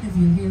is one of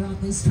you here on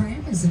this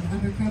tram is an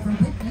undercover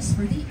witness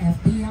for the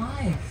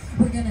FBI.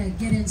 We're gonna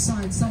get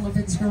inside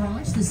Sullivan's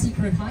garage, the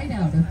secret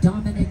hideout of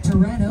Dominic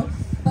Toretto.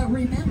 But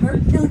remember,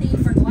 no need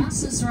for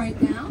glasses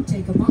right now.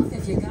 Take them off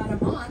if you got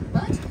them on.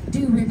 But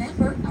do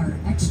remember our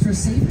extra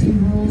safety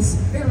rules.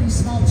 Very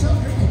small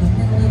children in the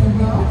middle of the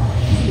row.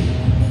 You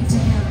need to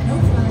have no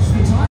flash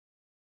photography.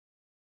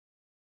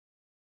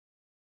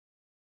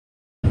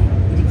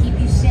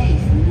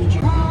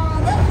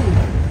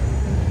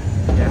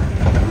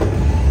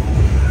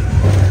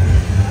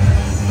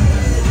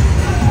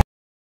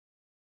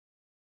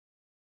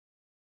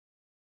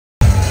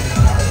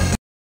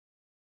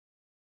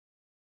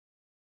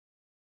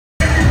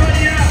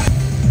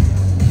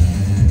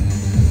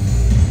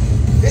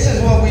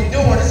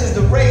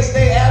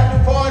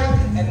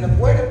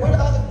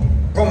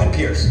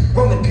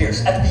 Roman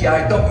Pierce,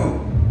 FBI, don't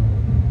move.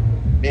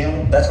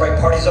 Bill? That's right,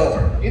 party's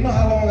over. You know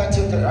how long I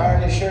took to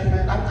iron this shirt,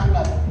 man? I'm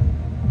not...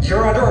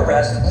 You're under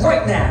arrest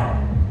right now.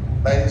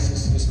 Ladies,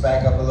 just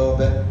back up a little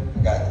bit.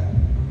 I got you.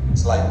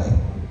 It's lightweight.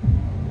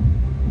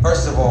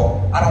 First of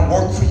all, I don't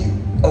work for you.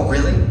 Oh,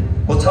 really?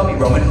 Well, tell me,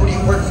 Roman, who do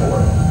you work for?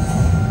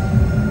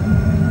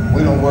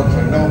 We don't work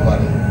for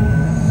nobody.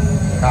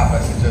 Cop,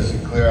 I suggest you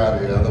clear out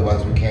of here,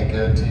 otherwise we can't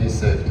guarantee your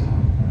safety.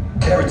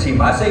 Guarantee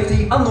my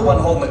safety? I'm the one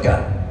holding the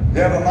gun.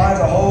 Yeah, but mine's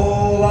a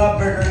whole lot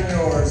bigger than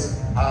yours.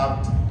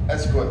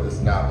 Escort this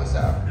novice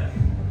out.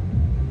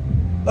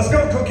 Let's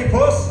go, Cookie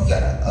Puss. You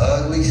got an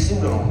ugly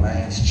suit on,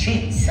 man. It's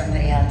cheap.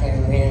 Somebody out there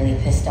really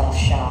pissed off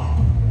Shaw.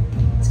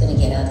 It's gonna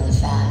get ugly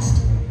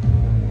fast.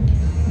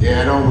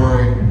 Yeah, don't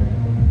worry.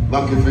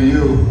 Lucky for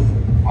you,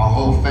 our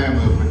whole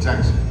family will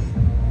protect you.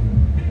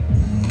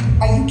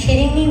 Are you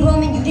kidding me,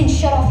 Roman? You didn't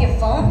shut off your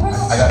phone, bro?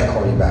 I gotta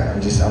call you back.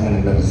 I'm in the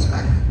middle of this.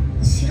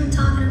 See what I'm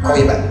talking about? Call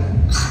you back.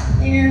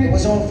 It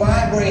was on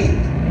vibrate.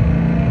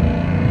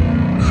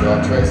 Sure,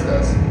 I traced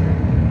us.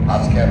 I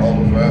just can't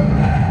hold it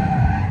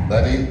forever.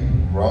 Letty,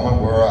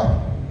 Roman, we're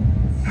up.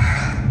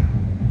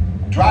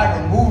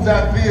 Driver, move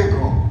that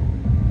vehicle.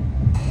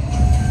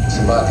 It's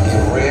about to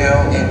get real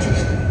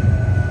interesting.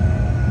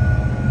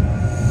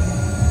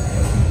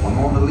 My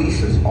Mona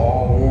Lisa's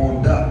all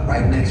warmed up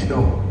right next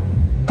door.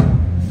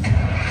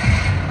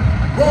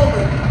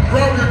 Roman,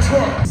 grab your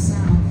truck.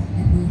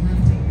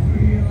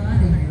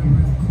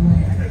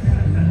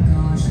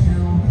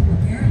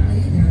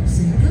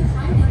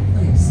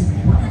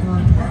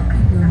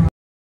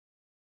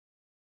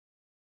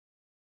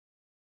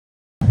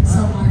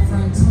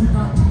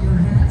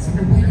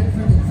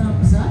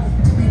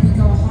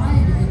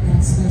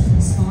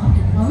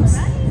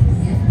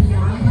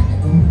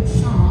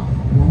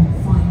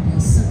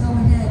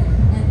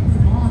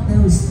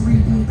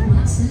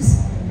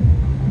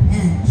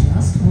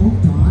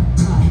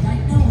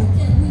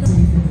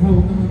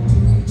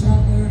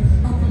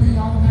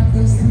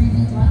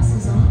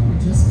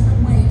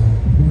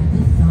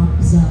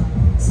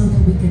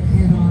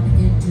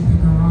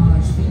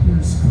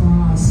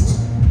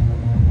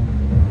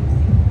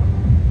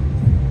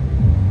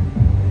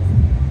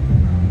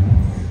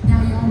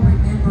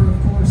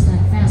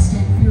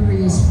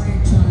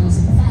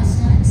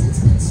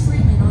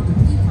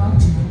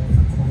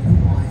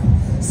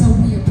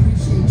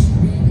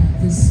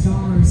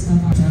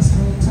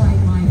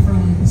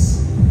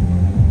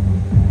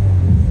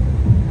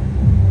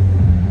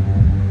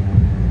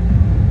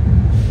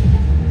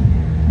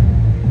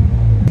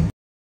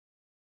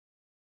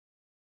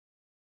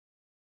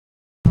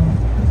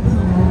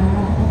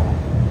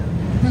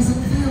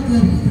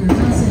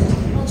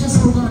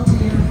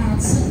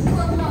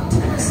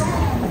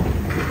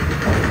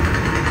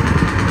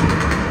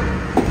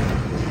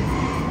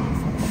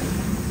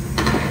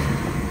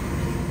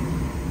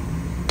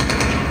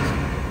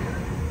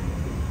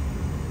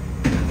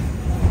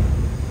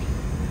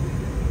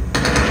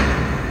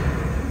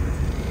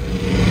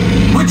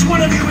 Which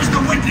one of you is the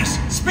witness?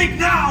 Speak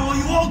now or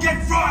you all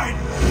get fried!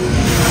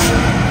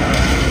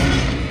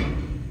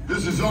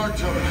 This is our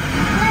turn.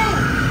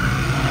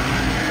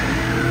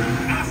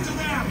 After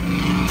them!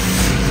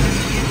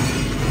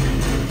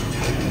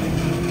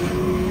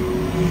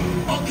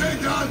 Okay,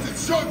 guys,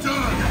 it's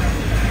showtime.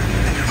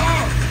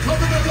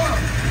 Come in the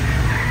left.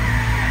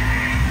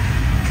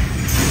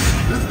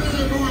 This thing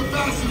ain't moving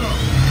fast enough.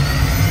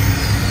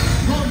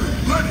 Roman,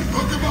 Lenny,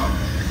 hook him up.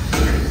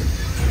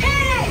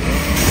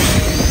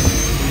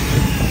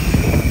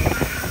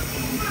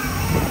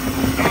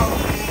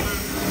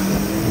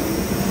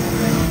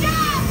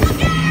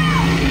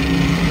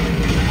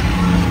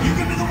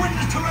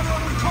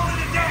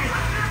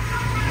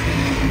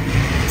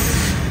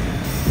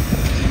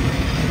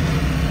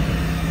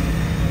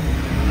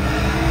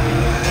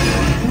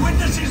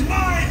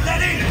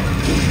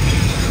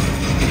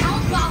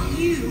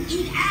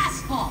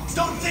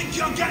 Don't think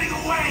you're getting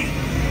away!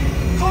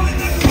 Call it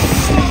that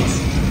close!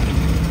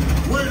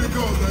 Way to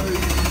go, Letty.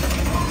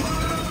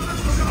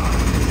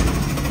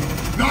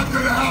 Not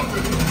gonna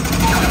happen.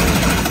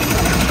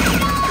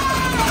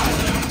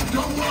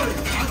 Don't worry,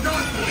 I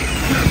got this.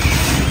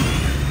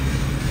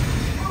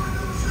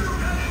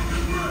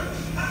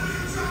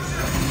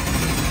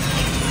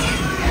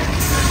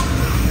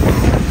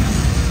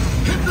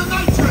 Hit the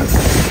nitrous!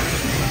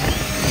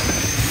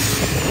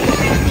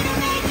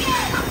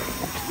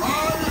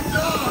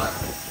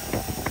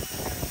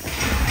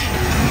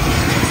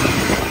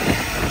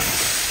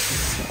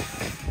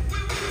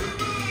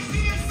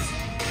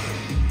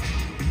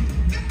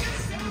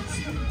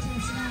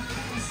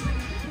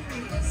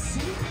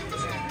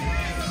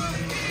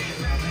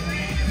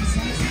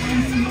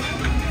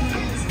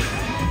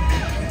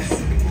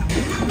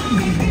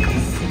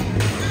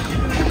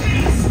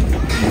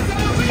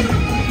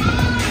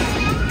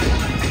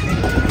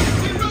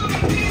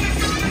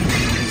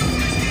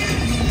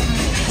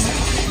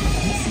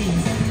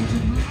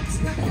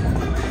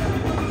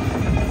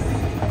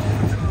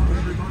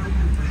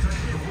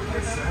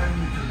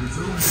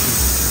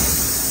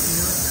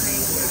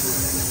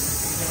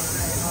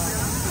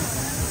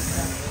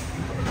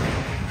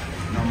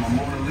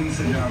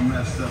 Got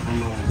messed up a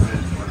little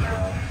bit, but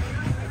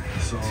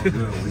it's all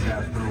good. We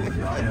got through it.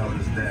 Y'all held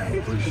us down.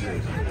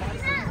 Appreciate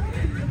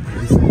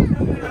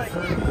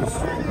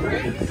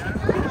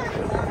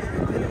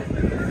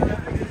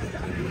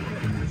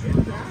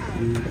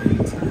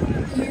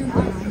You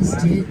guys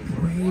did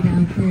great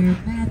out there.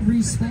 Mad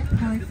respect,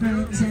 my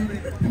friends, and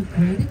a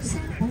great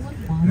example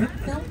of modern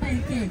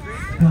filmmaking.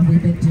 Well,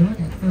 we've been doing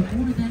it for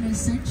more than a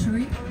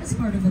century as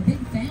part of a big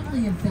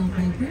family of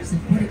filmmakers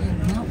and putting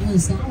in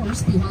countless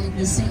hours behind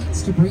the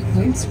scenes to bring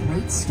those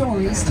great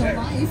stories to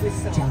life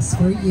just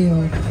for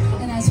you.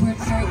 And as we're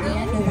nearing the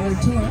end of our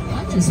tour,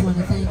 I just want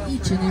to thank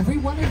each and every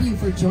one of you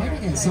for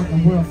joining us on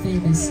the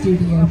world-famous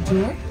studio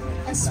tour.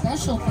 A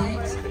special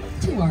thanks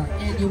to our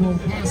annual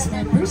pass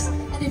members.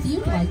 And if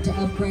you'd like to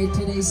upgrade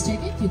today's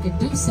ticket, you can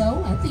do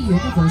so at the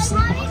Universal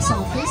box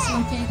office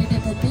located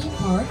in the theme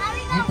park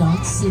and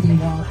on City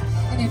Walk.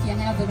 And And if you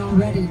haven't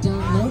already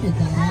downloaded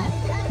that app,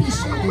 be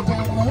sure to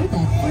download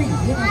that free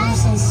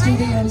Universal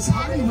Studios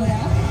Hollywood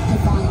app to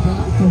find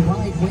out the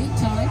ride wait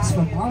times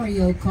for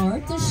Mario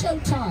Kart, the show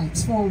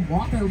times for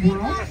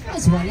Waterworld,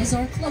 as well as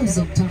our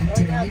closing time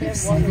tonight of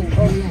 7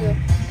 p.m.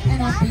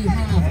 And on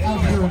behalf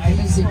of your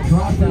amazing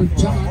driver,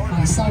 John,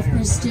 myself,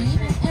 Christine,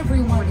 and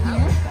everyone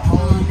here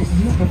on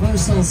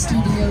Universal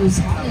Studios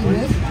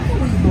Hollywood,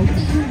 we hope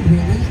that you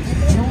really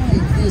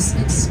enjoyed this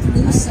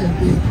exclusive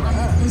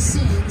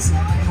behind-the-scenes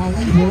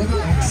Hollywood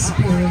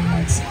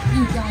experience.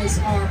 You guys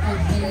are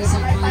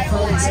amazing, my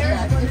friends,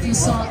 and if you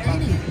saw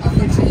any of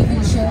the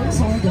TV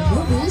shows or the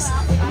movies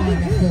on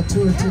the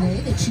tour today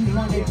that you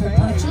wanted to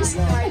purchase,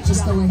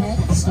 just go ahead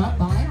and stop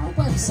by our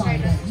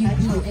website at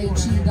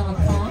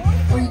uphe.com,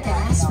 where you can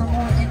ask for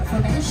more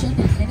information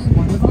in any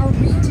one of our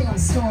retail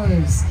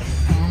stores.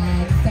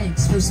 And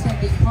thanks for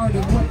spending part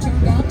of what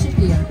turned out to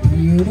be a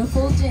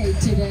beautiful day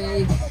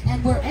today.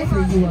 And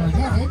wherever you are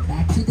headed,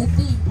 back to the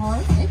theme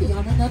park, maybe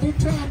on another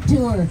tram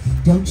tour.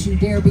 Don't you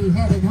dare be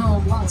headed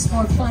home. Lots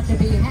more fun to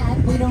be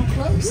had. We don't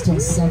close till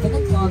 7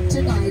 o'clock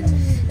tonight.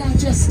 Now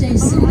just stay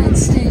seated,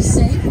 stay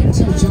safe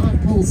until John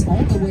pulls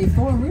all the way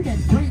forward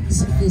and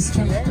brings this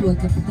train to a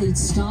complete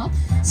stop.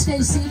 Stay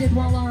seated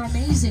while our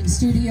amazing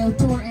studio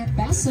tour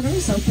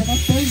ambassadors open up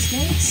those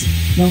gates.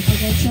 Don't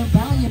forget your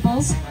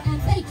valuables,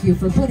 and thank you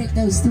for putting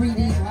those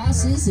 3D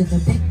glasses in the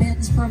big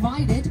bins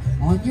provided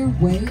on your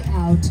way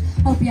out.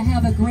 Hope you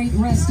have a great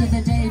rest of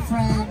the day,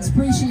 friends.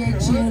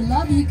 Appreciate you.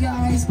 Love you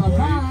guys.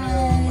 Bye-bye.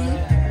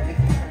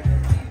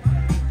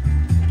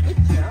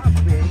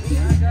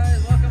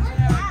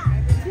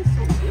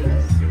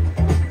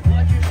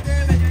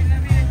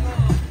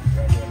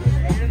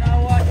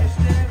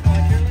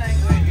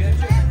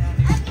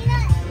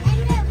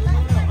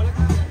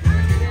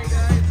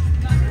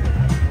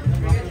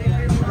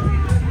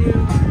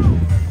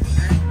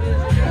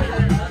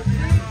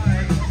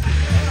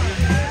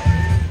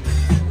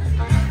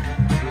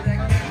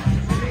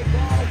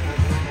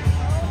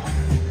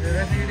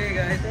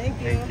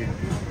 Thank you.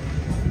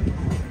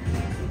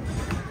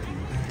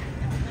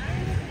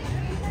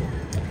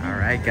 All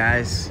right,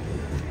 guys.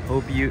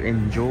 Hope you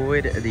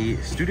enjoyed the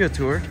studio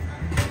tour.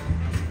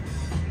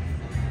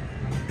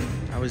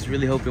 I was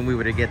really hoping we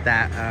would get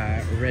that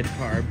red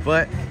car,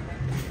 but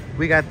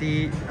we got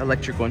the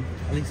electric one.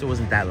 At least it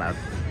wasn't that loud.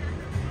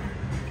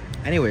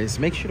 Anyways,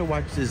 make sure to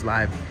watch this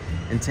live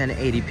in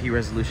 1080p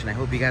resolution. I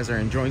hope you guys are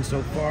enjoying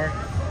so far.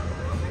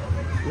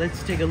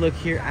 Let's take a look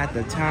here at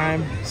the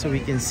time so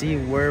we can see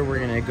where we're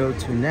gonna go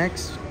to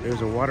next.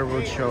 There's a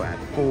waterworld show at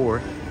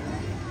 4.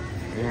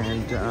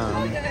 And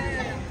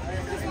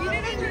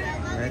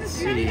let's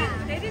see.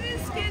 They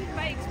didn't scan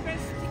by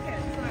express ticket,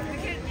 so we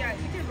can, yeah,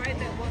 you can write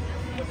that one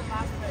for the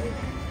last one.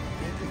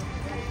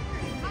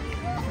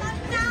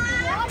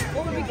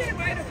 Or we can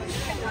write a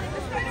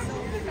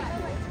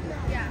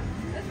yeah.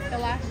 The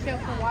last show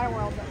for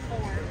Waterworld at 4.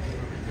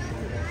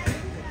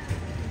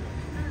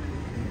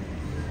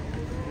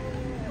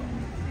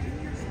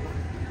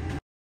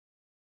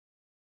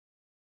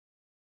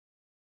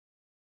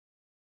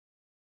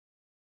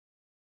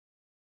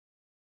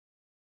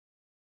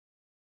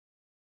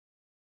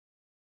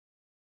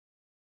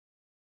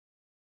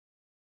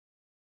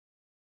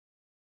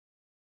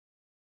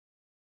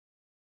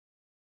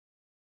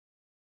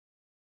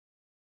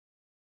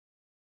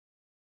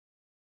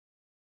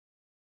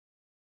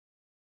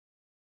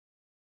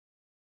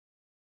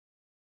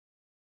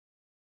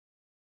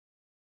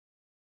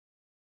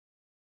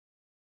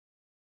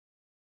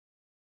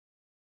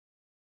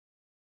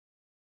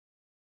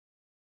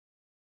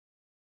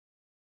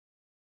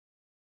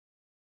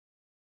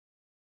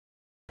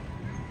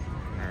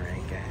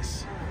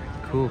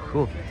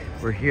 Cool.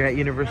 We're here at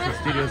Universal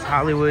Studios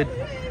Hollywood.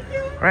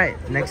 All right,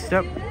 next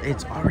up,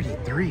 it's already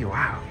 3.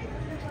 Wow.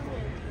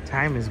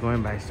 Time is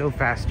going by so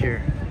fast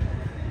here.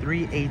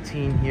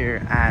 3:18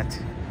 here at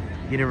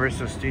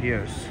Universal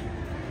Studios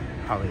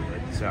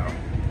Hollywood. So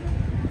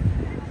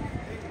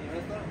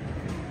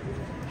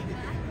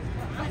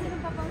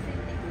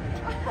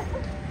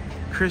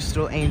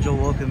Crystal Angel,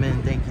 welcome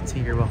in. Thank you,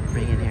 Tinkerbell, for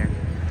being in here.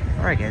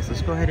 All right, guys,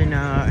 let's go ahead and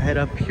head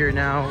up here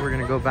now. We're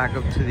gonna go back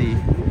up to the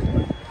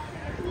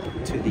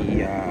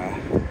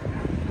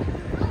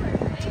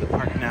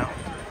park now.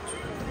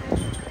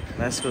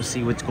 Let's go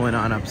see what's going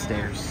on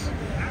upstairs.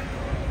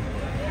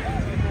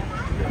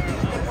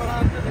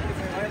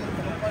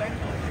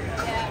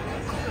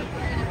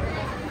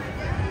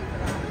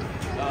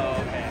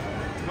 Oh, okay.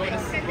 You want to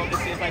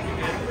see if I can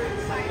get it?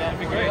 That'd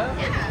be great. I'll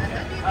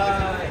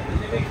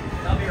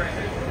be right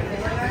back.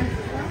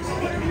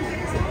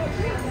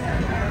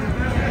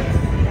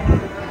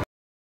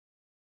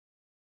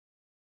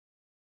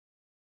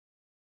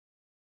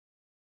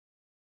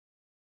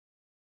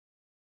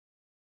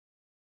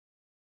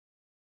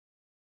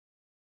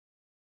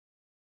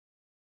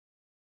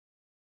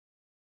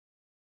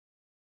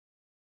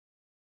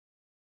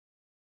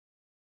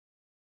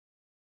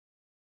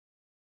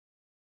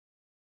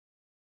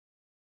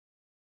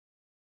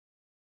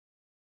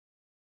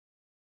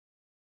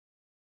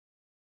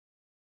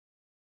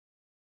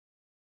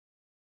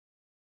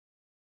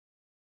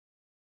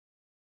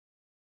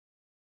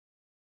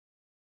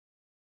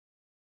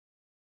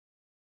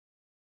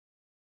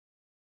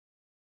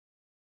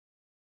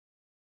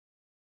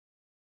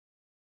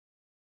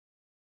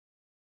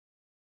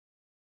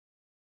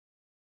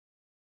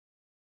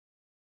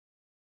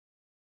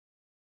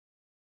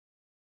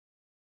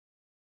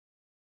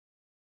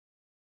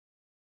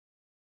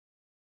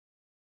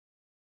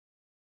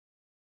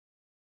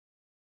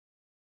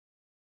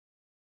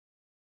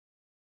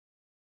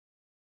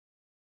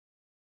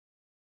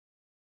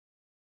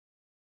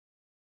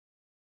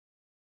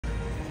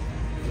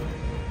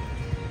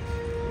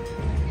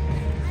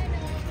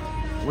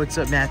 What's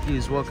up,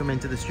 Matthews? Welcome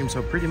into the stream.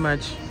 So pretty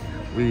much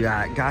we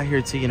got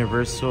here to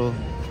Universal.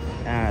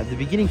 The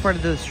beginning part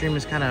of the stream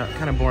is kind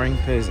of boring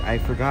because I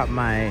forgot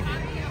my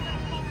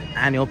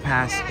annual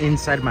pass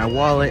inside my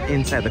wallet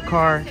inside the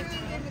car,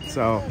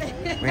 so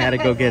we had to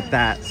go get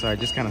that. So I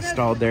just kind of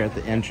stalled there at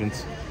the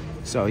entrance.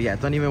 So yeah,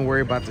 don't even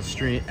worry about the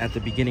stream at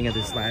the beginning of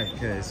this live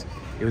because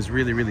it was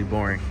really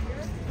boring.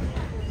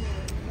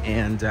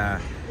 And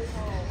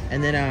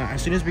then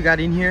as soon as we got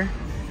in here,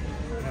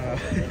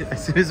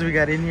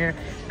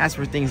 that's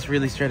where things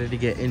really started to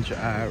get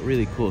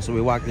really cool. So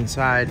we walked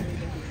inside,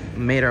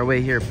 made our way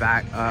here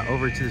back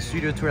over to the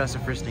studio tour. That's the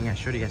first thing I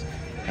showed you guys.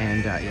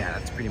 And yeah,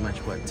 that's pretty much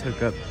what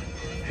took up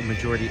the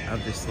majority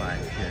of this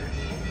live here.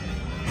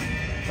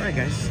 All right,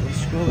 guys,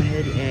 let's go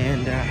ahead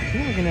and I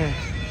think we're gonna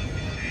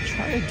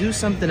try to do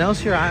something else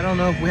here. I don't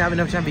know if we have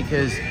enough time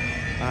because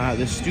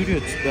the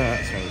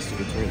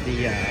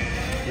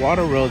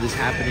waterworld is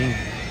happening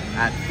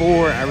at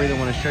 4. I really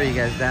want to show you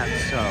guys that,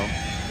 so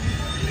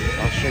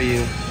I'll show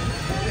you a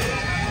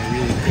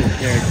really cool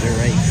character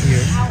right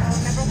here.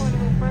 Remember when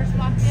we first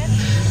walked in?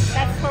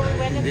 That's where we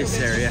went into this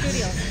area.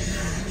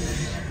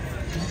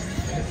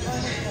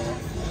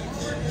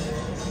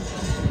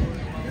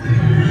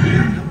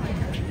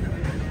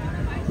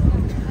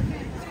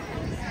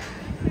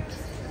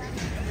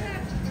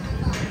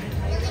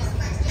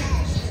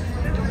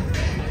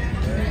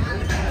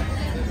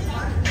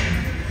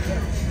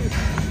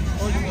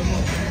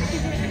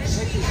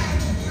 Studios.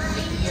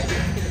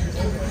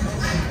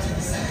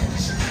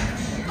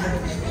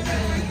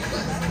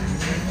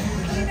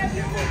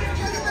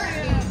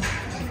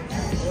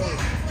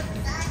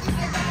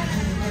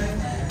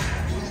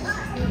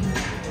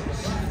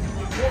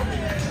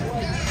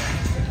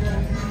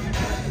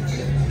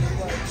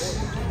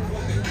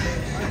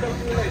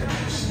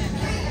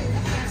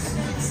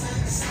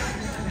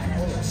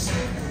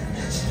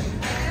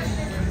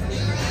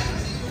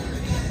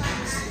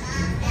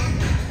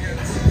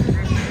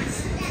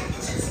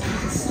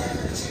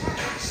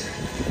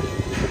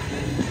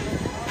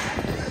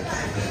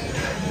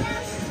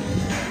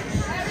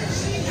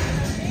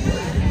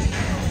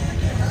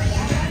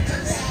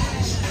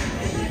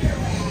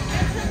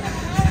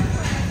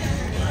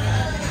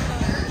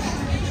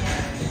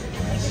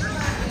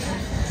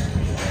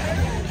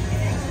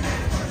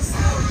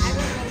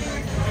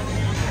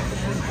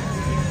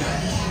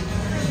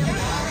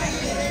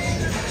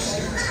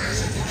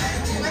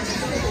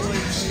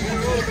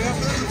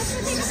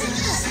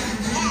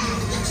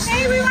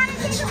 Hey, we want to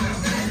take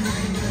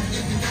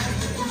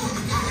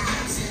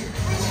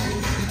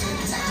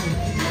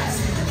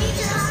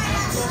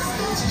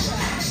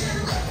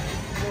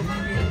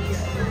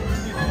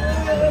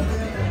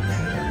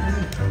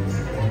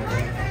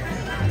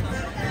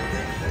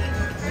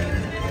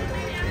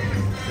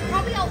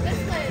probably out this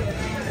way.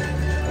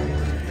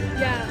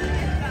 Yeah.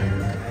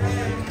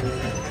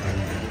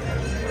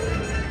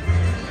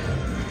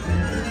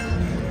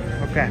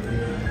 Okay.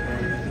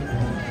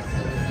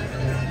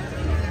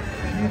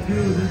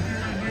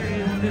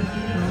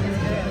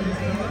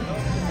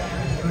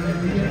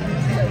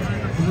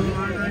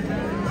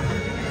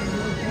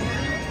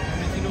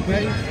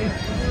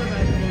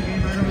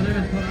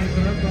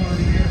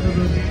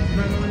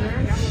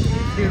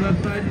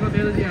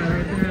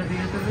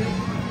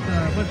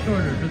 Much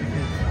shorter for the kids.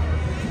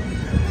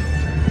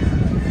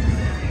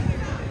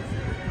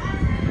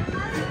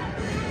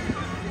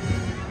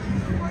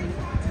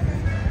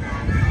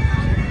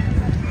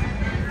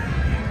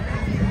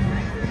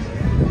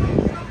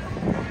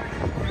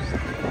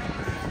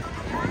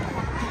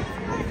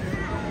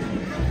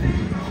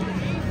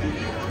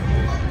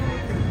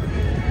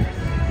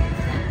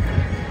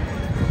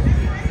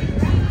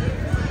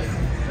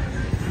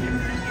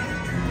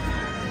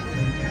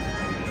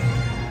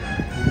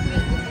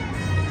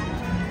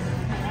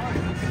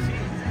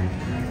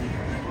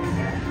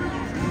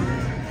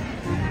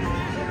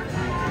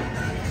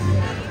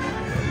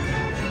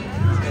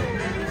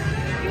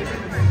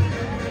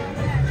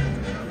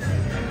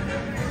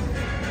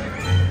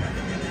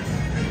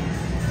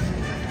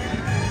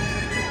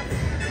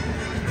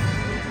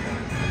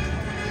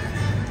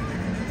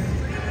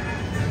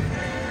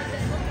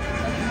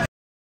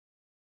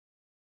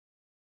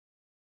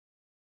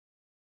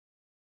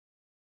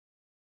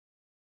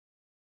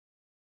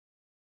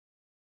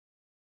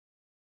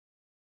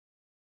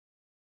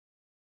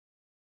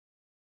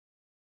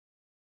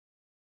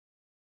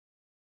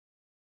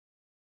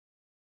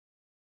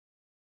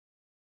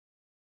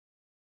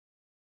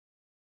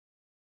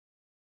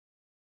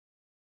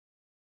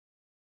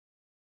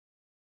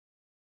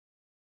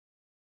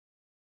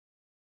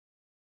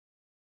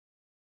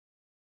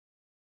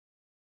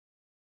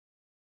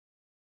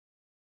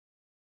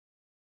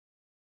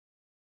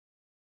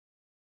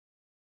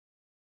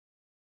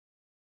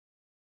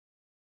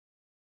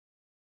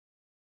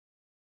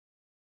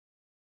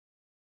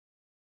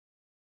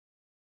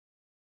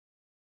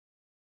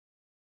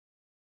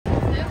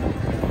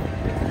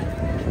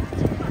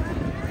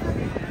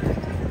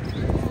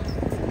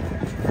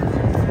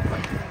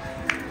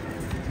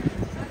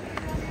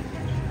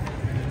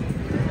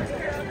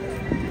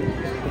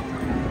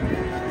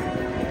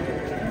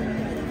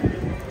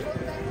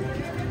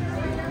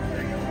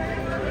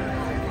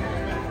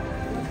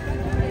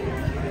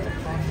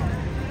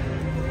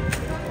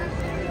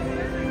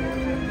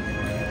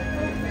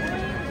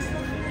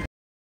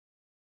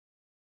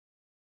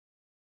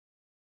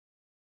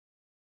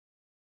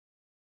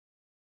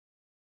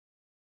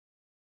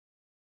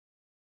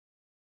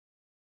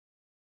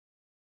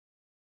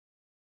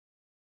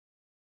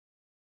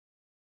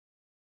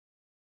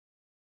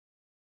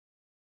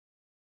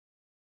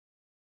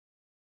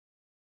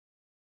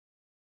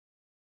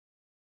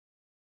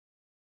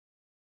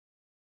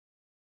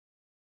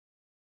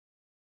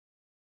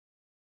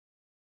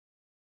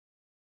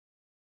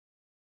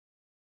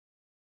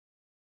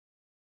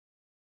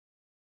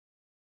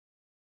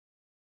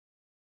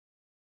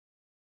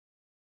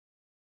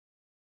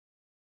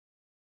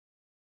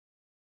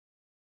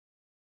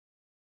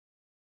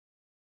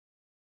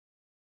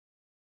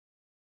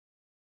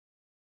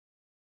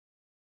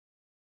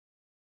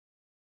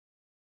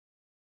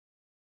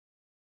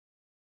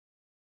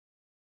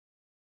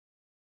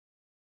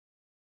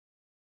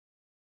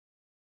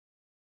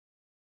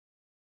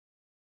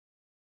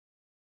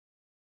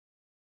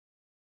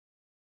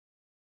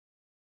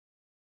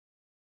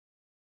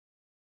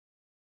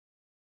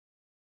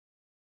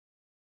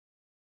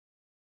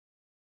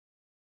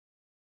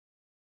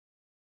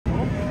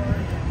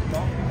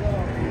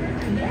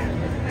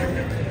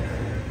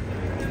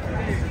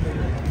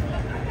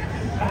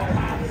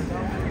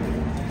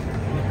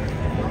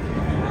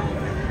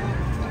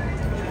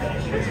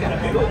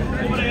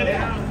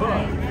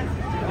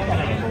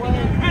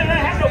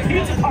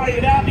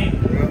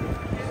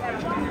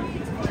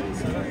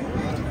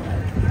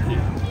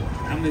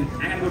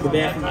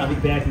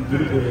 back and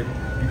get it good.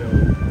 You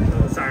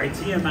know, sorry,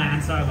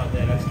 TMI. Sorry about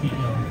that. I just can't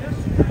help it.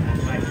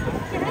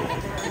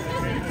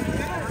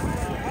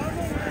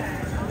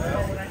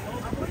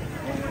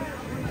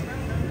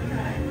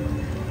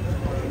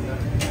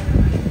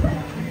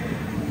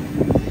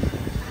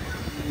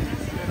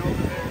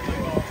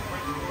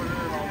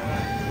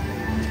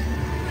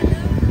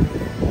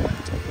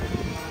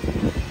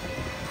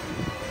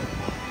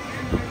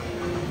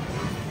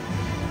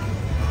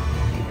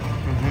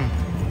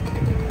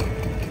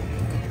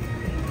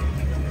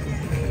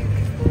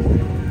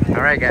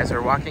 All right, guys,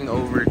 we're walking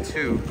over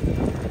to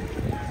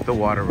the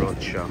Waterworld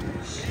show.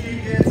 She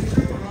gets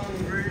too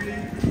hungry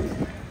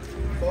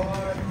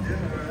for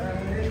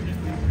dinner.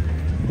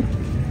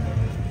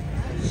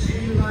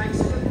 She likes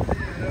the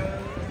theater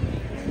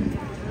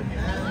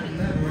and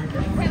never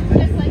goes.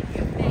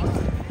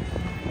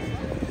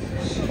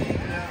 She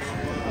has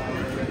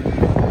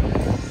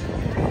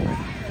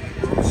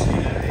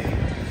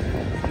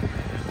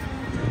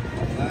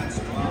that's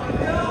why,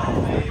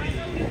 baby,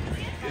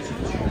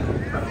 isn't you?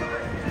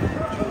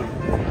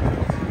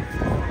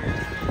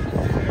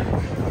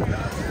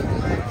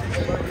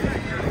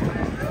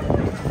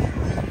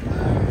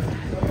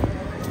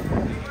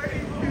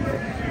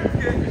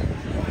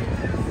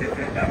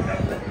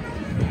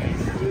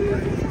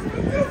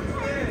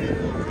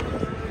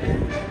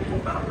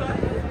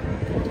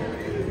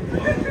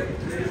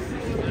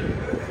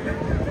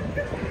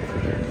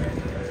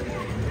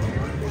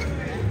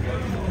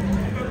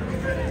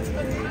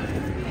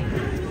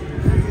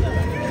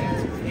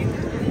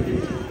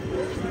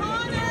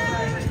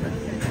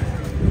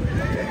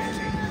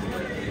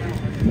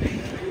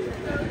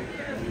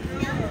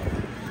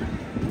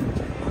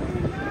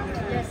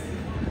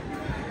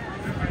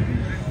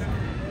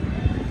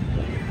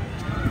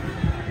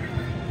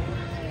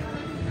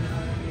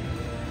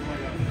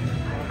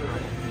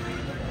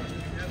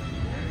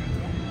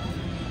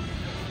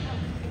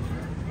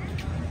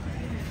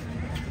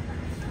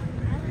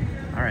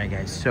 Alright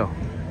guys, so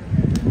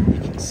you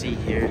can see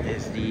here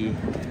is the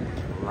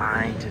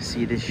line to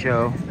see this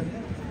show.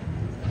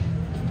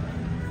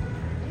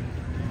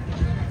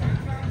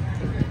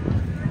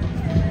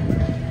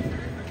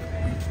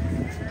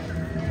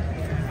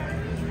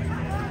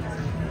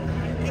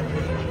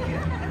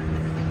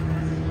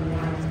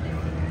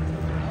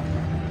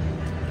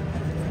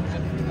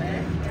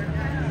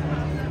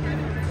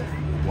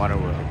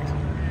 Waterworld.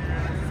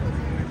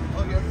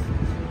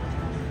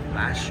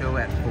 Last show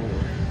at 4.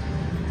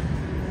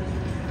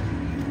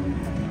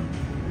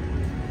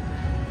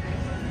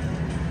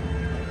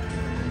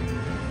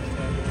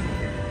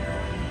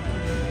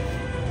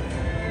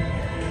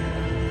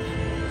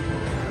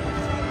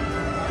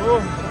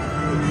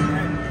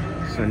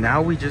 So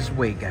now we just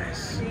wait,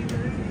 guys.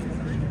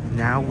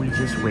 Now we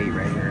just wait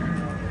right here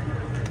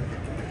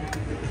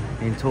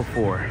until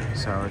 4.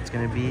 So it's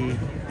gonna be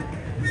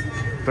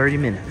 30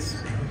 minutes.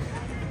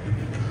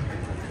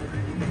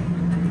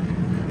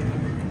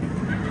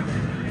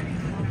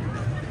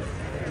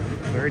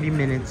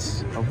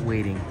 Minutes of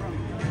waiting.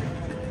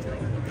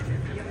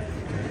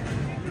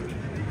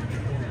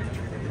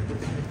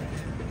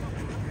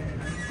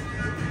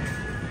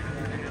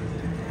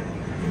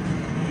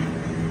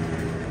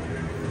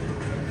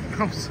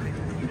 I'm sorry.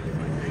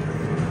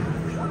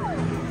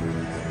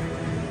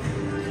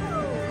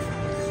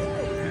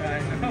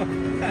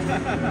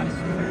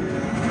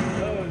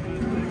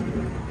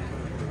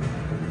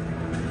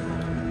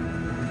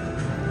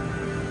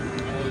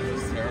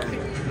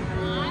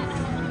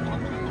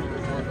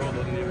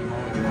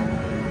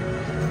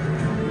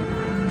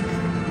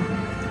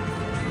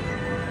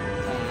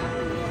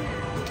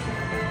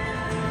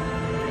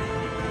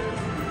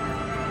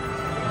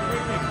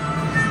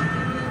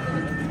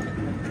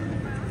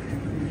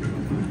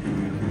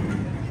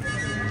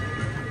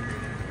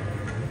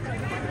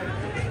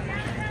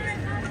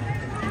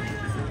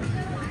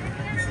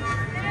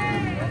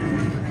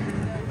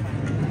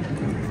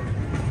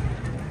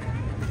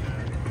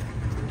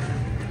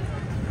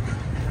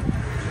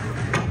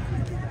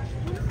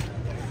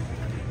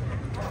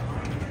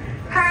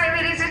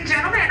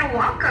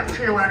 Welcome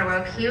to the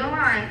Waterworld queue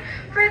line.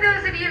 For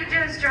those of you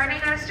just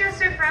joining us,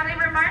 just a friendly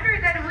reminder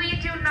that we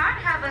do not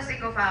have a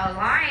single file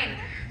line.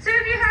 So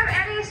if you have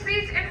any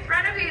space in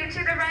front of you, to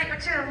the right or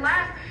to the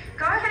left,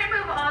 go ahead and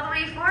move all the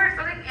way forward,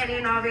 filling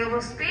any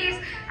non-available space,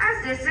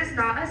 as this is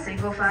not a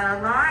single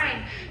file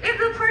line. If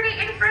the party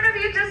in front of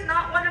you does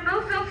not want to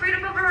move, feel free to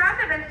move around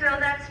them and fill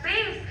that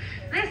space.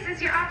 This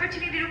is your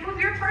opportunity to move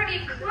your party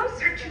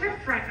closer to the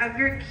front of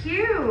your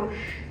queue.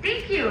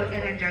 Thank you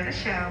and enjoy the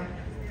show.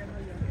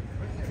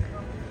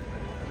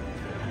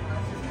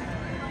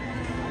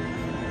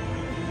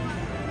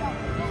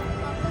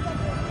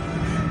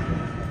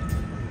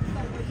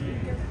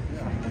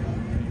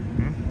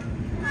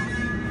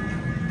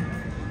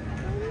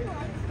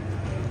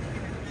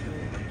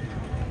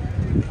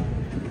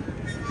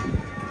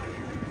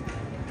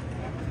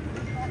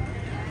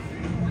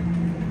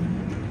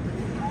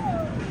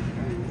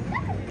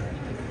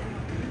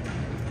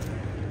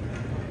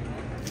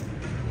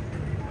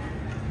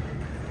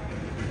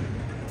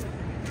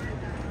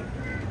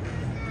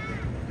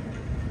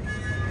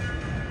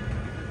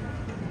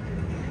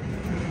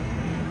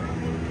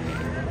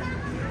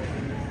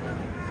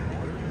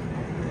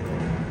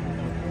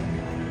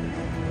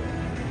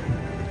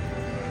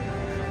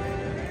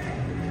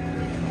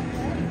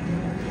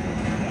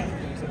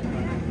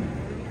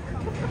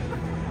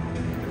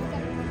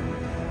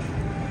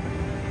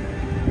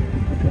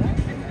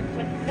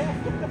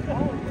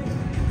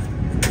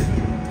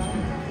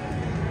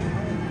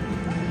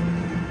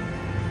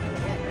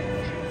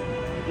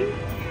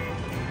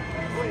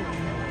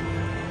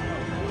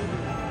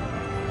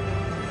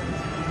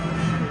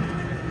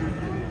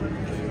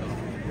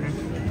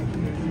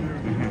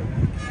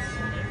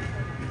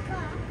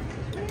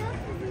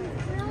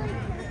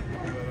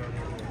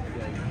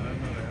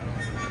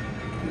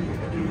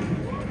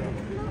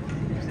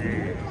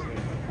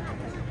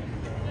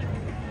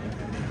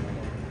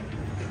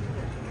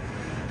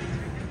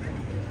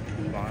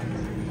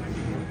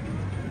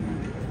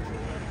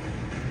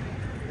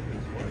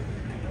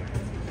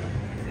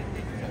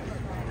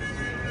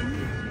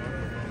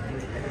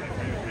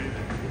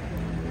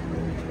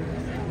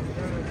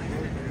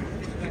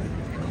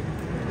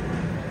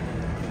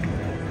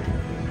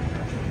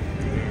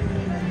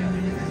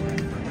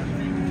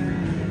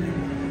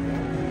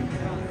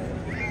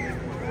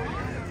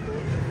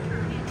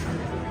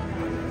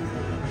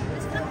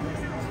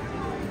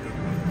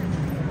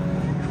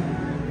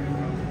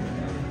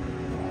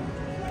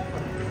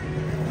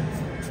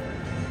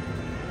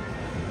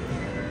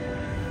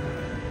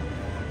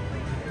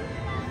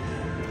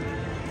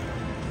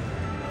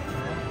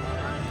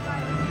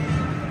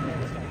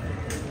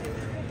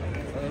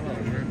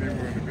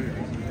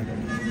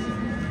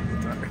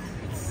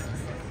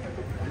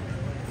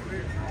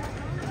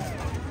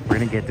 We're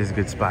gonna get this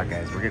good spot,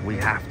 guys. We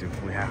have to.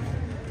 We have to.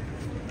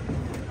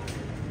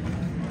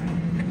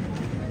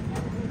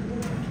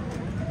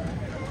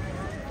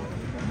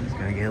 It's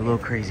gonna get a little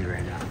crazy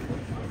right now.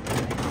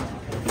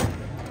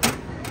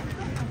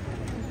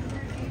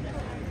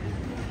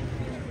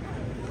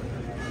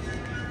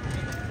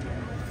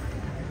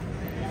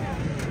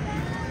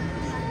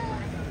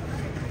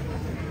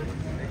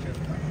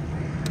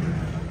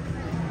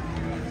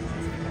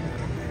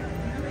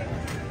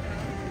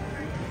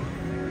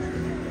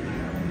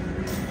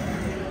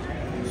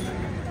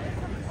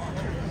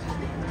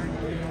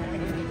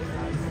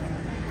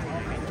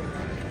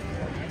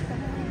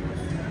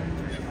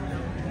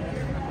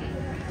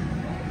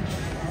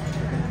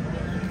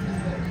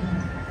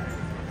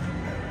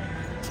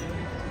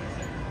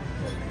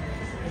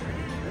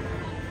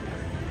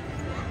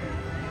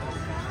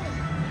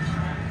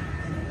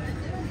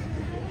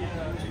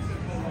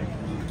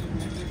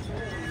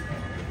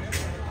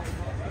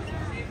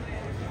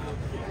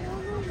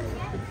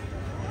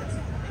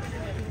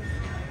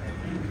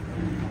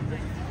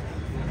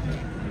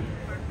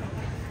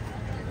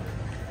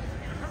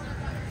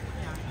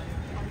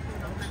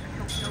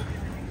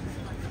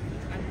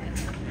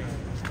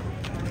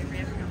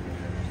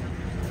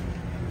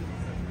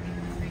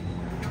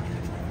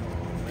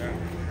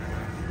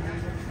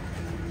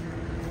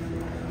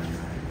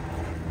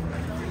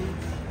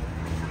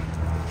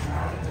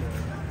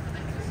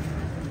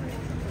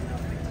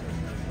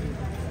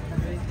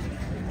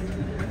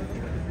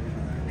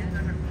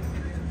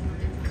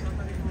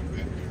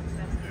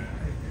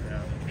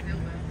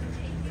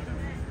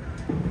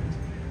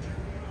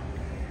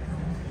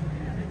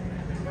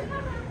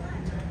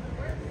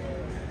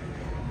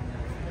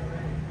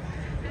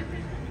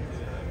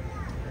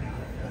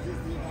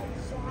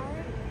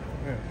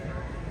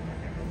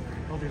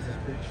 Oh, there's this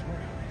big shark.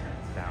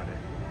 Found it.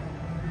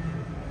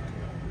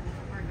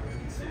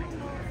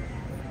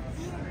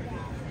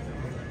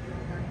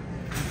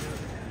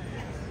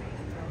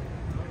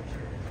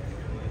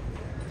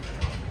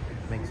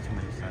 Makes too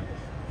many sense.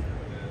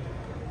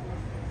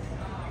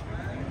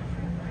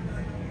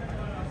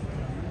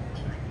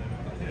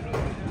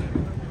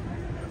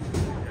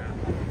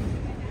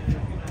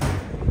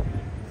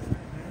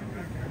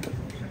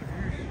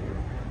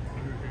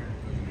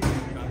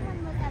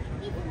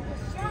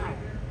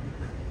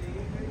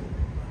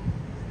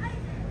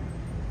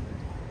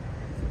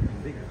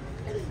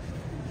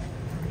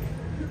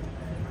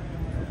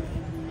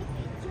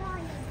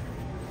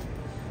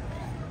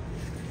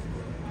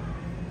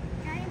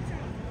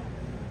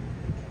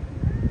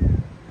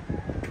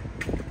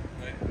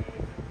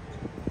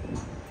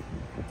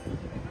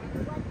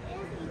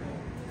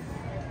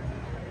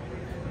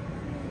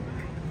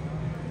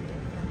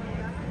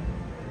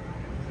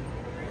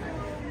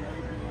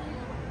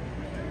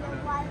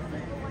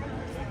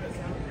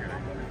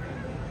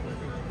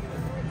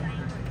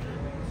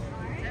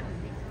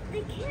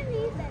 They can't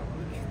eat them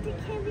because they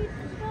can't eat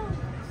the bones.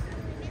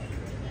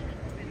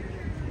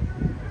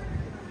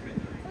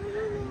 I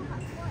don't know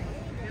what it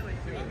is. Maybe they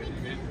can't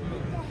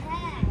eat the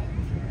head.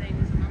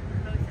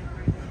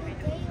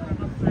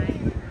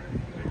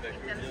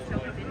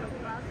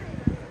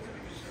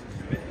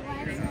 Why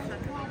is it a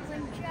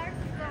goblin shark?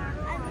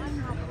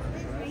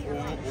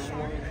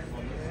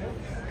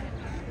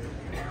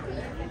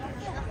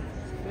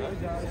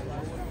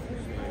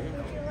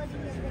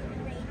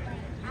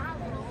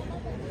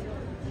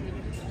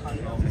 I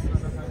mean, this is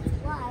a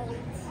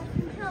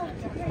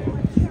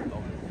shark.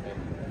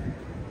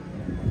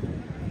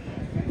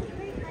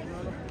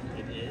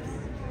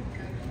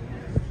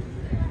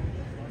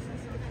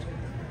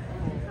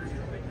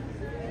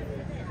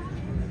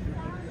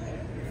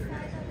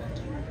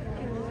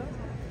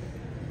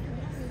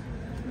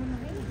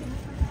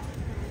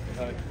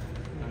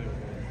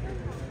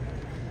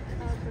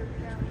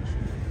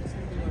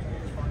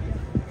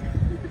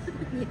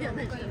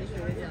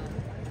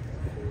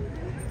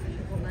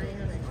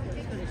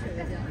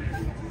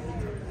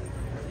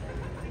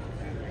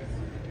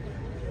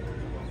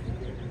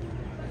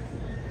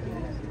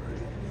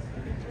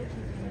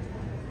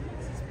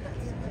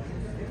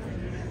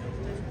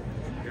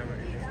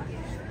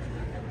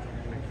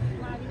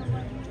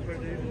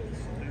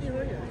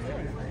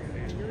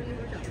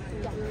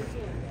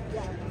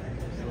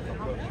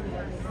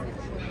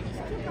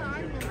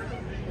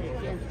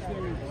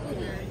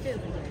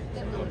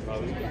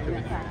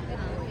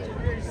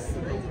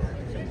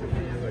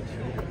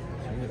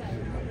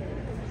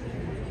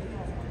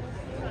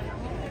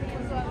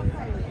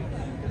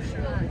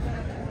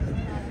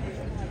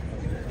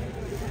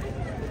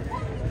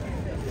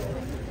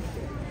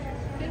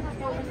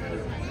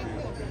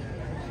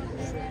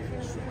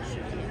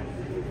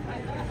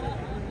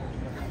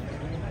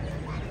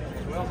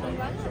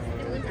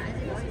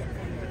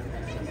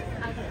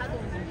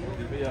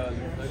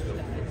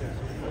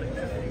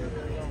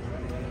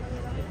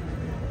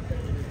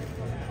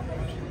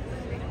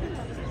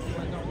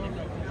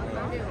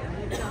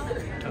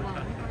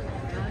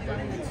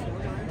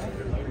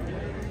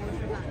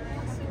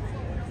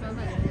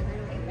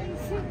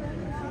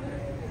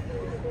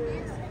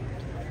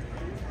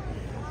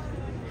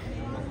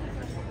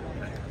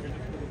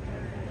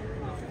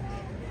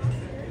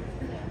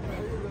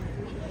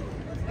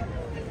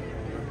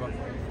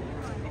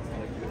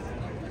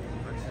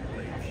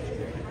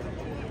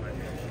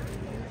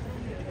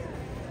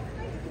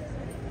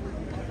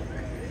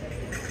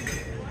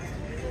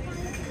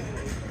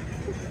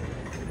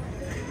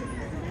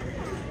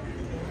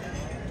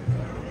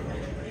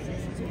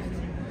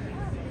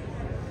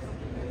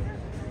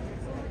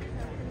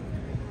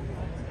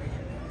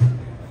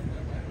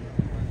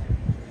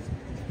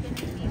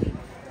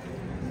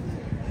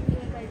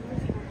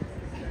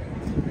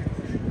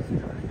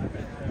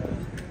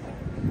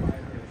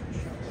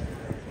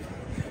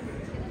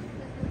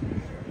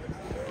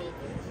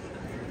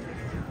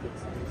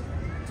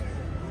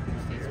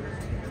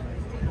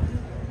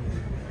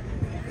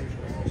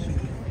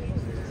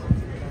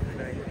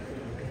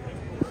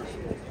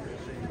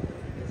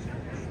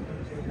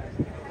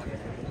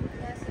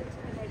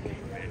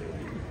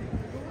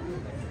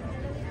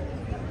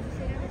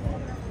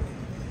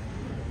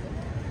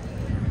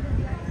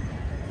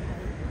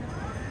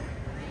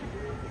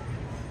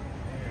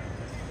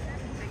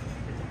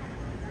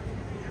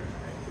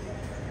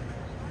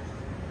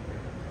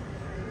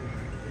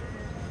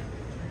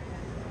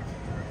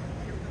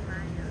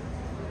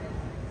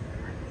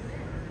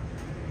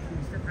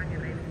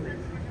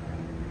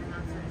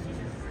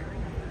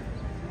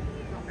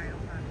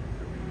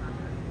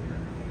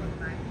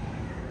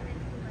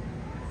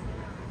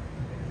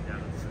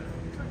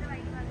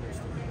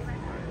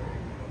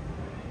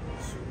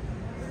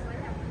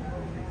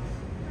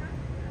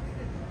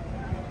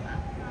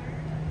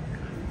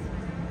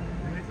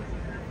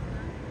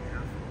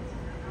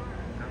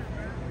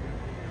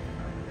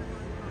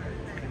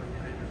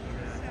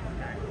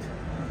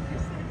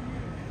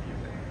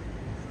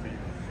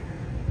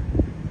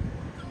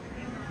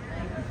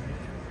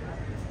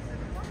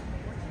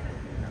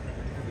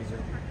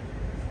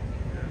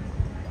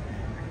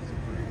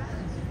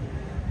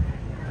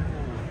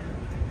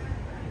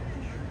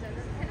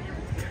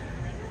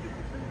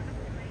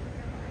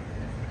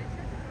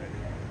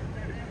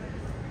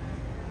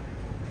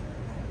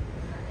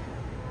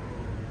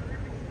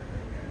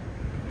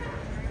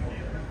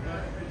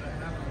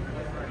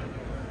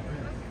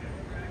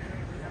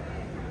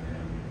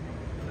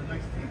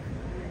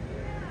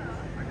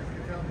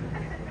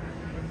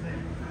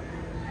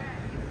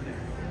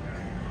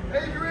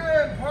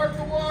 Adrian, park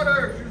the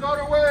water. She's on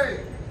her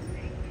way.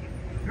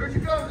 Here she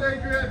comes,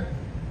 Adrian.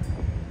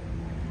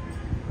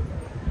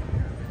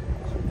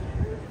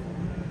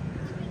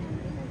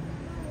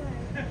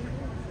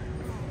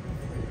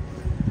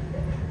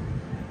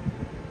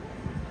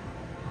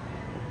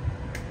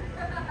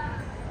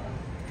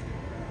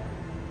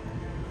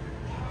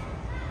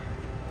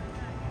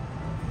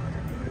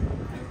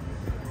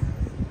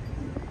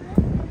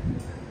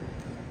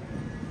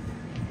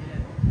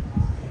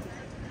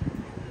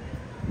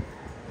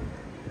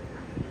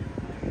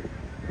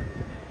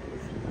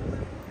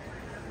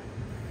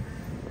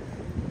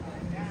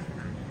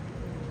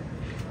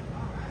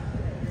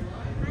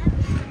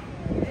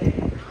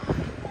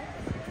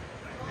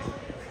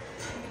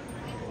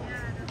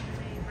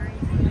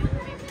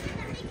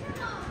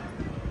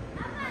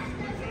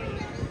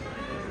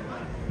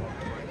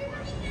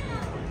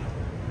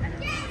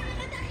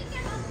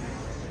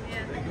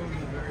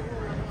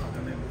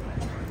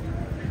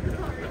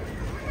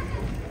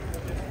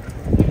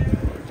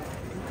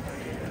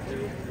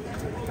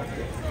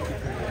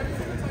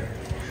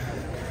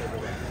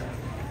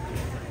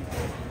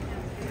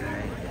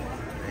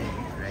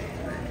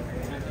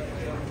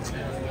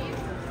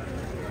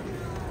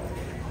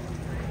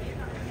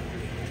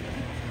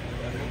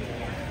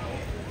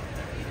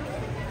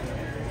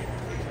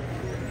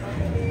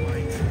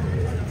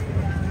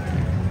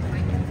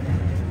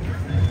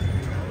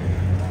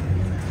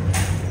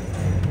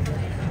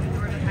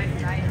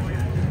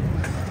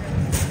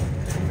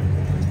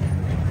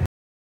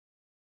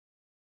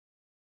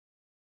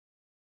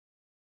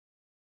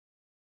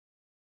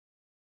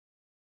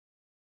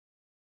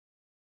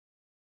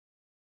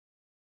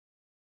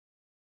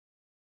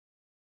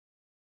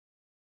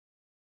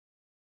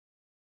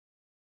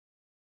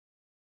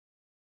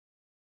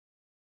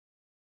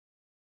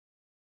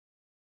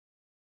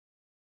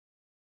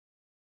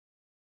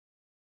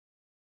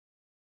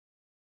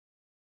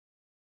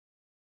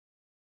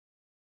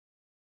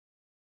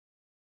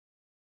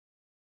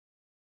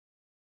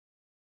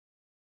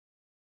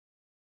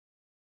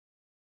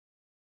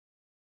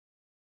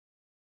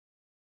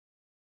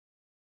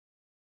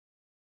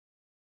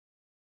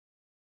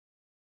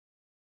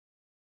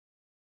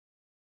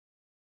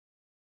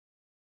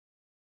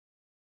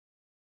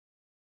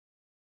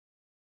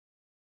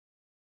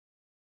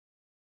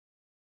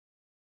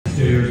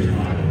 stairs and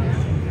highways.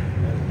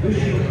 This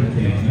ship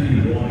contains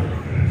many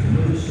watercrafts and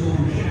other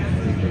storm ships.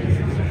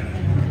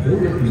 For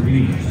your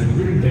convenience, the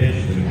green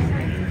bench is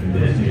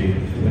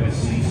designated wet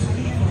sea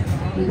session.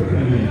 We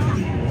recommend that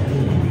you walk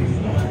along these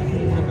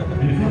waterfall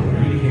and cover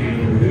any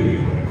camera or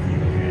video equipment you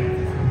have.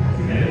 If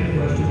you have any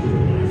questions or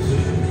want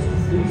assistance,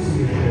 please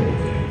see a show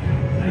today.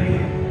 Thank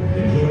you.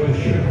 Enjoy the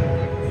show.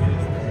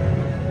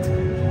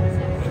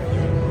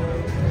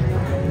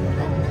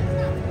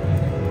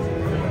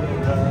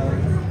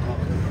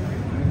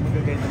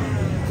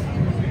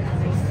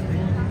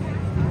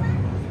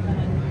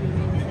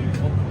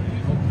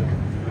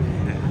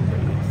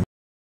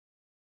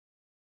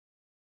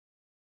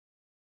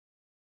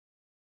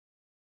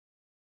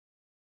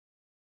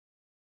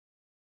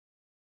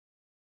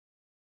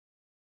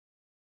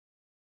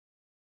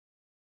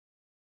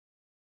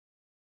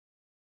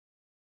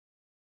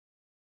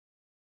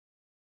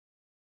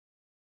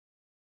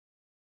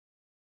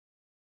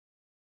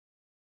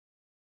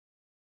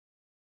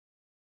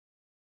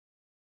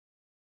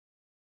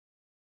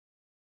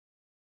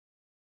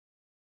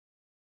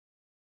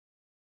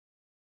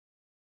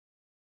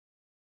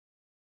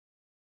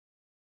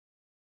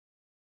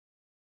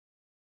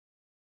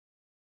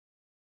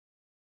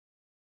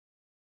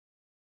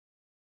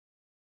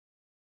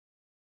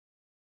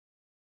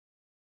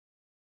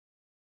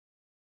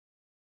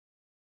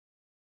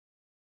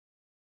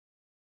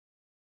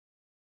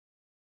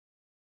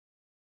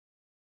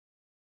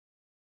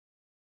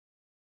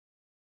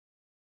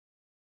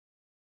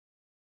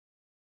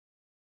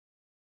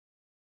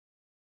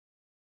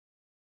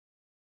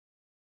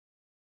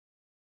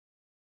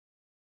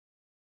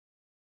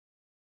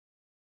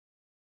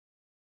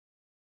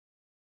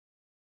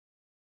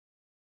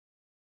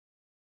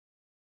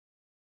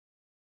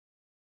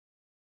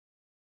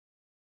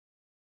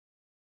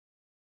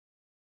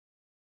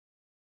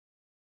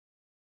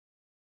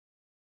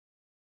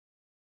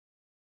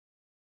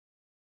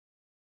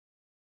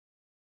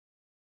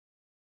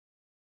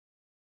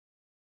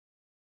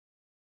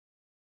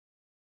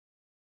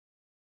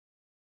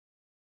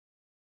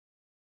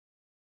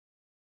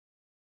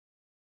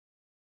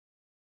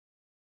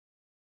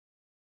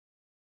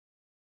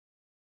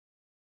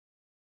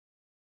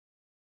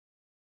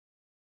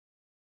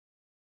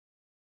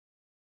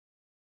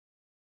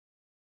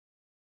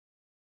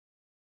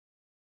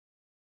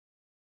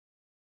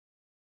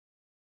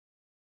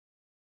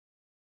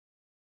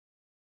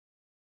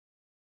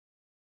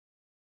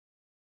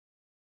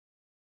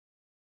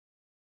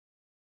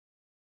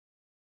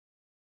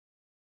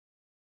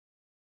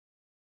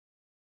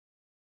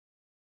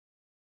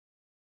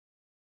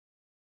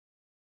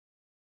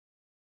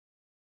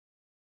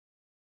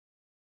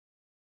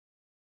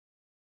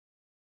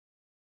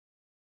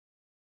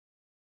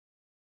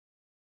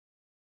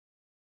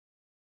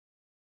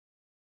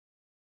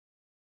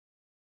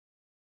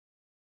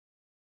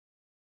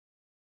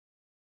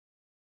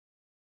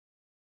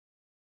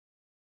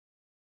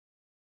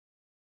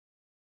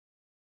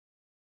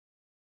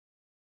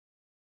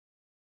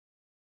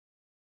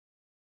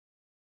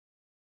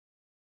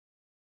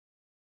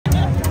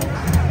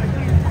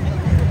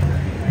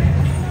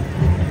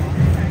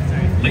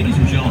 Ladies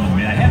and gentlemen,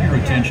 may I have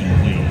your attention,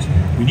 please?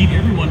 We need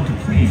everyone to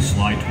please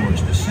slide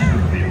towards the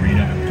center of the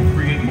arena to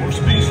create more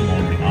space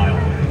along the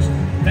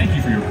aisleways. Thank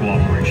you for your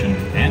cooperation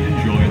and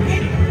enjoy the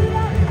show.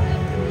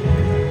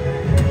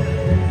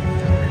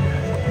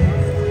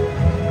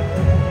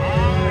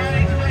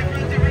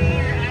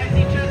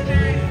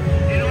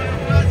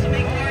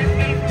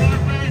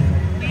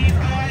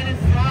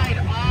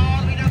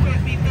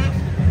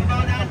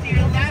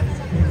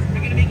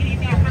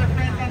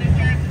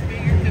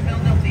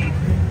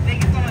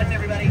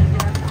 Everybody,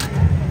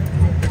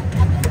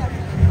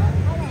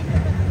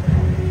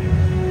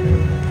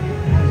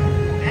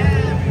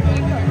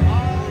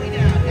 all the way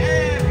down.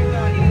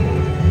 Everybody.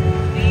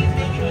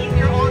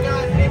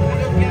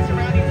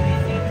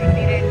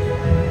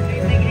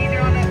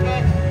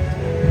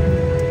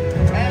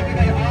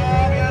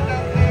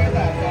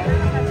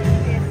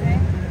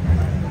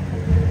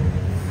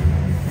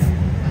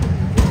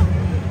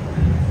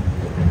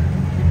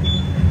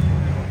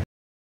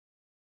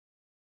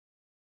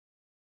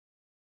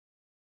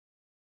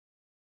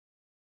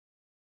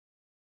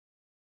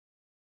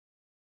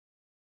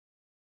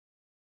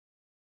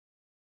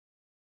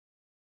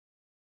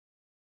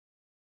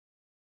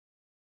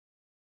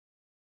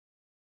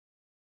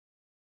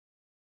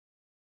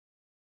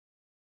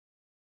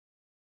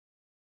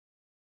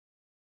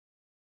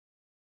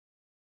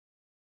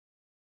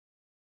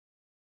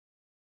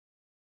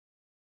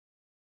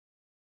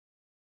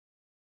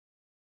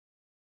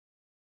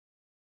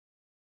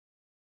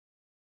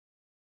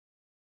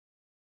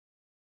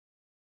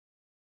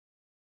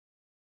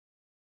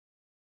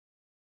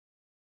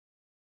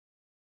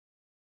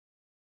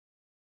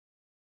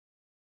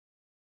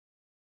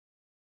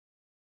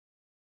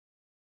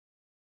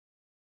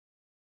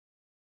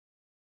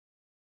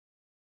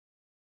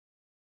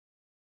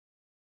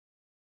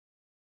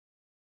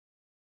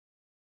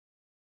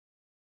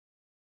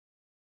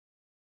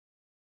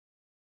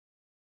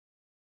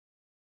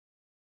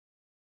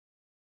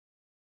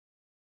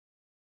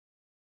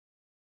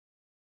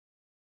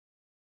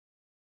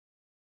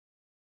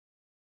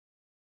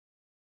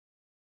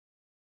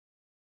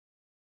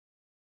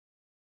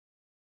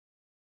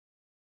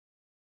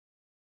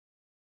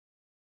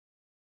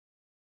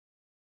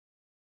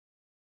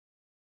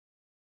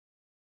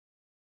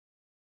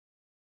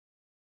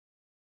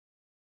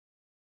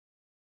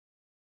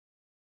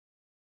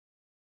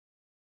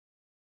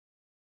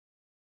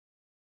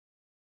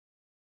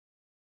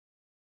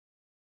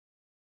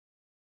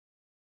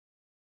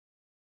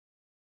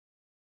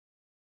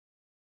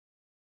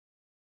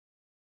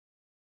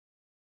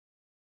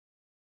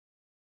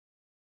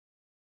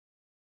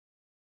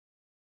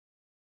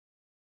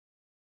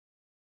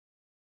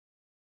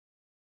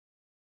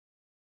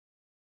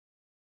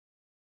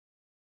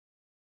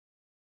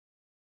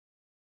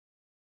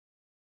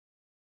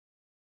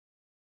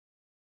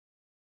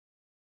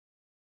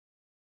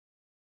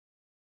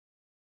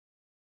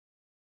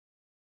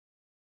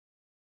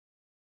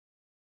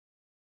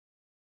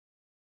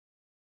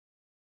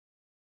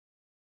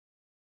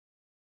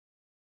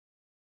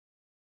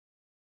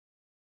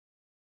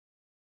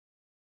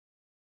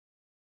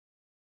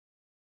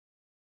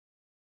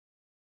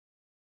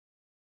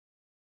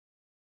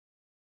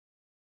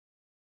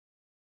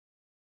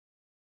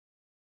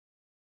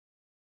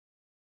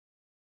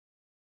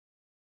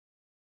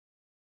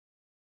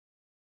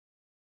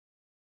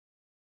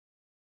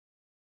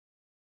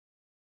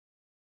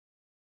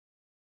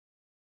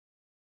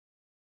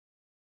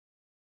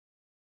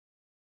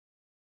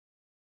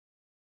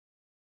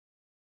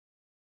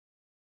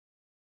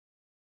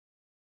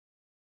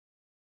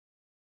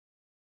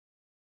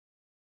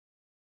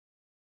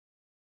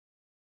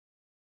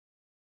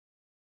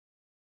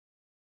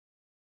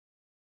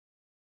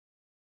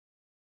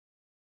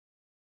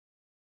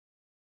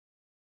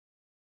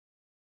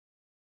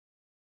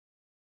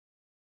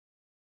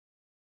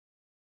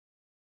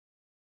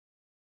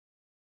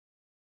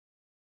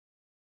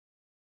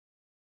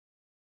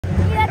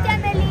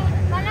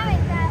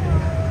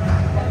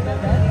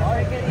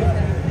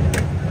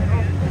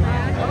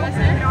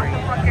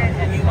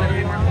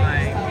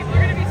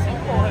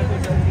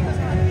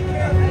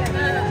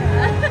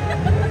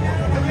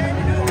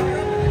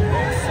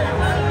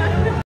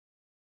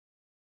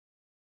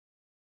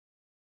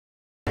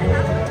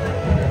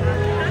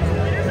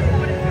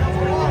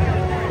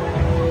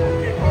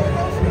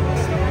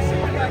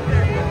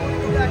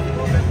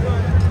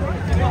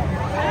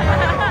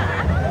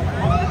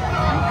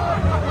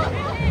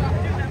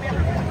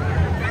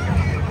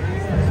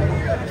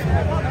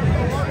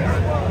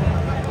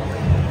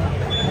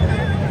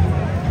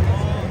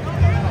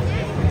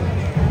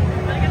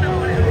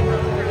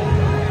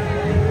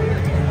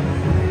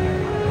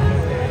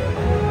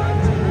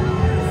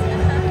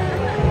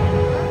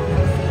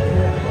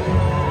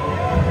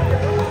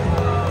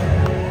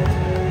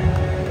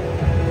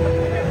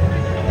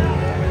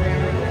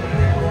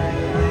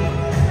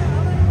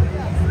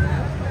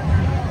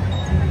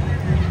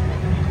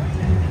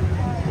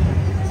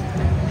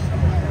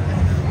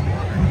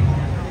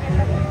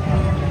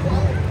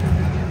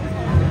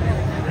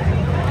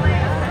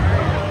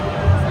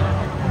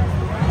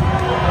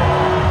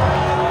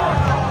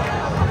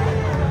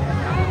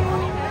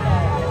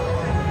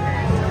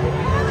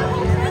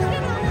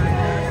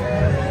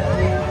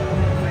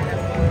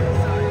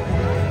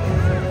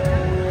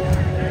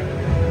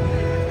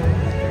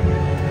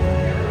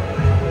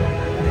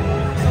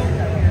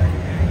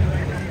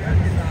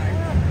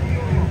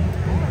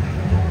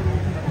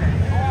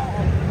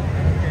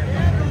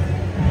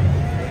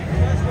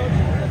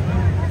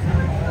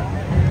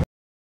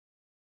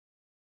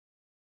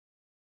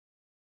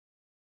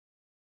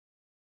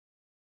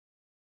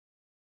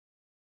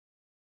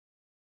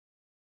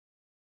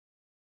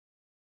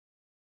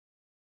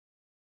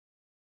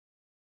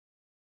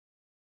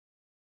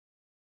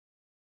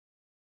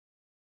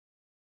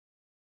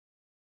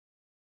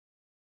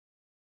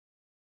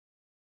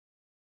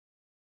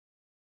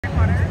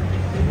 water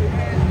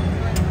and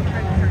like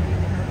red turkey.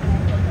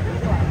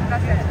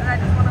 That's it. And I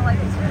just want to like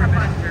have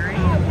fun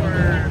during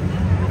or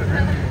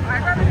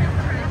I'd rather do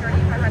the red turkey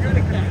if I had to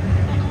pick the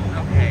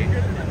Okay,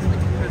 because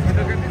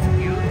the grip is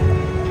cute,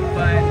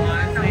 but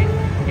honestly,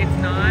 it's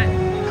not.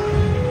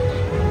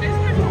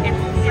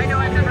 I know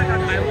I've never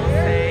done it. I will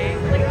say,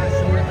 like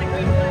short, like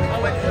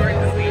oh, it's short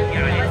and sweet.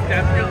 Yeah, it's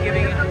definitely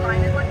giving.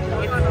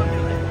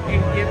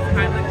 It gives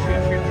Highland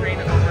choose your train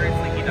of words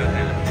like he does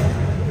that.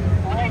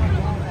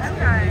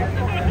 Okay.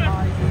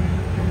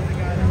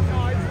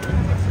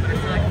 But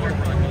it's like more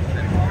fun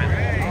than Highland.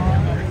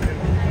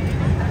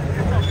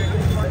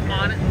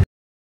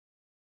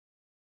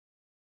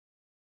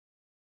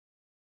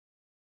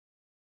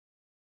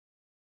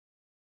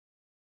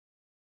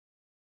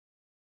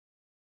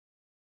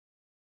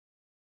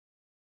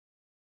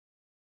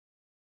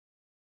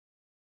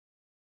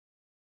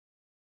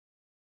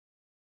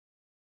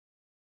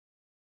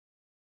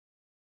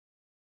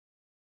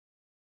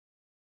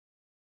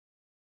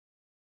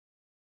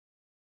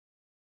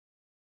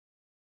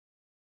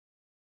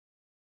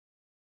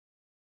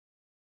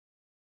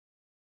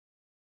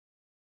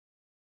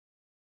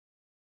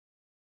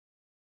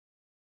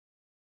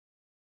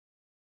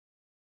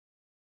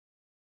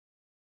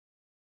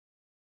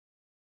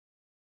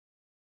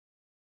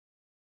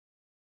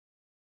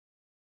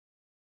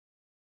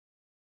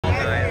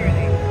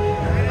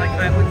 Like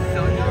I would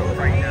so do it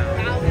right now.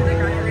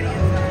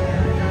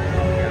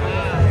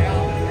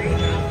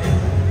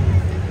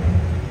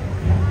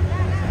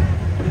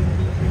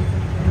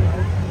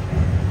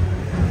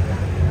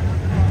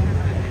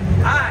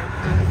 Hi.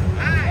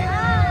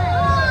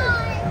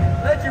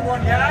 Let you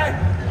one guy.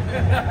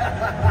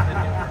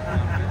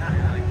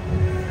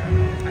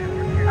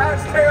 That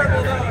was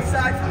terrible though,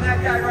 aside from that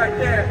guy right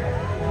there.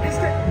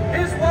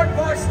 His one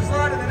voice is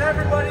louder than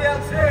everybody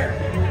else here.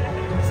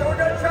 So we're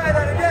gonna try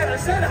that again. I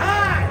said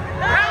hi!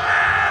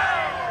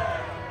 Hi!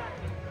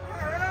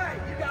 Alright,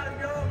 you got him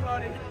going,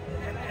 buddy.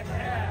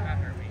 Yeah.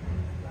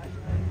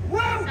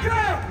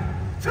 Welcome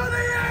to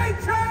the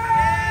A-Train!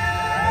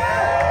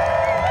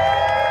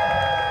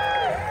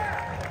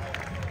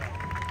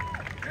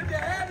 Good to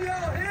have you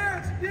all here.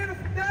 It's a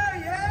beautiful day,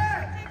 yeah?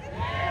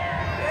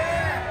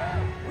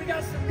 Yeah. We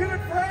got some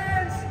good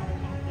friends.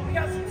 We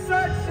got some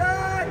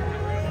sunshine.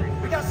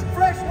 We got some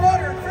fresh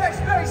water and fresh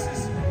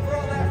faces for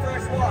all that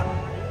fresh water.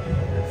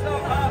 So,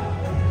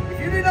 if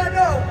you did not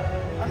know,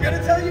 I'm going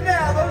to tell you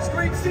now, those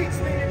green seats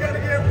mean you're going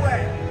to get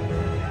wet.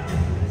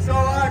 So,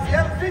 if you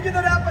haven't figured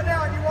that out by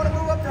now and you want to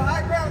move up to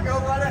high ground, go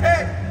right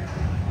ahead.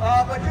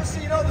 But just so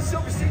you know, the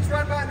silver seats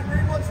right behind the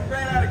green ones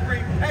ran out of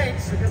green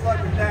paint, so good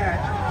luck with that.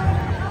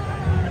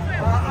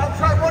 I'll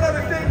try one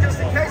other thing just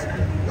in case.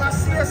 Las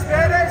sillas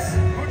verdes,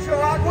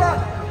 mucho agua.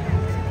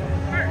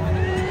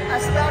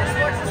 That's about as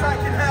much as I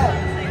can help.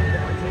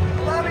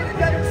 Allow me to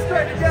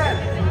demonstrate again.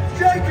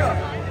 Jacob,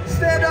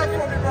 stand up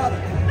for me, brother.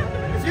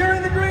 If you're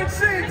in the green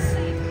seats,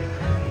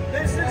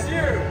 this is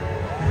you.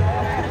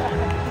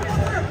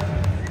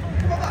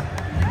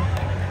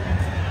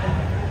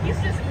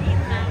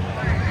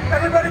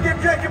 Everybody give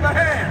Jacob a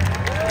hand.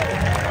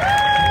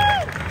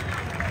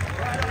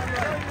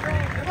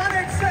 And my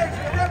name's Sage,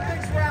 and I run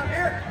things around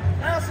here.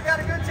 I also got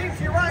a good team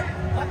to your right,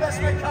 my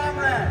best mate,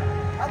 Comrade.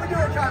 How we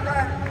doing,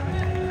 Comrade?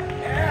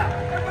 Yeah.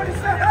 Everybody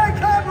say, hey,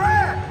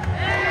 Comrade!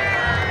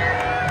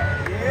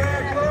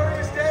 Yeah,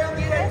 glorious day on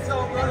the 8th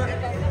zone, brother.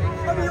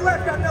 Over your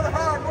left, got another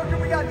hard worker.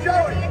 We got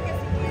Joey.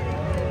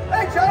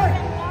 Hey, Joey.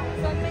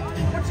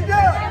 What you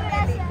doing?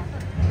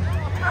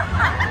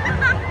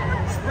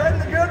 Spreading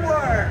the good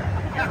word.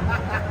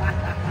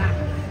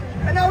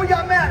 And now we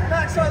got Matt.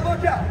 Matt's on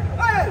look out.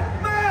 Hey,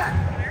 Matt.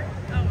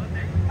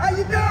 How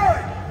you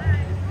doing?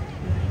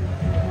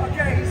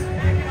 Okay, he's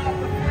hanging off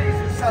the fleas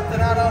or something.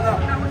 I don't know.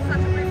 That was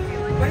such a big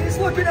feeling. But he's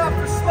looking out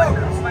for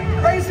smokers.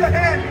 Raise your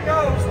hand who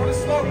knows what a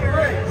smoker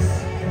is.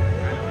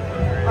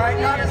 Alright,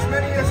 not as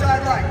many as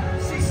I'd like.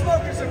 See,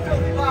 smokers are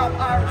filthy vile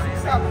pirates who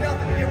stop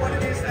nothing to get what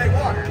it is they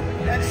want.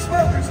 And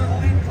smokers are the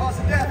leading cause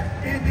of death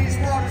in these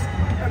waters.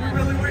 And we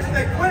really wish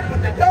they quit,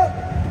 but they don't.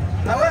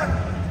 However,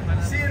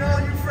 seeing all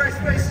you fresh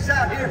faces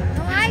out here gives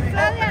me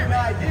hope and an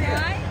idea.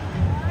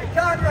 Hey,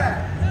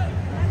 Conrad,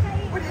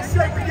 what do you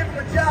say we give him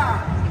a job?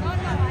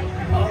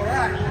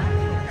 Alright.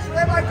 So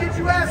that might get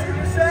you asking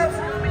yourselves,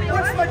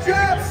 what's my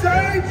job,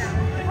 Sage?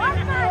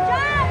 What's my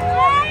job,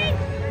 Sage?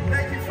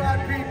 Thank you,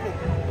 fine people.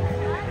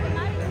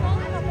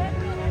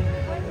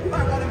 You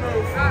might want to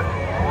move.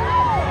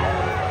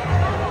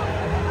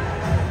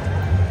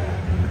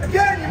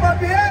 Again, you might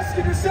be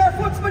asking yourself,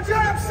 what's my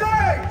job,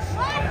 Sage?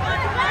 What's my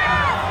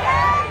job,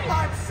 Sage?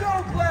 I'm so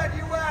glad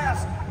you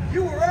asked.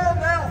 You are all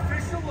now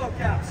official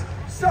lookouts.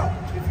 So,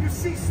 if you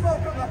see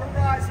smoke on the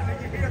horizon and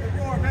you hear the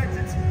roar of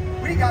engines,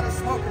 we got a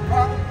smoking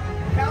problem.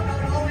 Counting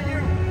on all of you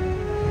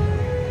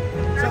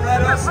to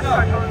let us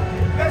know.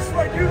 Best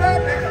way to do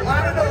that, make a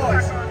lot of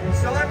noise.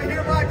 So let me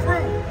hear my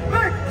crew.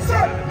 Make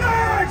some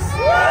noise!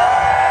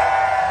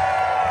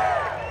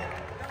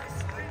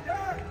 Nicely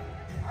done.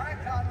 All right,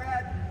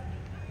 Conrad.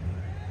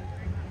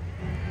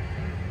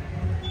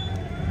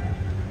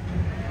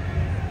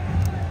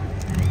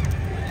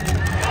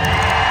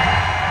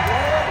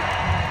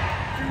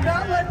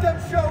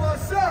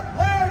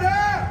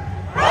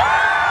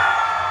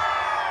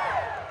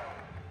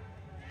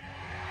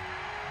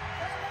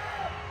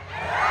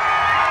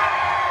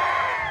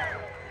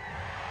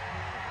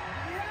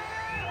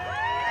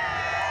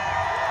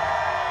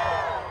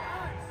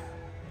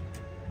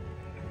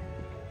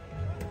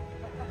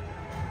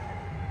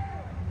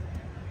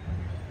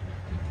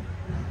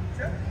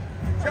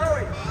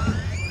 Joey,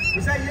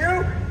 was that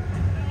you?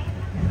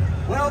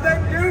 Well, then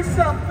do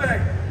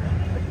something.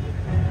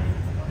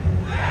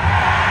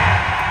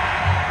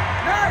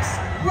 Nice,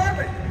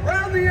 11,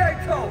 round the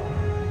atoll.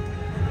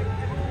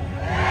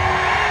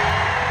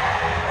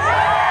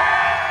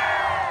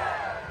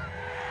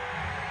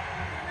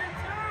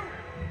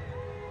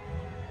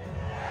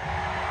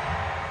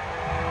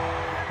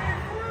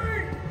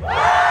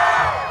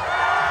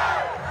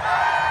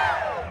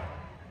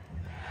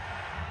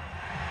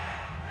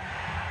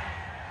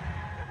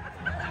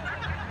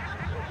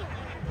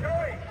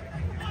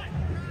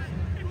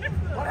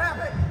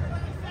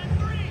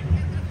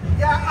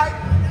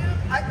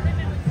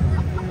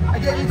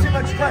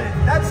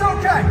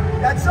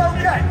 That's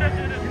okay.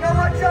 You know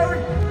what, Joey?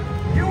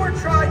 You were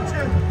trying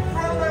to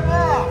throw them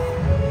off,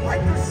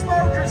 like the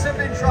smokers have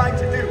been trying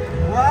to do,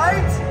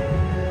 right?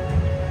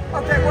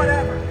 Okay,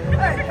 whatever.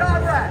 Hey,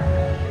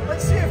 Conrad,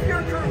 let's see if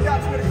your crew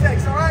got what it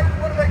takes, all right?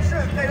 We want to make sure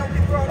that they don't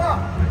get thrown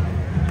off.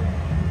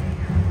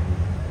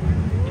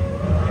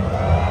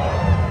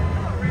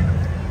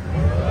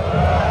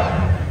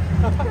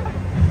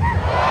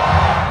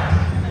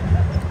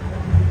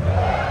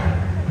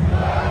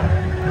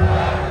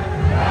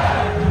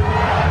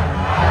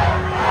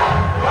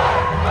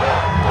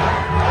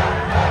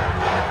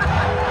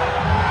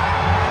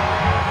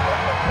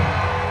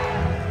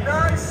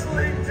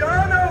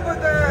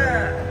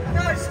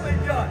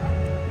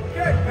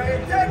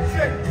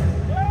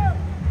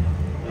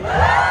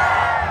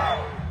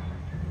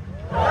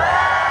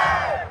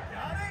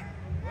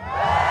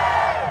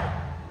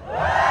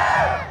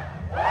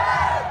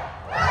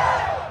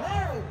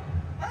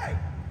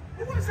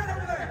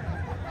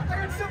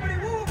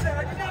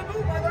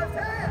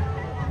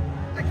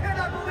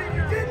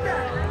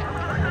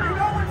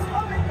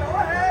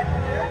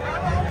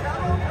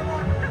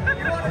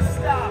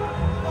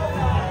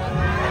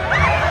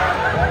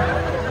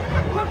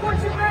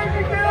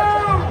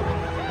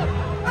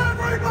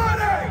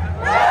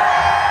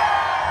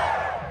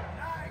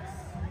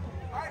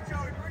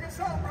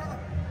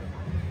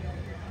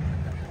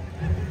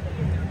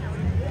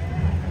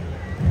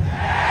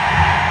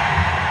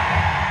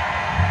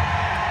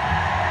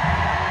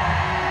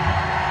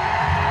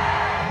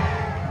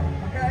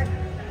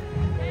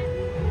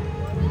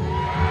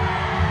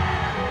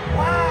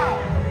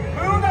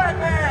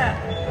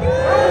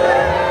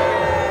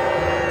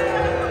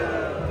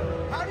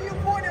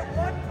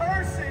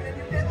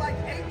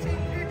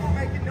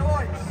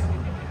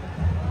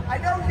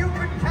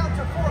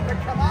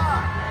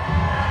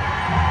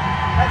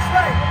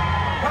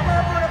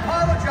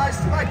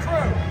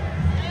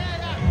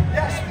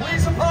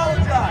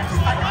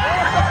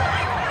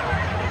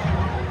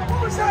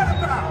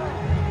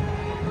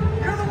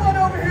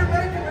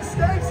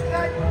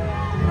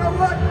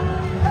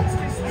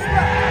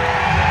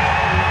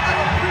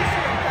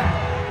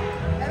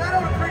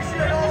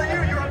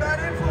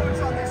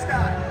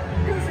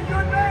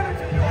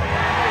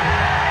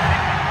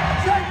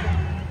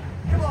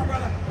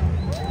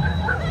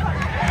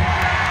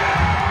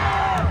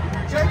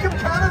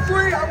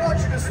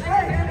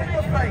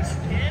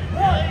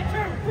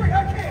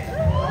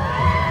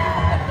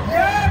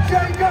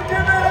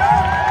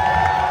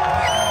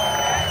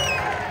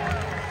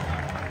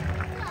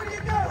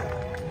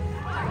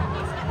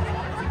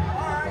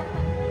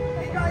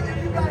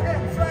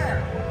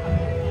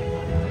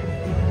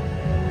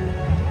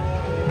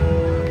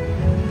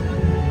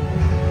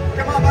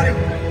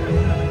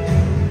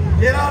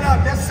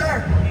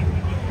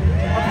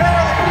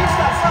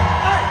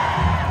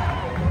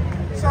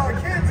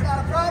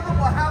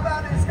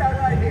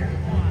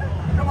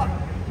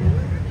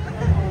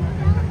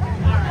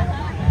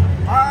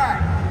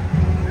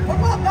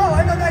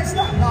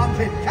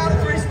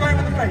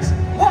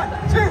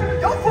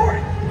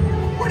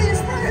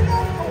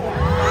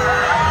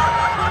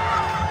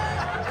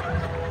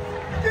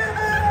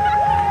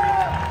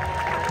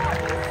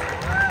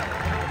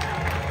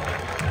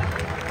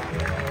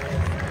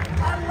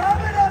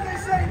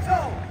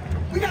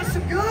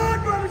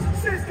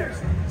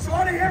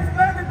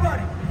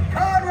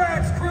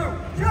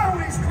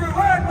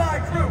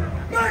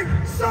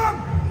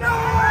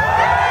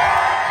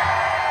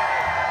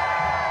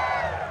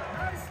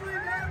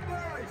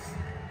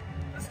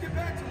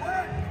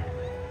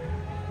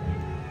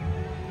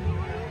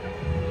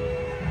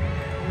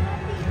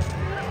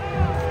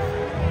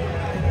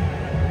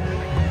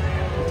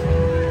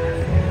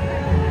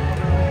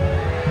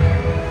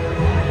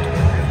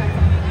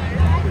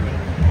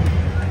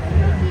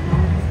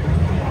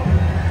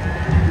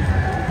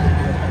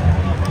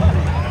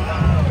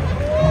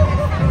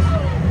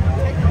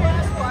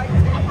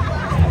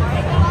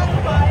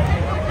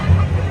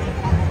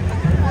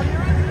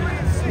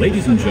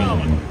 Ladies and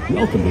gentlemen,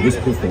 welcome to this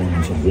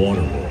performance of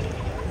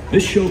Waterworld.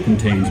 This show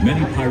contains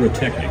many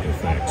pyrotechnic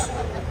effects.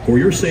 For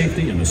your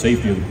safety and the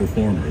safety of the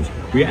performers,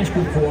 we ask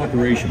your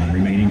cooperation in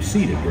remaining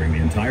seated during the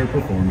entire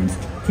performance,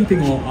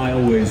 keeping all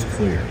aisleways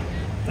clear.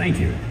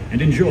 Thank you,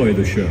 and enjoy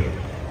the show.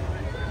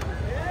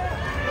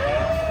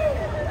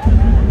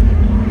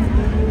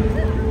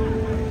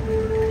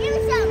 Give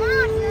me some,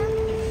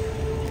 awesome.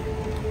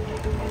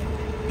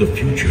 the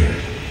future.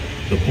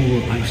 The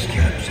polar ice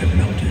caps have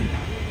melted,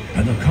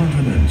 and the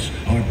continents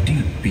are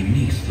deep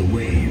beneath the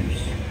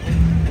waves.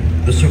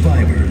 The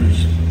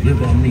survivors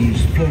live on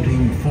these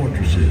floating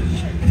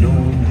fortresses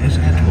known as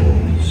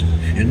atolls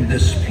in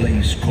this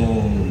place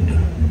called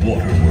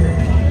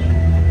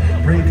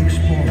Waterworld. Brave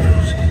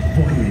explorers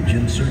voyage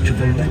in search of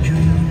the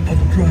legend of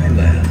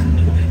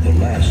Dryland, the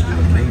last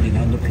remaining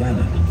on the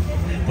planet.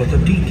 But the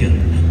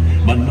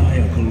Deacon,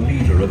 maniacal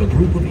leader of a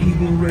group of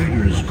evil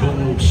raiders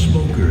called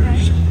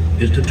Smokers,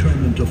 is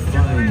determined to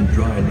find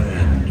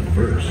Dryland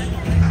first.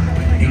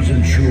 He's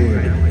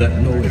ensured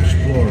that no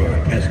explorer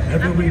has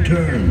ever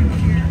returned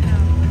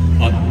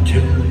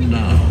until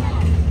now.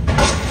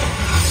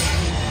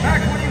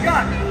 Mac, what do you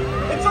got?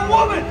 It's a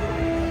woman!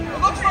 It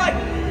looks like...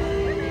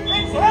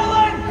 It's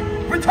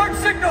Helen! Return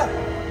signal!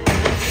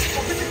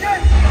 Open the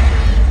gate!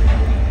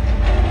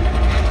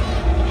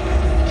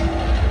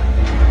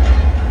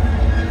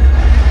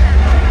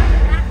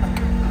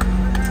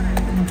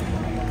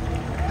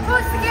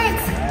 Close the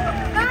gates!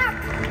 Mac!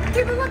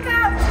 Keep a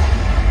lookout!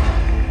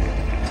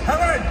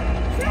 Helen!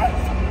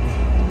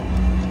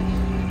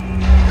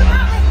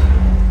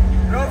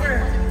 Get over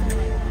here.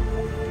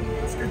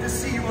 It's good to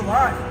see you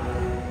alive.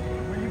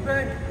 Where you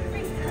been?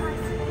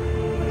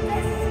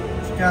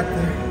 What you got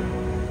there?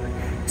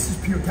 This is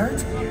pure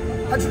dirt.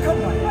 How'd you come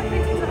by?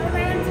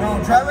 No,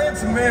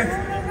 Dryland's a myth.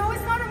 No,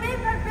 it's not a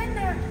myth. I've been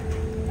there.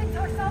 It's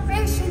our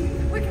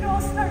salvation. We can all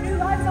start new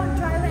lives on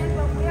Dryland,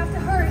 but we have to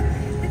hurry.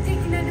 The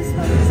Deacon and his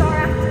smokers are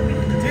after me.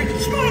 Deacon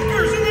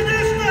smokers in the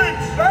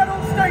distance!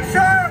 Battle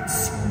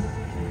stations!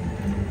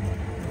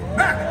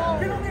 Mac,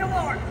 get on the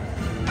alarm!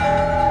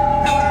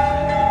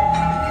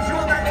 He's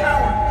on that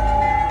tower.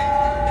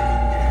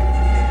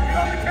 Get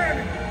on the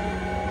cannon.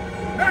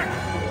 Mac,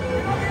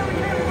 get on the other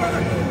cannon,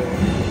 brother.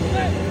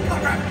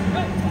 Come back.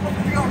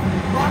 Open the armor.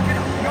 Lock it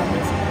up. The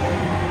armor's.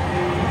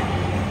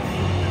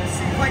 That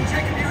seaplane,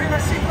 Jacob, you hear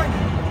that seaplane?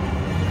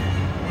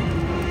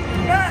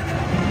 Mac,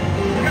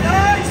 look at the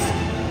ice.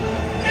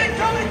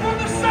 Incoming from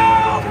the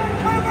south.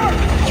 Cover.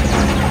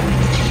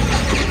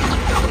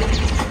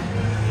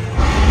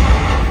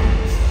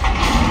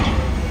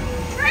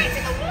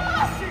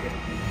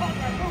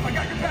 I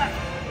got your back.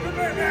 Good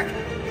man, Mac.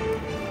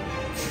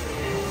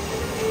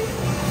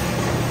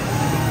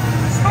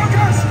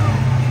 Smokers!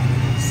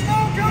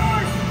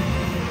 Smokers!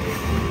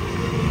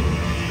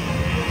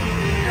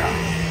 Yeah.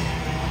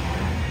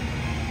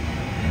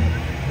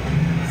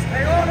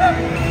 Stay on him.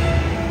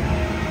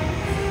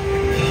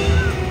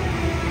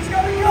 He's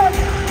got a gun.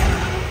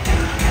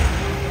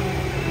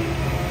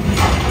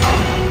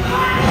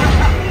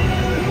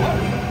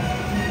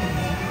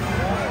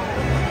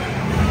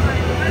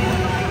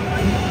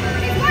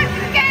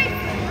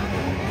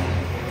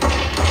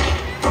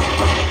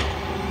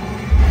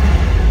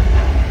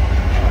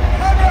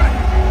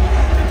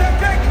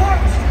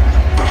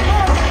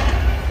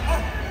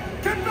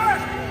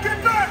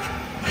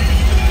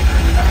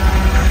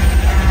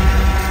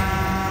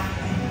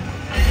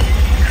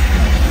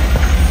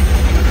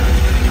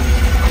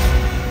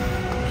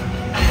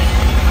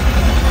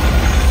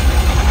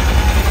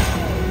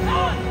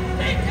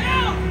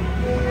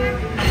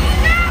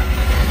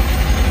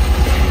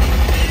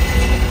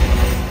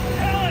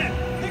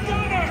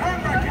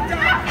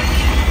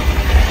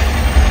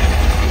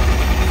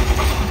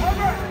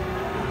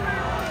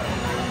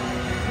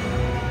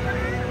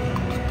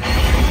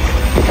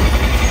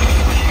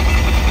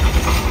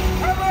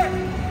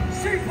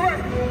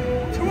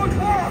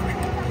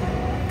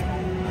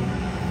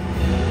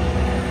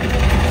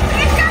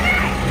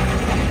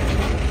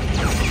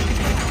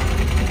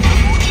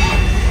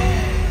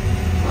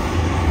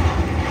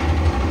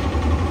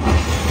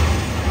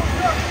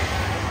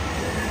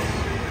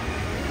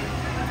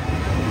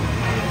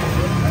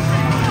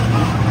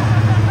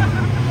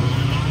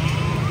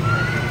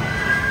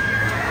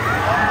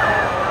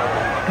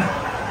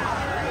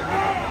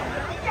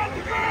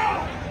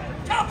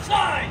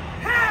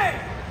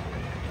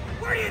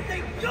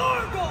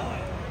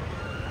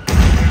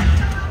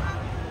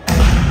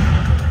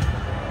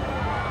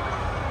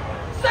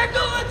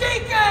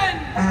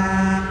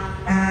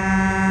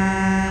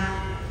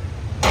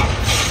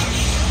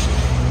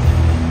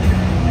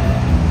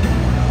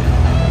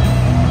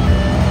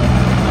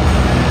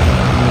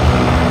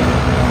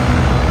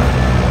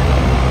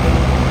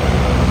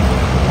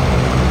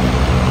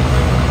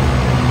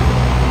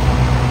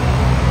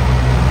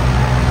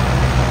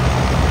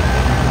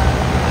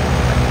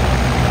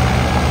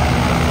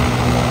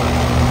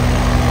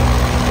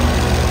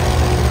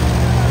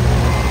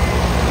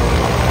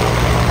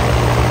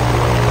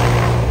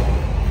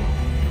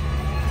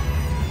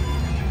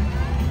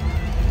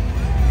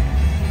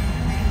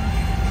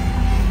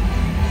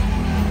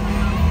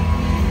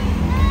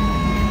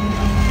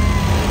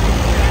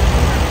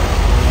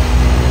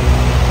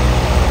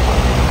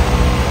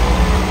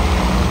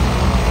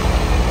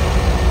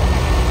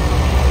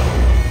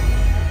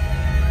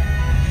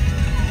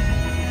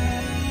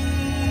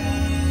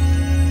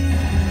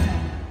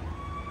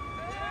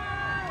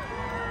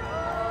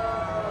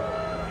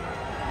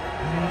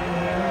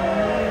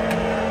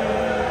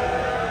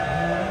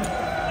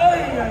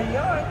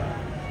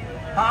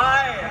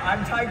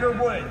 Tiger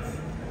Woods.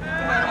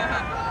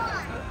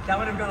 That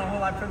would have gone a whole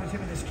lot further too,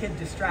 but this kid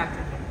distracted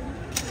me.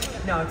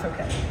 No, it's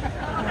okay.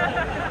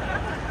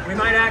 We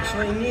might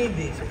actually need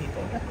these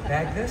people.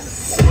 Bag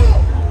this.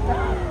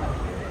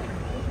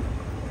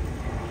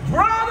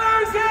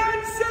 Brothers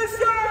and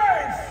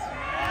sisters!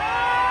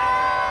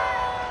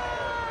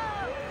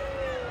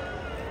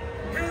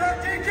 Hear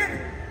that, Deacon?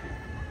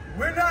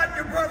 We're not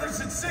your brothers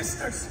and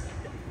sisters.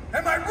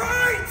 Am I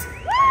right?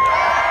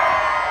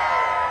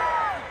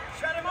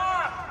 Shut him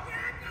up!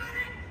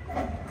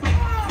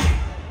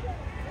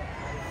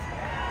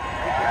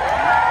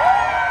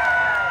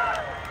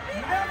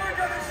 Never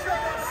gonna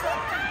shut us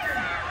up,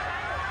 Deacon.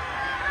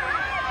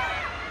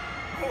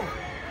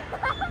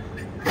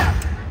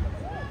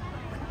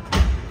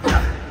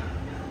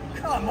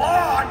 Come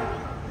on!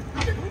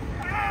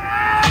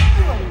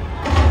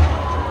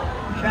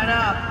 Shut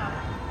up!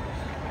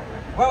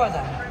 Where was I?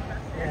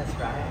 That's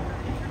right.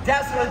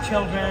 Desolate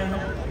children,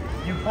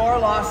 you poor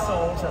lost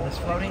souls on this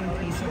floating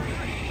piece of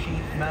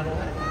sheet metal.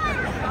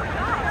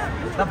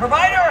 The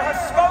provider has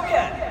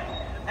spoken,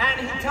 and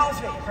he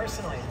tells me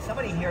personally,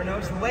 somebody here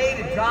knows the way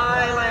to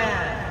dry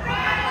land.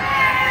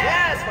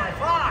 Yes, my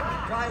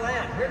flock, dry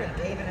land. We're going to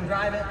pave it and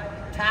drive it,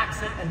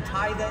 tax it and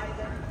tithe it.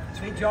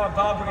 Sweet Joe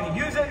Bob, we're going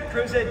to use it,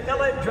 cruise it,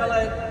 fill it, drill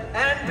it,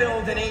 and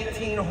build an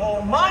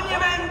 18-hole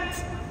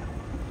monument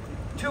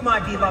to my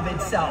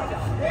beloved self.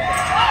 You'll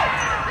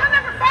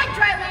never find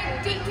dry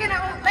land, Deacon. I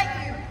won't let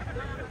you.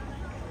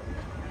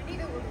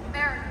 Neither will the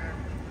Mariner.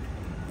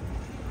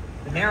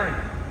 The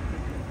Mariner.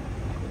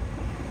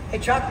 Hey,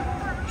 Chuck,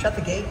 shut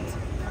the gate.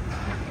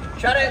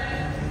 Shut it.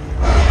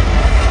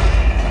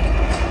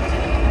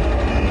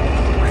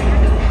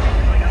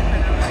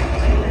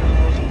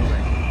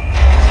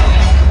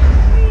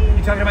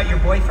 You talking about your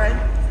boyfriend?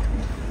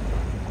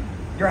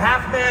 Your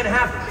half man,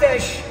 half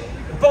fish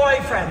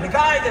boyfriend, the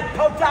guy that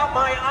poked out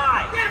my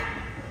eye. Yeah,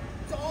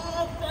 it's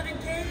all fun and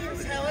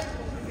games, Helen.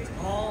 It's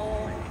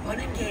all fun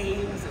and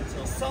games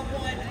until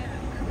someone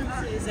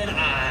says an I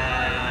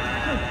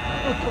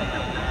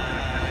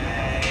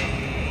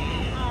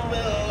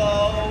will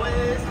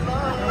always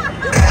love.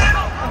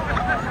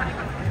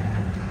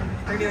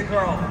 Bring me the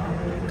girl.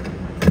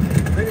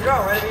 Bring the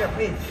girl right over here,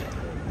 please.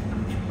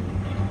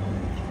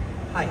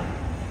 Hi.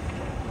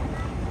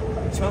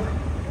 Smoke?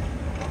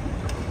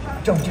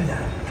 Don't do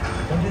that.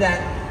 Don't do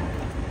that.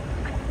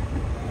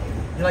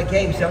 You like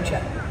games, don't you?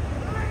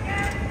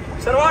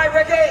 So do I,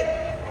 Ricky.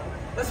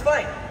 Let's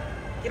fight.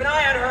 Keep an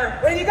eye on her.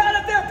 What have you got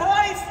up there,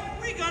 boys?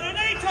 We got an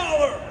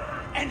 8-holer,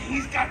 and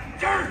he's got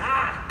dirt.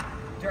 Ah,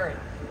 dirt.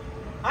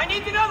 I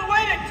need to know the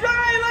way to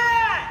dry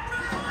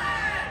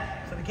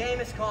land. So the game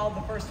is called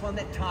The First One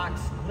That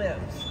Talks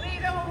Lives.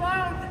 Leave him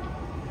alone.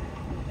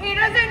 He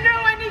doesn't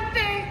know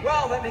anything.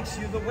 Well, that makes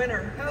you the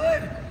winner.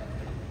 Helen,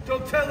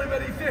 don't tell him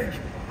anything.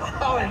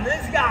 Oh, and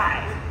this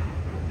guy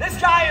is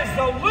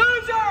the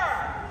loser!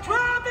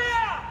 Drop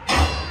him!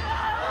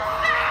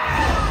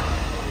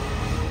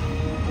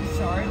 I'm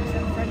sorry, was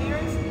that a friend of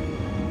yours?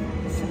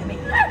 Listen to me.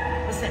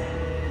 Listen,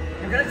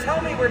 you're gonna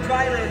tell me where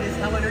dry land is,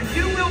 Helen, or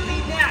you will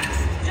be next.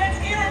 Jet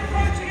ski are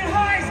approaching at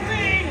high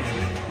speed.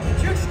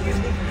 Would you excuse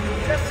me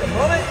just a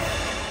moment?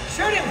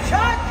 Shoot him,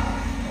 Chuck!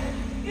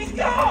 He's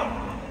gone.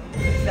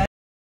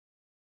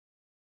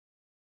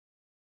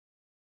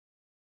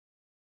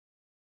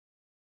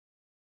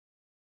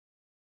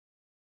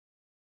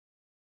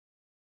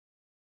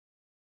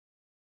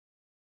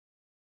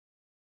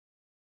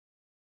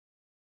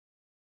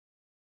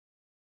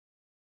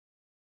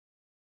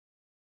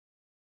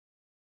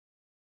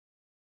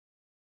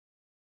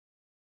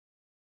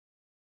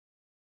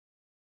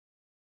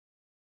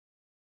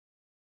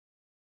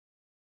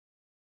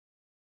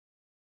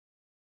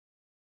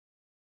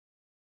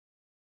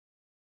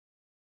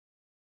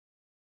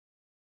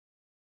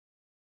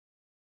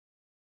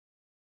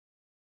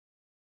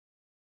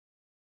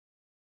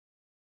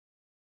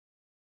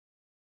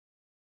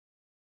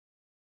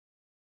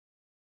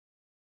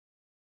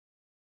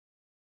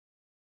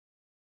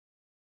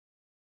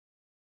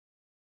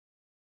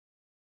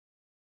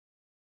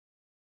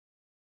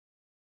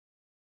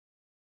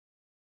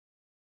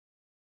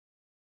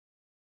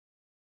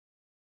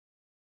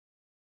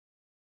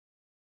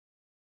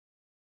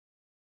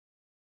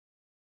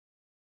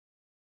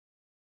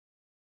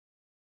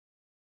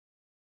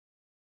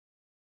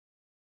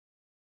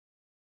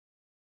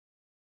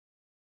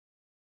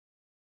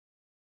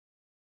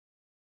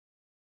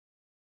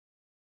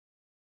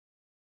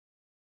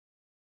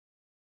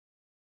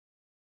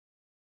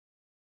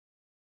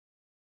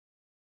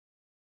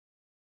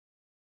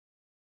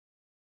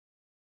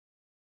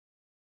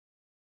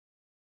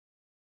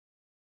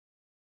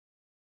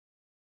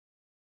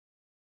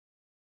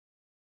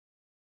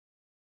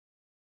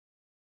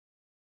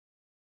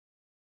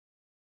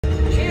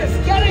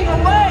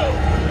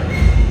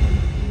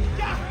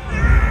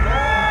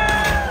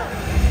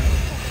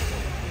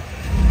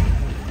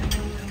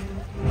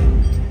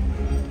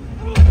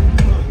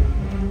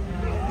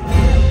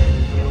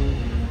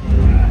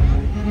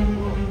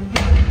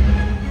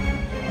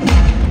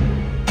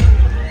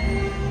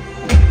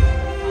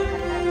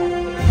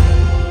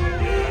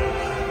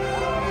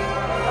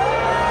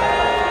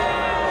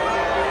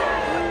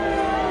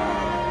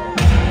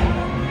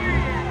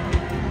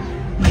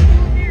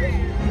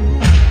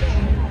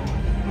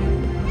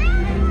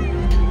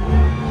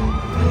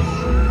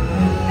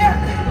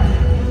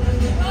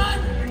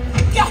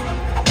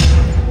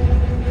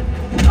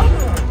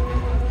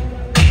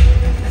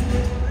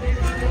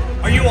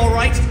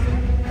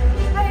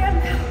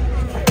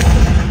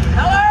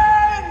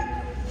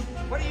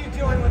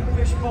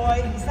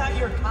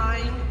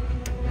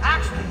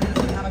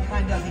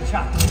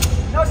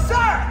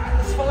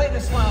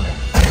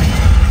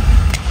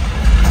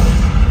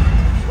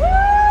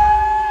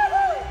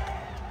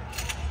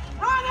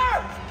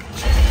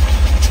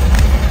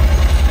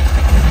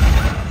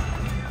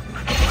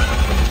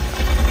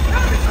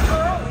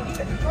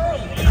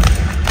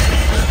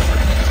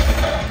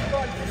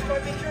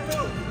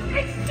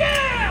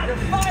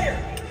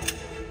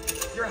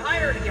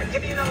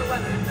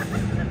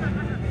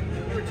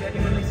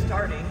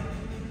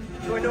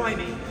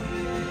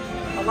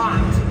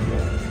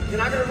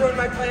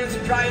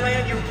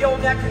 Dryland, you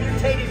gill-necked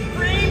mutated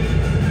freak!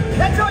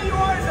 That's all you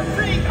are is a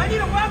freak! I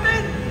need a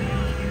weapon!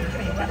 Give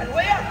me a weapon,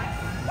 will ya?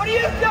 What are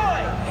you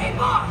doing? Hey,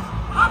 boss!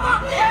 How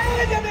about this?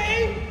 Hey, to me!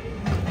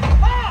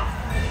 Boss!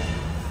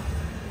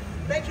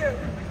 Thank you.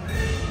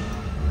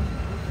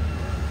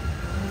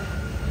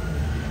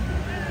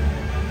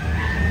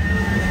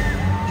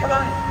 Come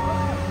on.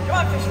 Come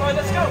on, fish boy,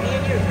 let's go. Me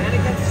and you, man,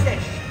 against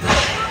fish.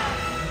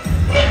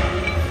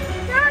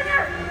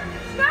 Turner!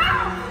 No!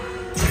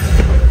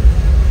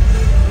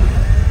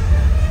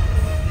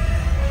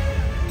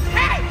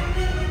 Hey!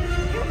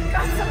 You've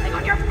got something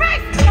on your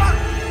face!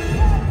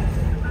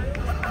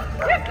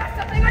 You've got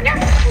something on your...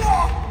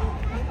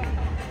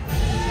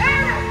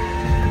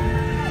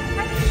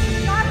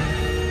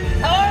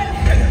 Helen!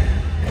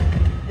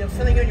 You have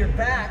something on your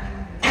back.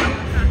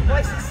 Why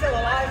is he still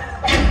alive?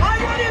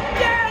 I want him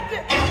dead!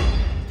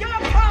 Get a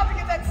pop and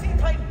get that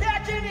seaplane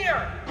back in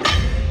here!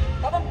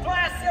 Have him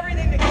blast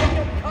everything to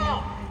Kingdom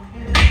Come.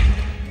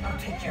 I'll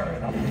take care of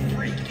the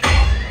freak.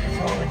 It's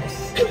all in this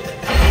stupid.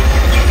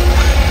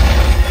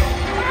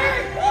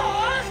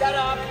 Shut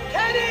up!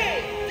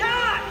 Kenny!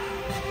 Dot!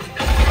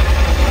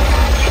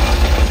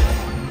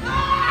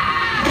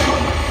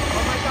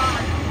 Oh my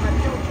God! I'm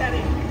killed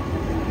Kenny.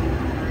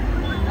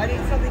 I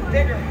need something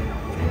bigger.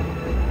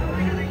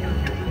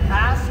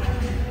 Ask,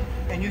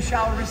 and you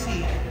shall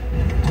receive.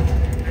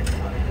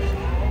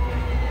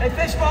 Hey,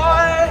 fish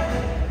boy!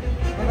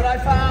 Look what I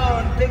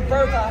found. Big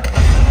Bertha.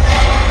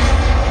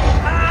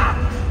 Ah!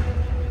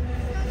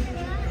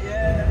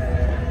 Yeah.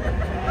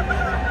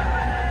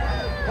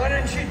 Why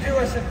don't you do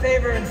us a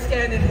favor and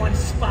stand in one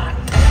spot?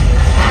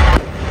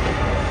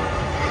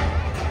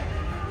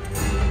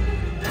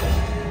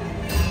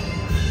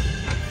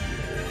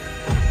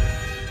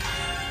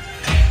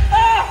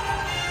 Ah!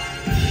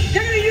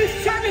 You're gonna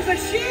use Chuck as a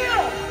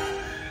shield!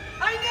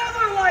 I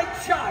never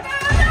liked Chuck!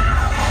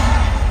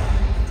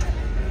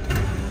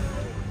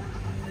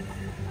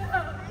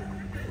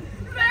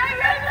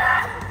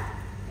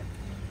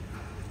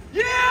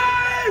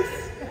 Yes!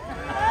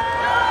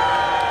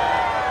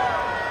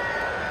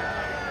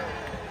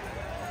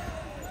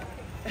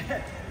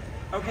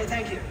 Okay,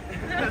 thank you.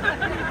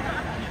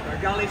 Or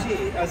golly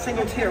gee, a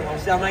single tear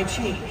rolls down my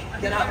cheek.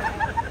 Get up.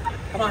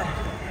 Come on.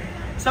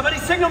 Somebody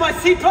signal my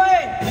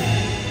seaplane!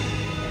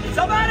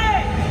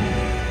 Somebody!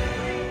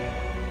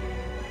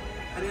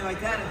 How do you like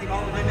that? I think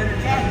all of my men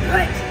are dead.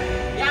 Great!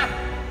 Yeah.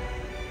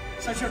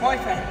 Such your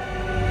boyfriend.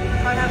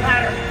 Climb that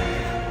ladder.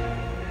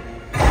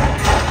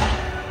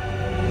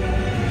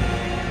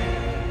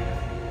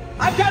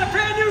 I've got a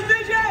brand new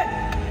vision!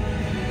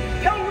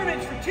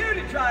 Pilgrimage from two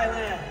to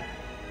Dryland.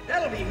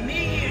 That'll be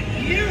me and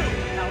you,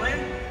 Helen.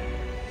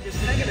 Just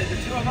think of it, the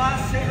two of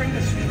us savoring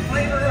the sweet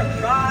flavor of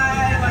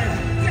Dryland.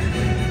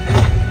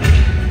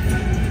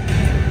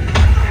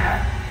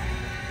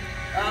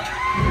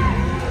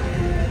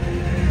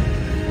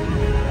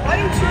 Why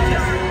don't you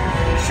just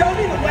show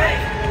me the way?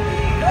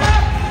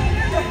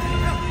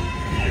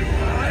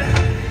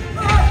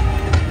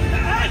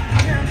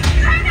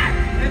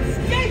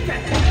 Escape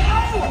it!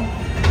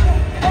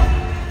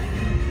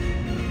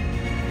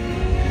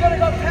 We gotta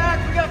go pack,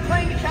 we got a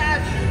plane to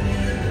catch.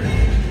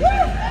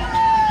 Woo!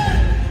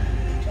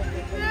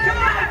 Come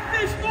on,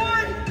 fish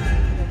boy!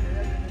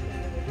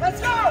 Let's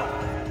go!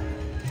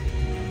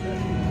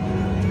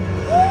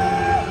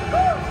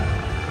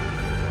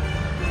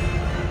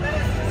 Let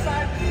us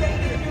decide the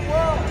fate of the new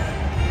world.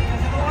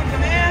 Does it belong to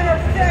man or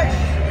fish?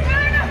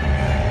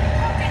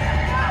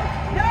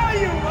 No,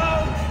 you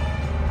won't!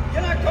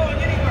 You're not going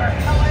anywhere,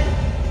 Helen.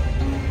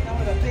 Now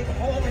with a big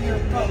hole in your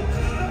boat.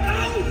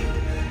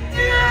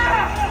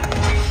 Yeah!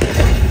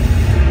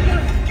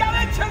 Get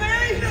it to me!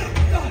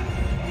 No!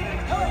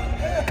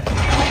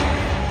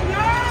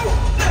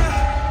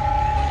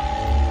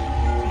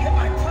 Hit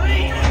my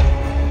plane!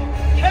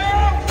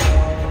 Carol!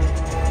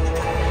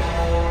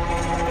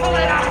 Pull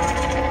it out!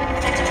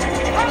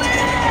 Pull it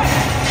out!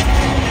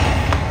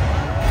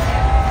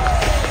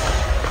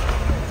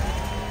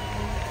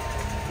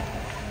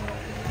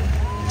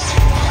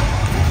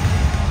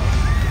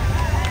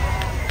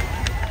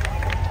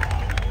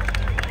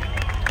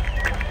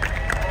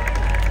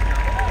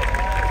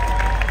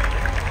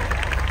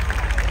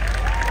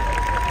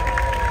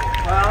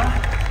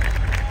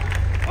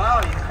 Wow,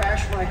 you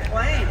crashed my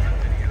plane.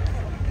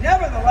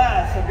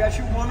 Nevertheless, I've got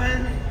your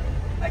woman.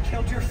 I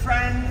killed your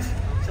friends.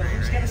 So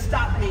who's gonna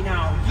stop me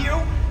now?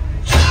 You?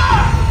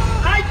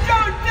 I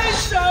don't think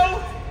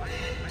so!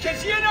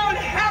 Because you don't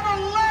have a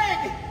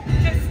leg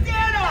to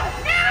stand on!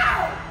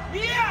 Now!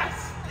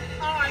 Yes!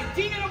 I,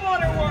 Deacon of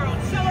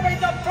Waterworld, celebrate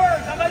the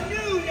birth of a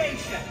new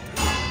nation!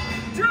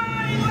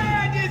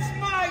 Dryland is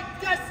my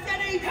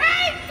destiny!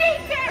 Hey,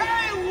 Deacon!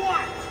 Hey,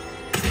 what?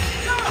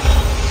 No!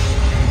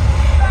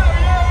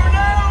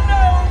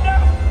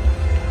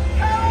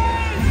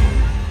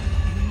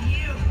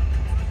 You!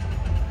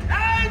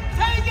 I'm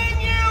taking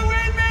you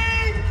with me!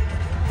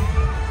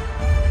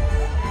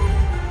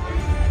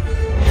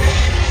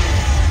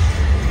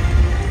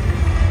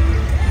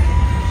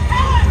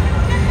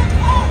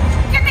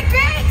 Get the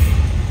gates!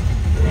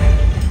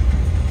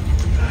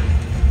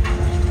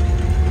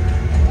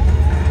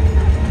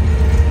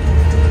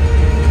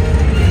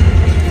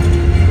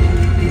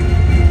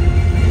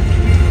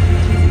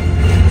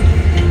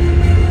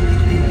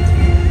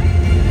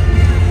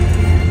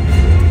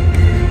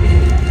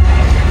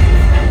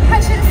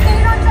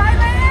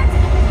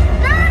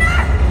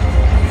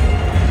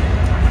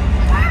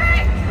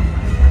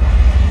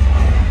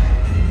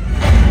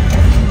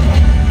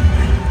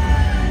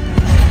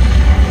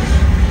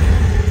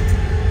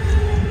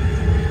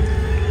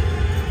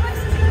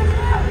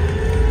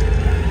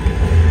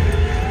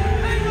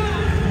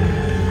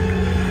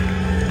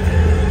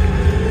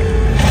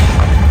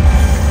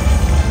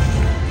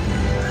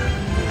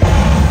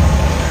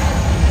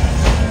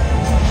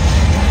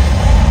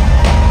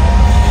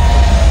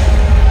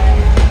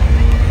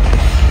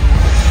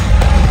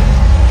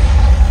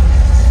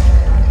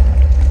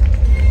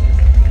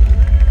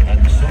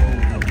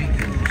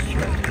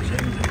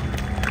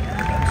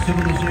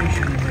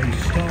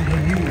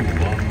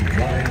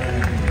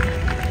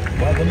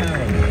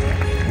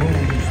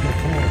 roams the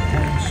 4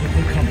 points of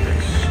the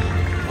compass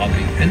on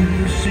the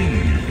endless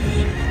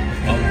seas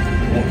of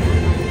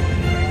waterworld.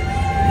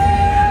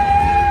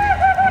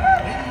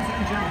 Ladies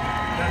and gentlemen,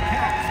 the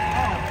cast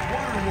of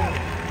Waterworld.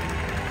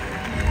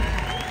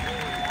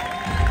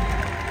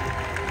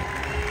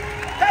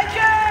 Thank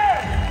you!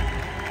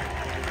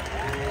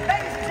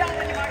 Ladies and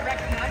gentlemen, you might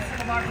recognize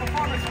some of our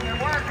performers from their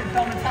work in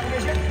film and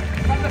television.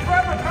 From The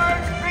Forever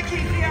Purge,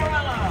 Ricky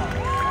Fiorello.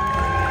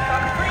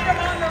 From Freedom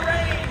on the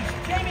Range,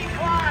 Jamie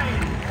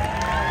Clyde.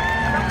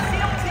 From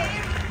SEAL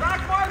Team,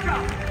 Rock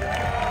Markham.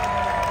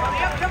 From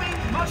the upcoming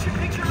motion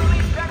picture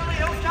release Beverly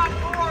Hills Cop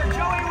 4,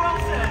 Joey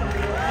Wilson.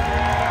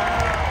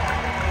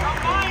 From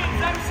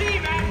Lions MC,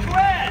 Matt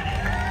Quinn.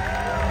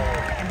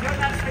 And doing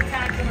that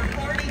spectacular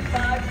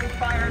 45 foot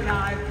fire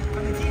dive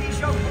from the TV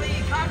show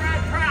Glee,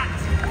 Conrad Pratt.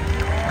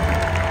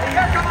 And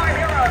here come our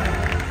heroes.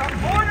 From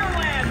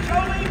Borderland,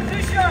 Jolene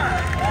Fisher.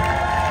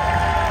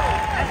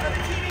 And for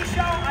the TV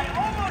show, I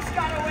almost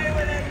got away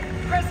with it,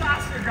 Chris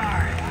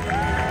Ostergaard.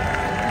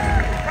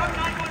 From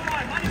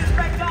 911, my name is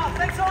Greg Dahl.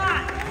 Thanks a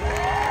lot.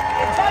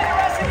 Enjoy the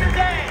rest of your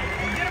day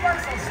in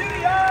Universal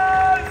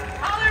Studios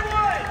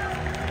Hollywood.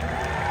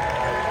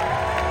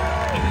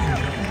 Ladies and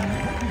gentlemen, we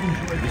hope you've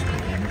enjoyed this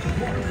performance of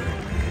Waterworld.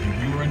 If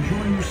you are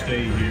enjoying your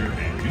stay here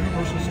at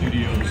Universal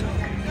Studios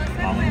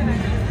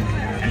Hollywood,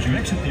 as you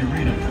exit the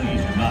arena, please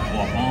do not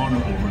walk on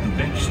or over the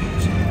bench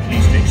seats.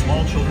 Please take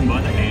small children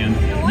by the hand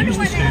and use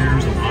the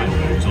stairs and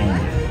aisleways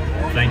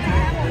only. Thank you.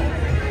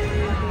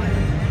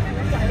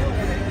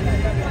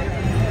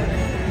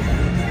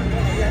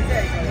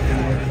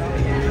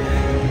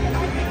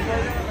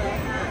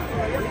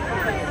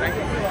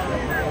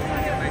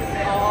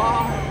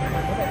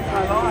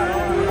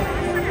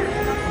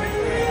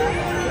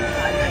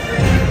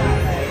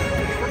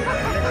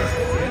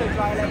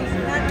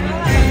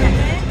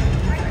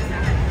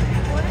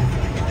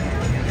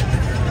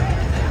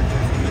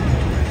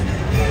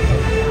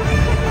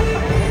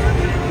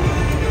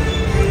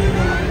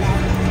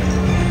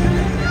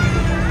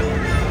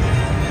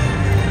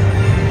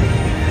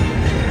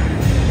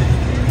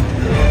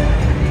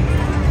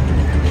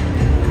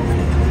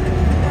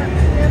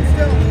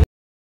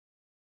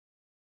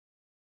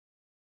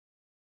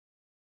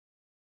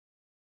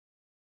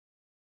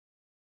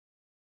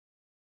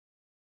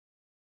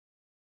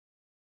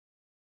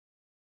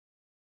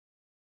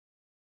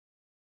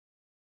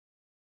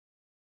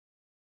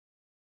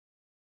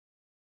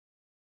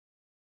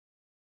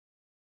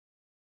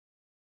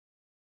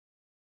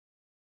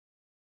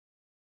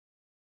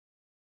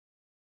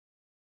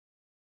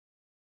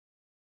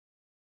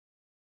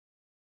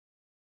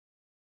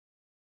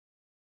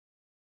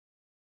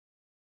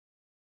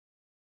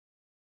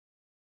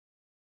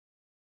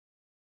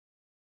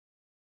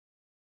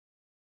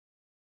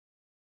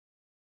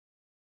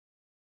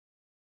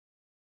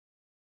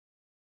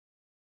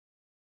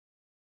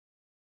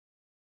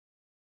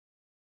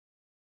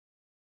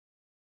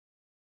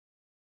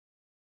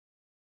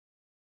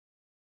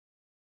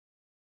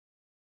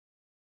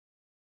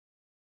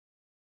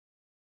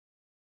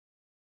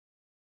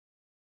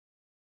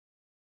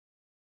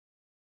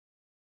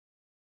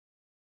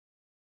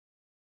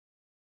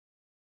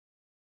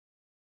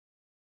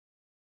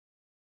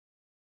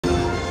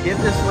 Give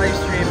this live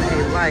stream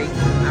a like.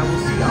 I will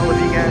see all of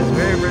you guys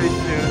very, very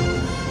soon.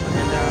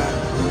 And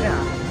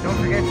yeah, don't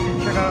forget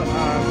to check out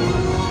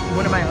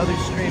one of my other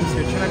streams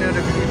here. Turn on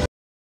notifications.